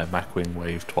Macwing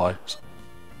Wave twice.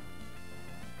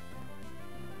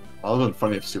 It would have been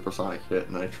funny if Supersonic hit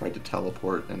and I tried to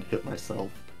teleport and hit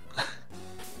myself.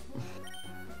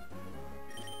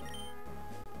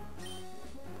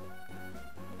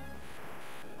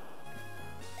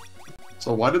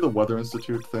 So why did the Weather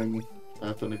Institute thing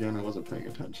happen again? I wasn't paying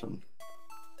attention.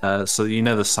 So you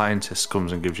know the scientist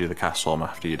comes and gives you the cast form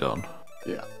after you're done?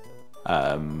 Yeah.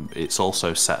 It's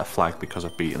also set a flag because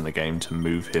I've beaten the game to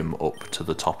move him up to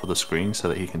the top of the screen so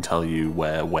that he can tell you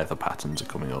where weather patterns are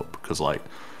coming up. Because like,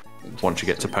 once you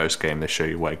get to post game, they show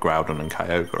you where Groudon and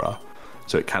Kyogre are.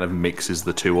 So it kind of mixes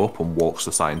the 2 up and walks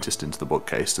the scientist into the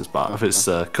bookcase as part of its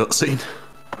cutscene.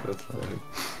 That's funny.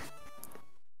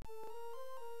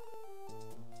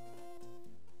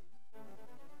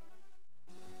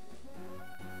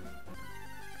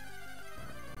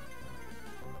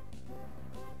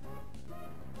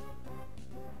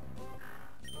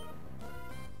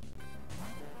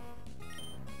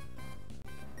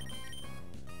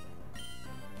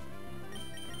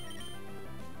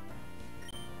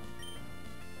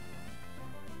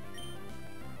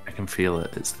 can feel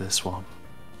it. It's this one.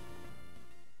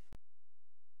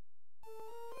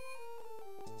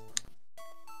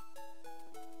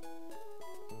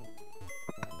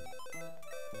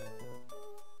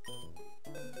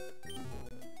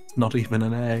 It's not even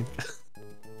an egg.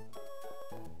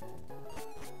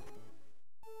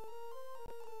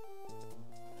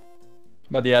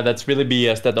 But yeah, that's really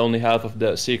BS that only half of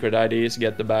the secret IDs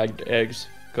get the bagged eggs,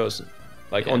 because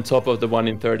like on top of the 1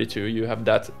 in 32, you have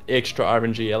that extra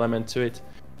RNG element to it,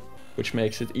 which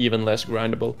makes it even less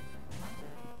grindable.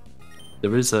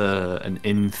 There is an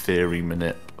in theory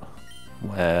manip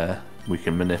where we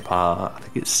can manip our, I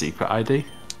think it's secret ID,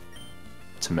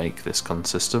 to make this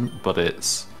consistent, but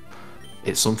it's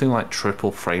something like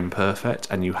triple frame perfect,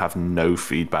 and you have no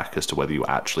feedback as to whether you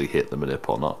actually hit the manip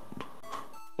or not.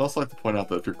 I'd also like to point out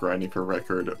that if you're grinding for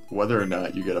record, whether or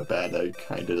not you get a bad egg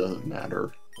kind of doesn't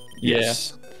matter.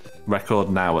 Yes.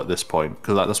 Record now at this point,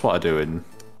 because that's what I do in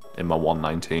my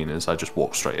 119, is I just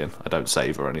walk straight in. I don't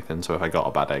save or anything, so if I got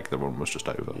a bad egg, the run was just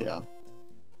over. Yeah.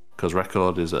 Because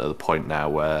record is at the point now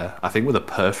where I think with a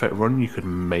perfect run, you could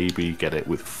maybe get it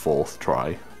with 4th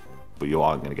try, but you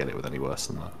aren't going to get it with any worse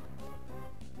than that.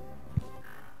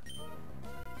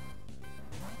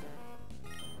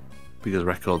 Because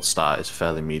record start is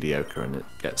fairly mediocre and it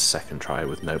gets 2nd try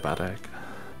with no bad egg.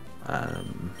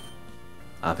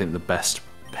 I think the best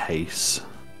pace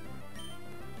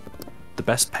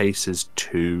is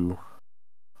 2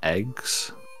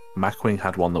 eggs. Macwing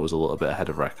had one that was a little bit ahead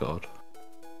of record,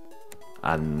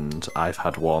 and I've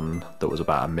had one that was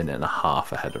about 1.5 minutes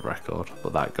ahead of record,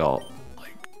 but that got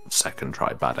like 2nd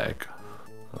try bad egg.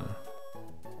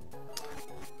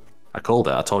 I called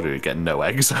it. I told you you'd get no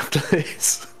eggs after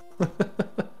this.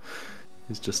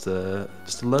 He's just a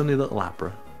lonely little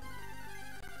Abra.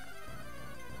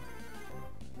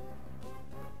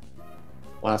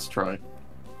 Last try.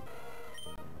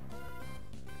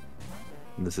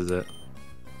 And this is it.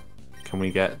 Can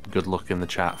we get good luck in the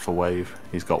chat for Wave?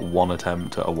 He's got 1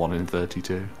 attempt at a 1 in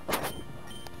 32.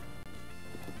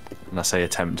 And I say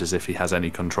attempt as if he has any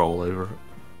control over it.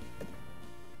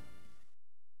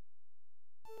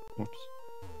 Oops.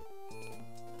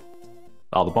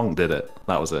 Oh, the bonk did it.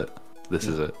 That was it. This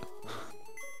is it.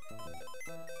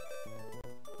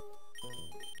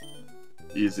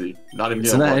 Easy. Not even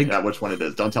It's gonna an look egg. at which one it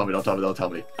is. Don't tell me, don't tell me, don't tell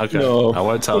me. Okay. No. I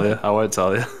won't tell you. I won't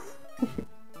tell you.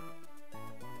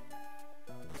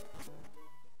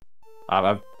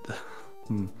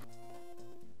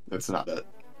 It's not it.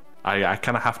 I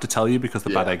kind of have to tell you because the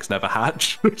bad eggs never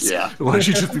hatch. Yeah. Otherwise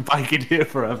you'd just be biking here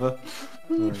forever.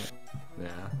 Yeah.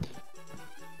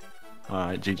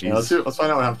 Alright, GG's. Yeah, let's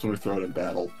find out what happens when we throw it in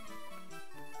battle.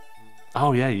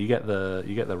 Oh yeah, you get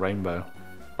the rainbow.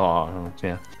 Oh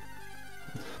yeah.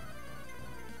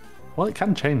 Well, it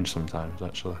can change sometimes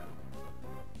actually.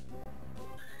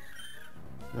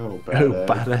 Oh, bad egg.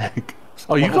 Bad egg.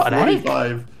 Oh, you got an egg?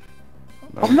 45.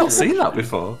 I've not seen that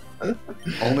before.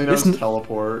 Only knows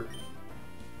teleport.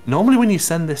 Normally when you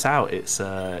send this out, it's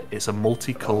a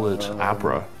multicolored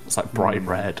Abra. It's like bright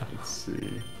red. Let's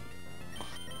see.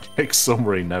 Big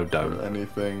summary, no don't.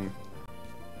 Anything.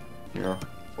 Here,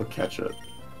 we'll catch it.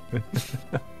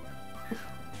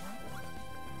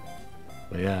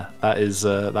 But yeah, that is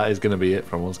going to be it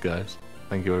from us, guys.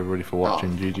 Thank you everybody for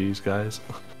watching. GG's, guys.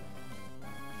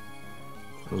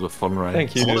 It was a fun race.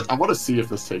 Thank you. I want to see if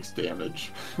this takes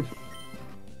damage.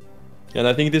 And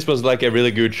I think this was like a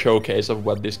really good showcase of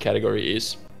what this category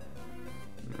is.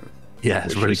 Yeah,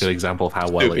 it's a really good example of how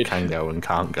well it can go and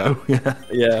can't go. Yeah.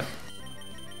 Yeah.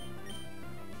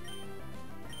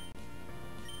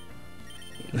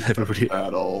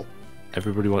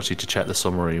 Everybody wants you to check the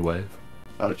summary, Wave.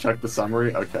 Oh, check the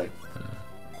summary? Okay.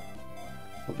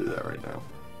 I'll do that right now.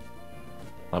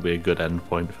 That'll be a good end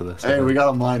point for this. Hey, we got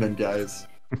a mining, guys.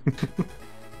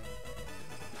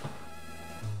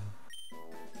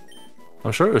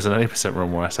 I'm sure it was an 80%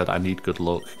 run where I said I need good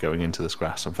luck going into this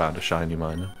grass and found a shiny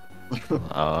miner.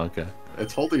 Oh, okay.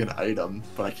 It's holding an item,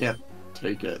 but I can't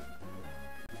take it.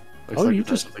 Looks Oh, like you it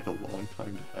just has to take a long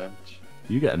time to hatch.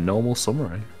 You get a normal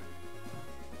summary.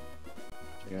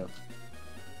 Yeah.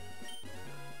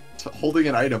 Holding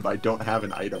an item, but I don't have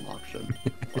an item option.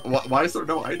 Why is there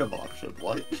no item option?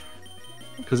 What?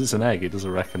 Because it's an egg, it doesn't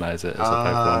recognize it as a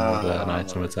Pokemon with an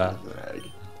item attack. An egg.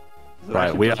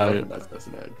 Right, we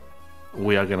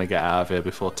are going to get out of here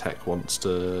before Tech wants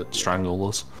to strangle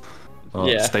us.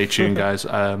 Yeah. Stay tuned, guys.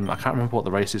 I can't remember what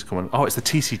the race is coming. Oh, it's the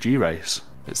TCG race.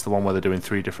 It's the one where they're doing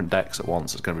 3 different decks at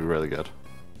once. It's going to be really good.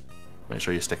 Make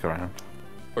sure you stick around.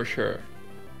 For sure.